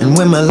more. And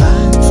when my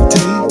life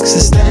takes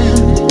a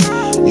stand,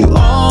 you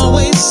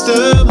always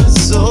stir my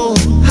soul.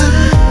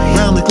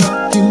 Round the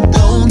clock, you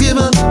don't give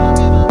up.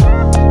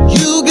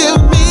 You give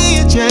me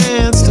a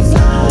chance to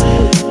fly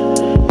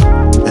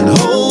and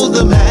hold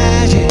the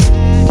magic.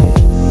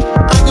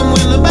 I can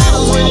win the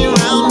battles when you're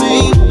around me.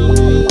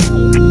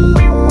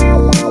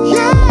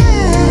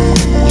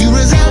 You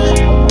reside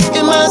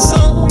in my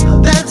soul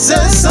that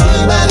says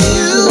something about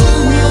you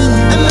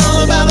and all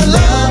about the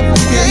love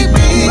you gave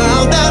me.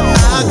 About that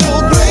I go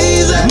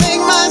crazy,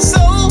 make my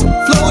soul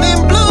float in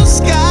blue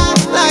sky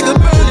like a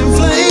burning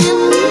flame.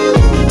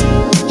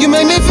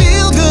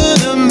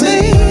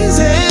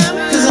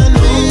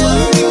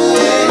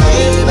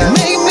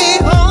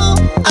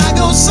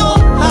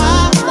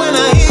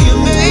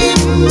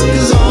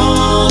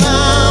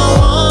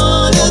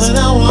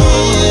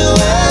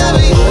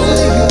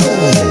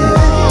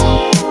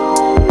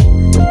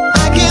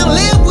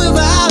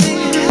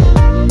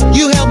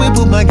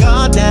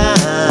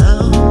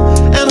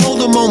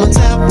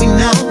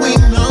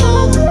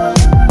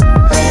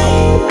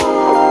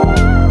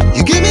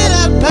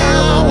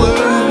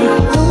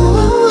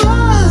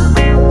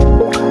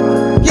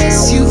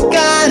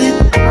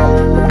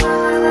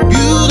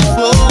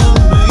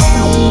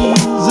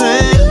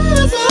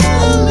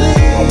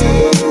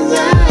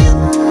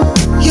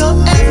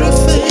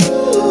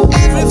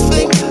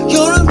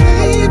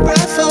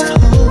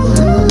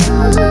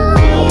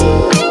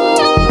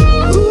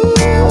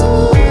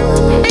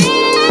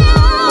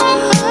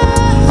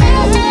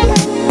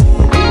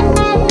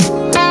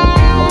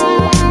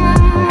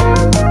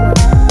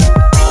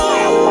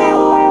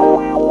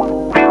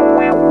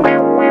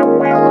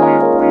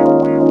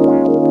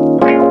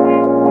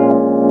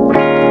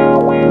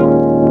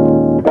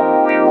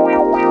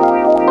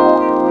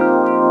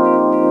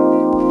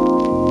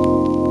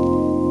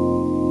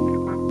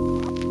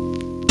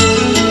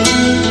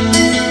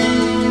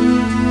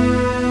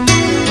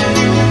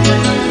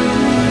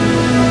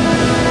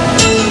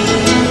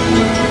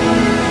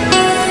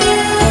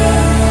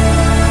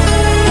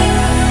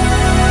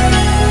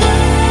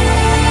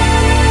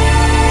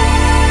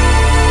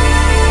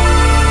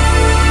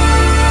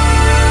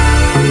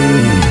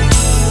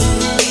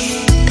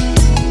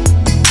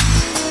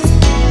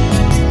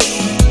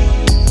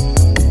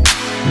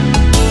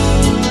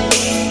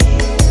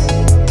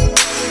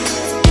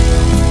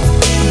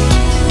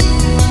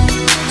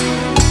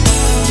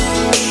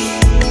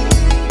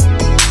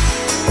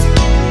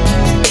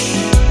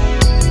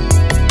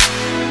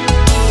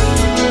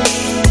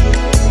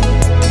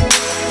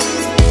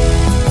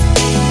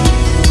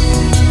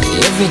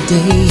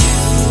 day.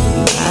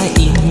 My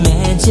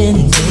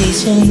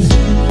imagination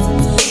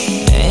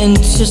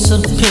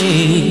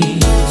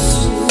anticipates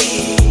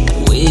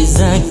ways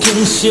I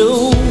can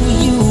show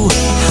you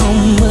how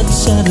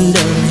much I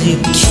love you.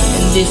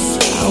 Candy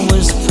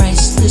flowers,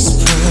 priceless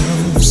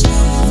pearls,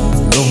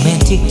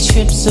 romantic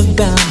trips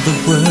around the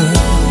world.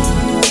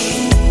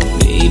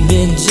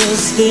 Baby,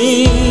 just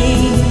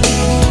think,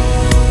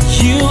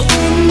 you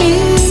and me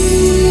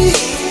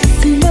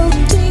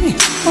floating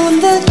on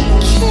the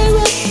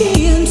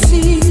Caribbean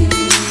Sea.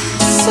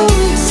 So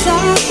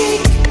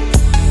exotic,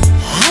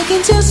 I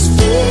can just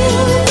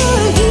feel the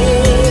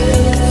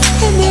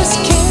heat. And there's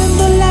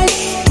candlelight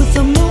with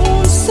the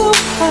moon so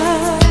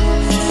high,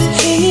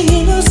 hanging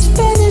in a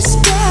Spanish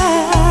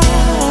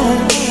sky.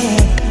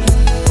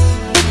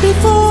 But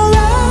before I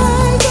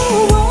go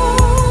on,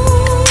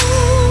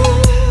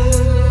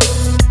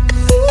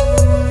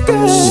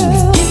 girl,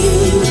 you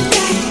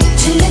got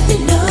to let me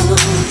know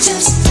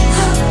just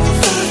how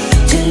far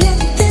to let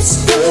this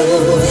go.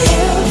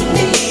 Help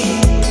me,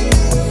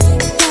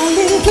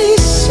 darling,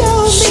 please show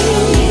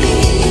me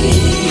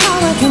how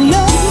I can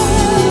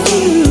love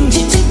you.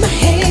 You take my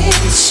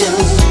hand, show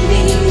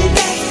me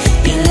that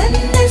you'll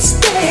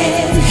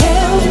understand.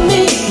 Help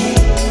me,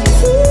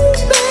 ooh,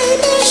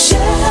 baby,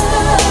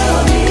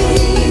 show me.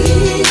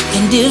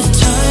 And if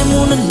time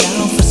won't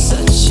allow for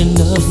such an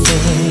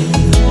affair,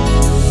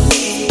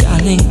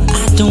 darling, I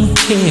don't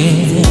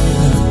care.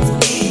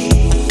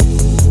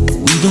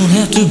 We don't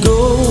have to go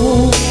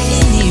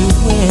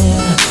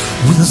anywhere.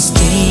 We'll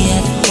stay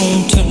at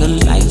home, turn the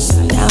lights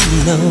down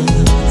low,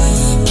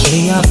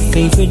 play our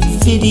favorite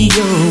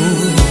video,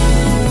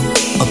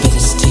 or better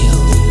still,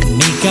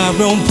 make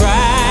our own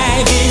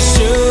private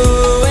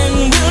show.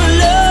 And we'll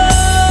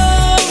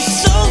love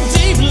so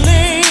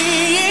deeply,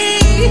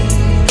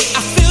 I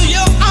feel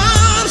your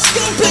arms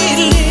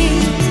completely,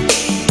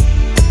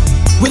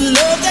 with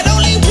love that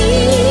only we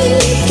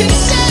can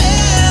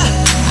share.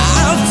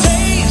 I'll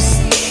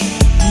taste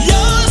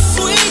your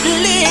sweet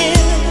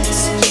lips,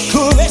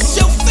 caress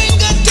your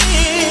fingertips.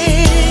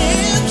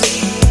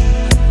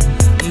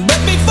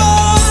 But before I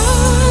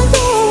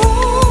go on,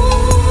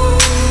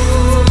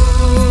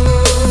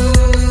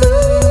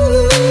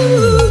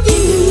 you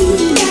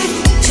got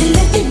to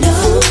let me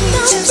know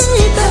just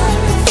how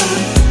far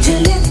to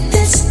let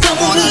this go. I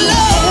wanna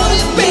love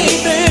you,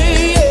 baby.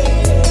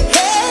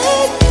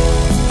 Hey,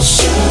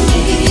 show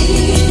me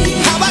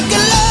how I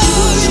can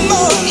love you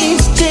more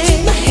each day.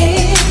 Take my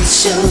hand,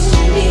 show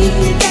me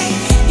that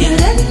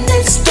you'll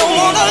understand. Don't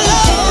wanna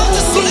love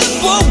to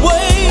slip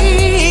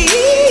away.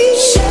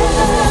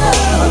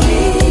 Show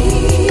me,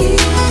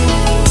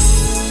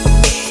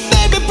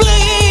 baby,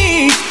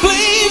 please,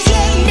 please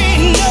let me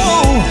know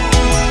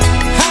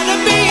how to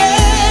be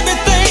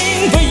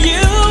everything for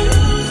you.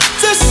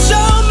 Just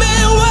show me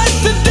what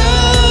to do,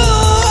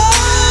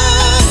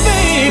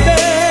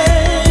 baby.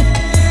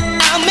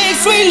 I'll make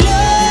sweet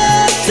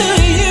love to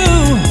you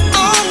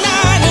all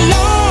night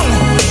long.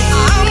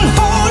 I'm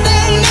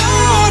holding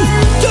on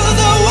to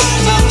the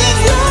words of this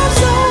love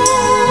song,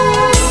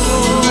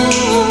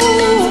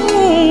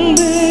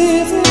 baby.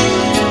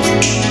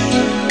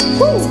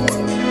 Woo.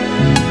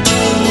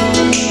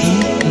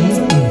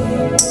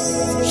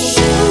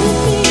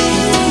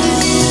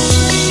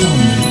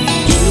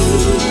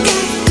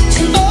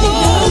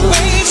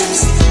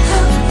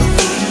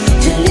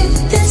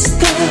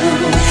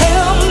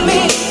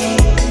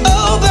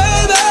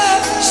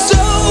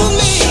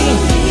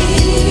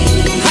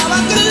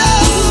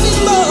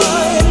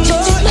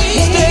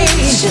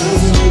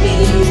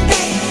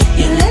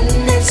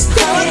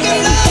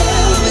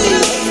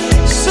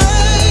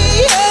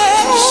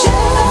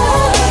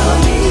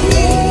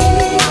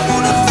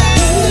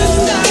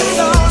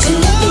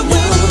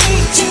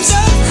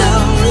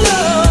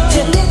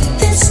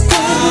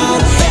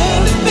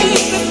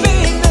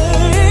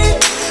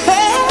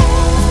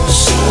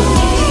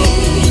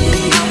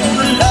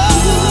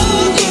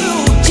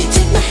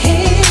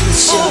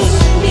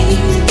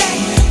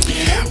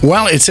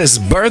 Well, it's his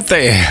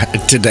birthday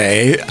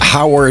today.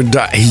 Howard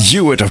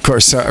Hewitt, of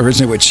course,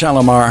 originally with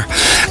Shalimar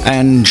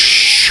and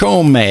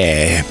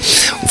Chome.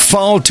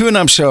 Fall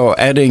tune-up show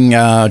adding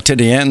to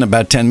the end,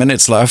 about 10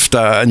 minutes left.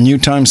 New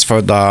times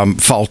for the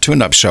fall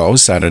tune-up show,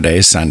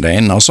 Saturday, Sunday,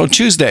 and also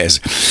Tuesdays.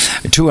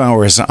 2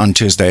 hours on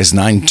Tuesdays,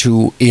 9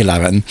 to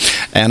 11.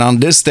 And on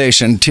this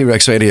station,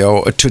 T-Rex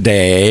Radio,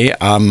 today,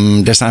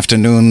 this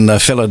afternoon, the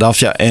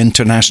Philadelphia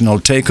International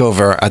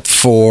Takeover at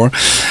 4.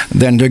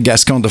 Then the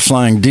Gascon, the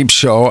Flying Deep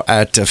Show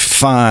at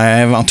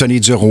 5. Anthony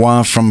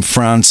Duroy from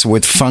France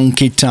with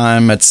Funky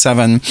Time at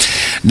 7.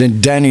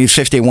 Then Danny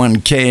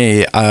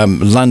 51K,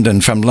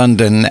 from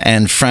London,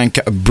 and Frank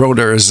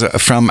Broders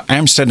from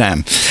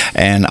Amsterdam.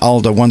 And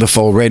all the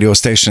wonderful radio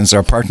stations,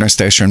 our partner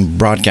station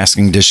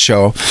broadcasting this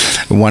show.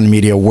 One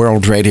Media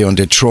World Radio in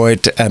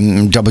Detroit,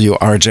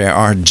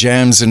 WRJR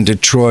Jams in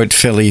Detroit,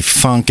 Philly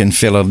Funk in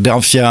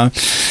Philadelphia,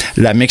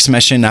 La Mix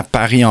Machine à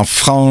Paris en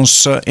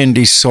France,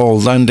 Indie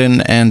Soul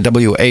London, and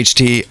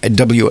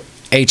WHTL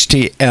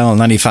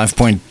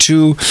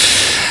 95.2.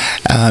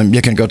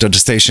 You can go to the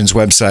station's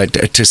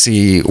website to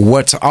see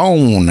what's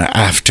on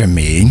after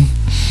me.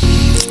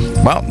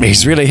 Well,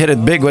 he's really hit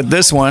it big with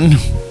this one.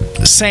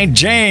 St.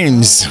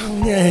 James.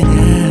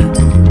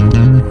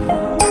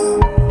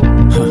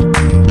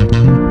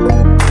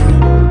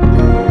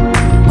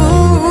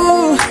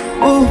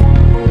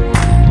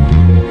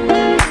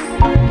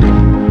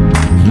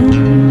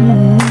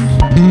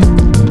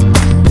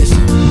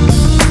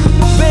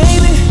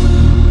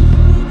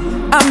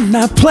 I'm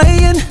not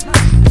playing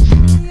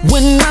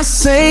when I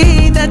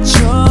say that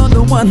you're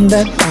the one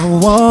that I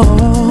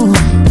want.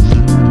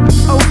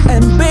 Oh,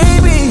 and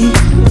baby,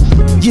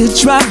 you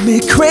drive me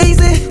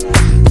crazy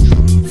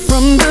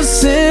from the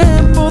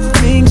simple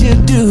things you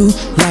do,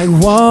 like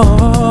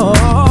whoa.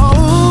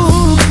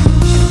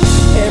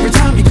 Every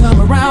time you come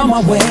around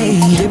my way,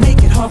 you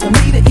make it hard for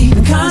me to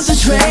even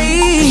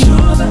concentrate.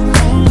 You're the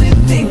only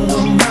thing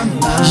on my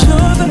mind.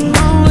 You're the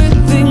only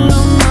thing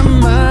on my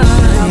mind.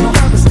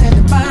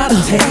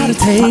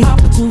 Take my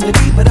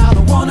opportunity, but I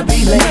don't wanna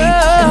be late.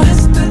 And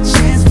this the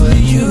chance for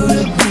you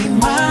to be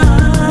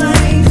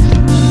mine.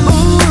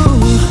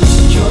 Ooh,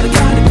 you're the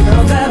kind of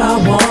girl that I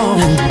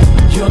want.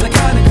 You're the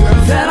kind of girl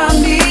that I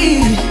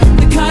need.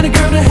 The kind of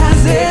girl that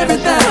has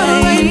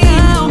everything. Right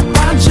now,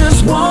 I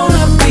just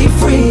wanna be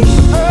free.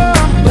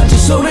 But you're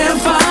so damn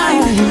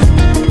fine.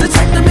 The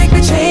type to make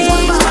me change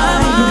my mind.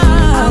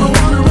 I don't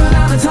wanna run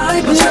out of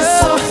time, but you're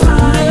so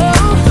fine.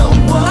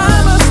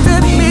 I must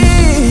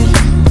admit,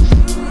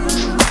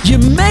 you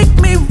make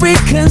me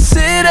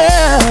reconsider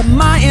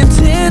my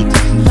intent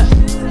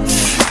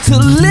to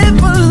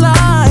live a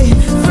life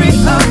free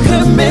of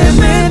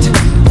commitment.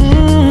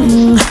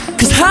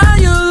 Cause how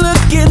you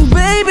looking,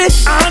 baby,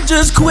 I'll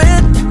just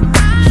quit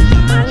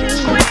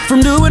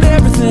from doing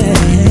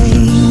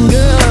everything,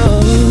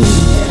 girl.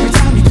 Every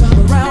time you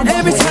come around,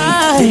 every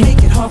time you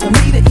make it hard for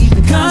me to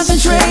even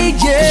concentrate,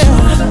 yeah.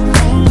 You're the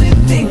only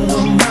thing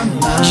on my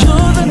mind.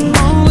 You're the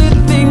only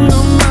thing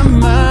on my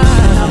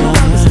mind. I don't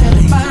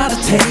understand by to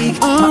take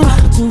my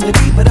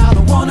opportunity, but I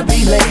don't wanna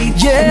be late,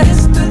 yeah.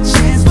 It's the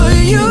chance for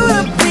you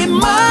to be mine.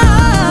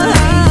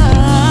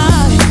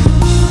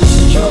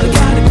 You're the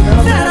kind of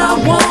girl that I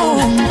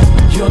want.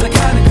 You're the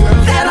kind of girl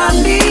that I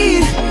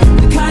need.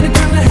 The kind of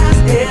girl that has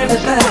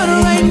everything. But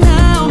right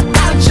now,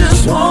 I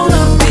just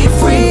wanna be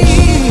free.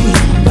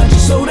 But you're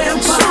so damn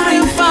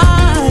fine.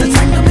 The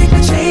type to make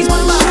me change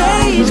my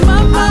mind. Change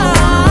my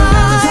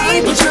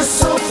mind. But you're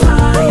so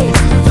fine.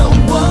 The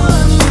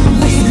one for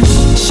me.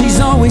 She's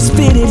always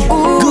fitted.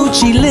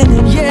 Gucci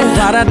linen, yeah.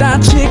 Da-da-da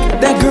chick,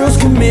 that girl's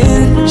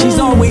committed. She's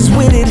always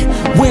with it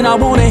when I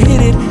wanna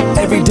hit it.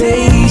 Every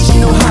day, she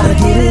know how to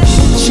get it.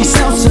 She's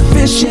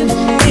self-sufficient,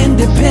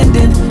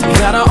 independent,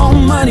 got her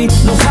own money,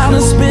 knows how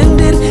to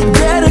spend it.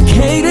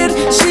 Dedicated,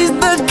 she's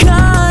the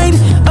kind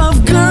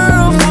of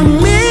girl for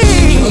me.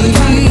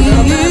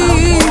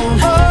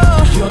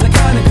 You're the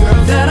kind of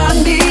girl that I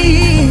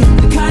need.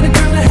 The kind of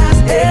girl that has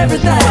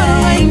everything. But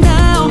right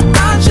now,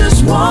 I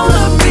just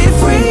wanna be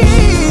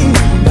free.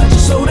 But you're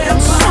so damn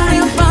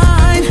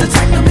fine. The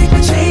type to make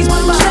me change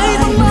my mind. I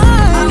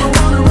don't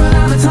wanna run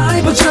out of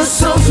time, but you're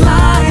so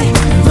fly.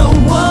 The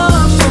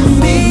one for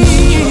me.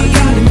 You're the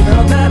kind of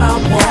girl that I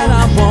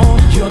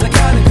want. You're the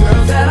kind of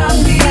girl that I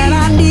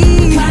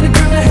need. The kind of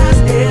girl that has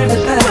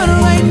everything. But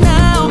right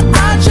now,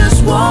 I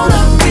just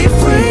wanna be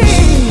free.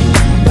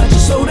 But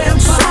you're so damn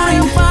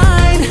fine.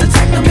 The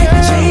type to make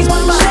me change my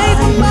mind.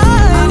 I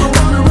don't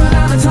wanna run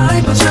out of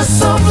time, but you're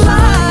so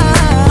fly.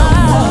 The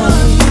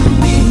one for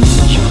me.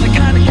 You're the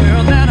kind of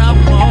girl that I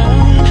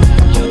want.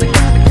 You're the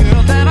kind of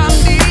girl that I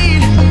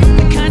need.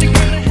 The kind of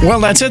girl that... Well,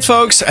 that's it,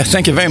 folks.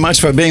 Thank you very much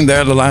for being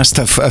there the last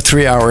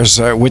 3 hours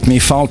with me.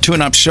 Fall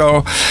Tune-Up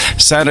Show,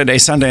 Saturday,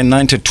 Sunday,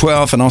 9 to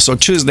 12, and also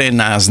Tuesday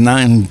nights,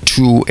 9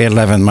 to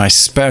 11. My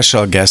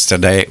special guest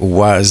today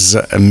was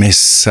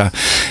Miss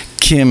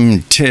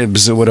Kim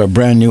Tibbs with her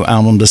brand new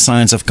album, The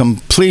Science of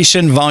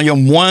Completion,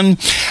 Volume 1.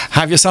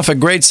 Have yourself a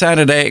great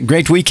Saturday,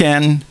 great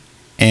weekend,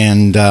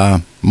 and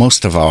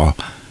most of all,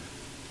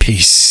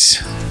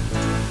 peace.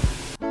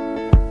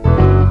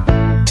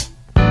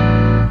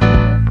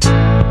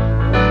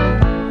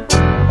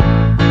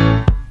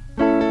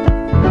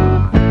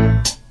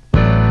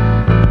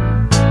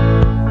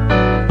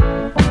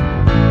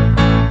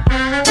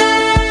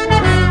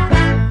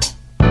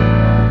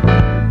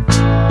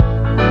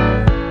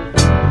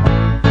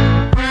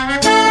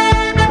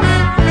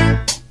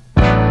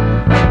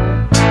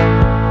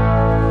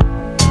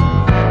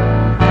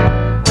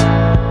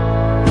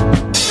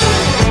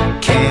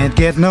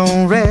 Get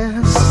no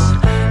rest,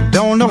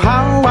 don't know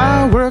how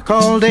I work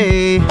all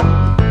day.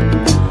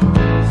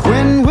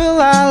 When will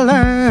I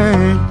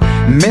learn?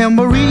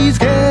 Memories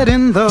get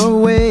in the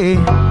way.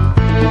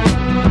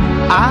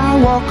 I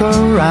walk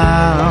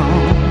around,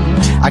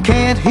 I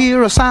can't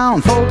hear a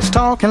sound, folks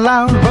talking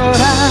loud, but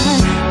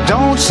I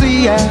don't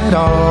see at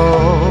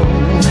all.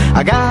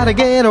 I gotta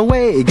get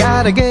away,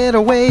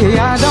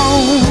 I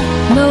don't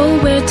know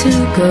where to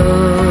go.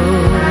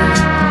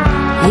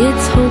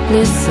 It's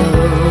hopeless, so I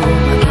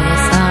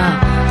guess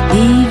I'll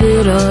leave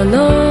it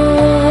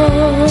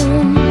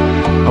alone.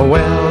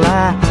 Well,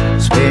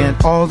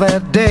 all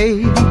that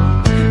day,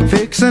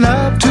 fixing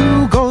up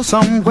to go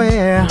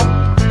somewhere.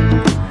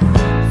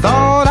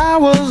 Thought I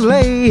was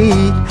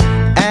late,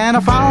 and I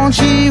found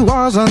she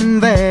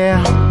wasn't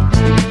there.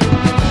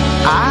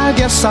 I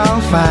guess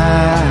I'll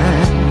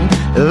find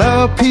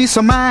love, peace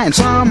of mind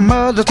some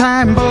other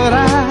time, but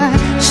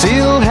I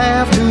still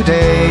have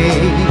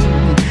today.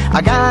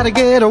 I gotta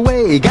get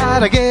away,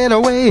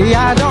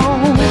 I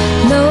don't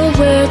know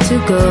where to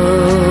go.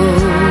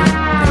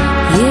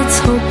 It's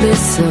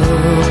hopeless, so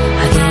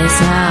I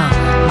guess I'll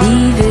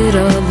leave it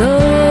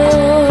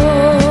alone.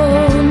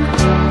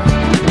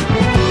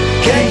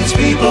 Games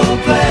people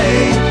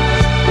play,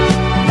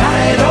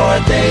 night or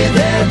day,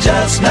 they're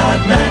just not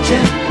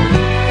matching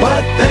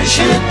what they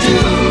should do.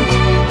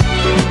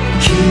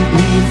 Keep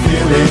me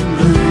feeling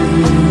blue.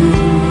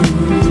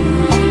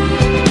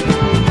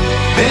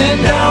 Been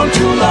down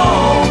too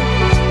long,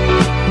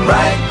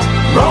 right,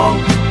 wrong,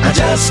 I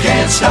just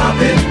can't stop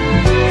it.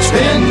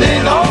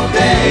 Spending all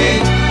day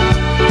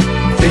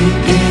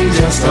thinking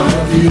just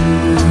of you.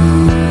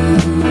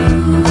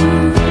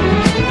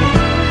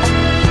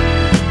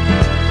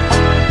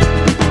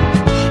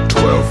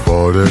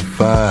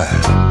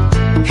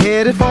 12:45,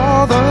 headed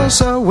for the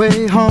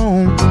subway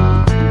home.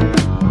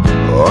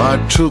 Oh, I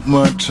took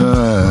my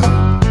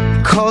time,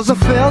 'cause I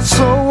felt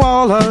so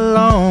all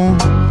alone.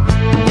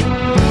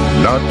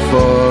 Not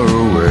far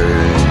away,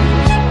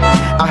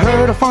 I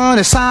heard a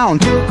funny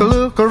sound, took a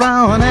look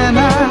around, and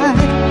I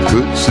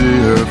could see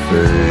her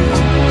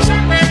face.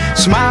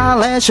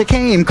 Smile as she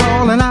came,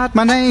 calling out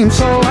my name,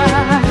 so I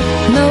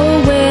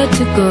know where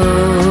to go.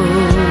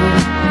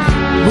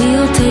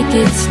 We'll take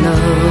it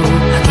slow,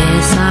 I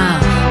guess I'll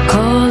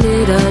call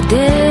it a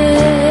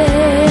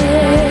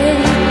day.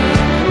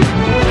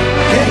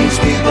 Games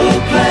people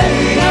play,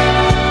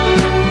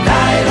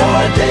 night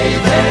or day,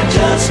 they're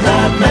just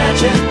not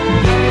matching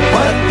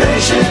what they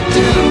should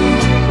do.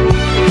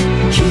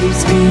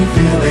 Keeps me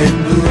feeling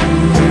blue.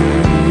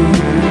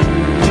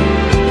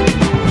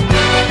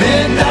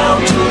 Been down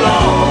too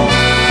long,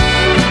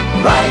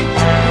 right,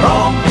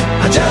 wrong,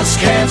 I just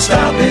can't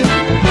stop it.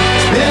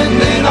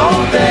 Spending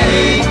all day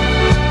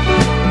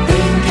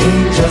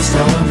thinking just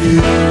of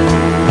you.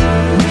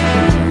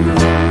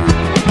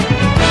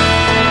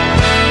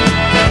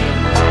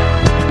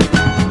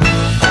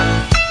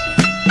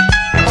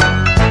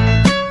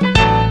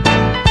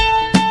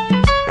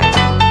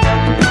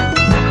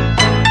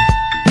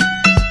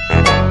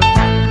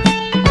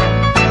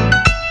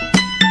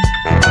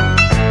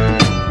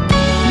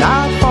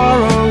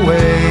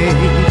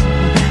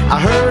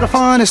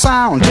 Funny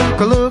sound,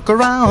 took a look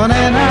around,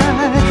 and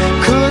I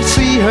could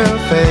see her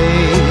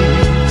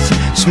face.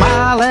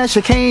 Smile as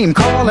she came,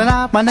 calling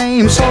out my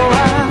name, so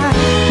I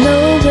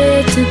know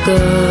where to go.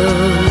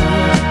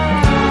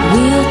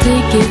 We'll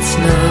take it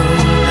slow,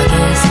 I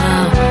guess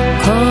I'll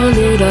call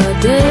it a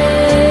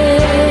day.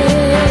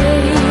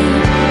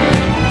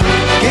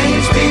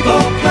 Games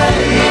people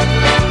play,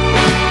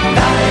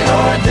 night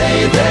or day,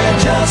 they're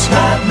just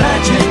not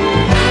matching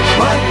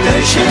what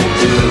they should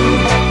do.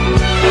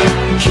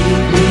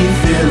 Keep me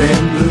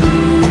feeling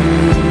blue.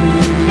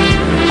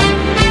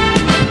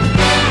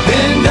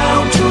 Been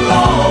down too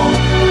long,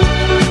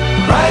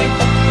 right,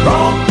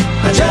 wrong,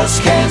 I just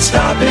can't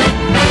stop it.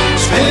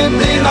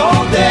 Spending all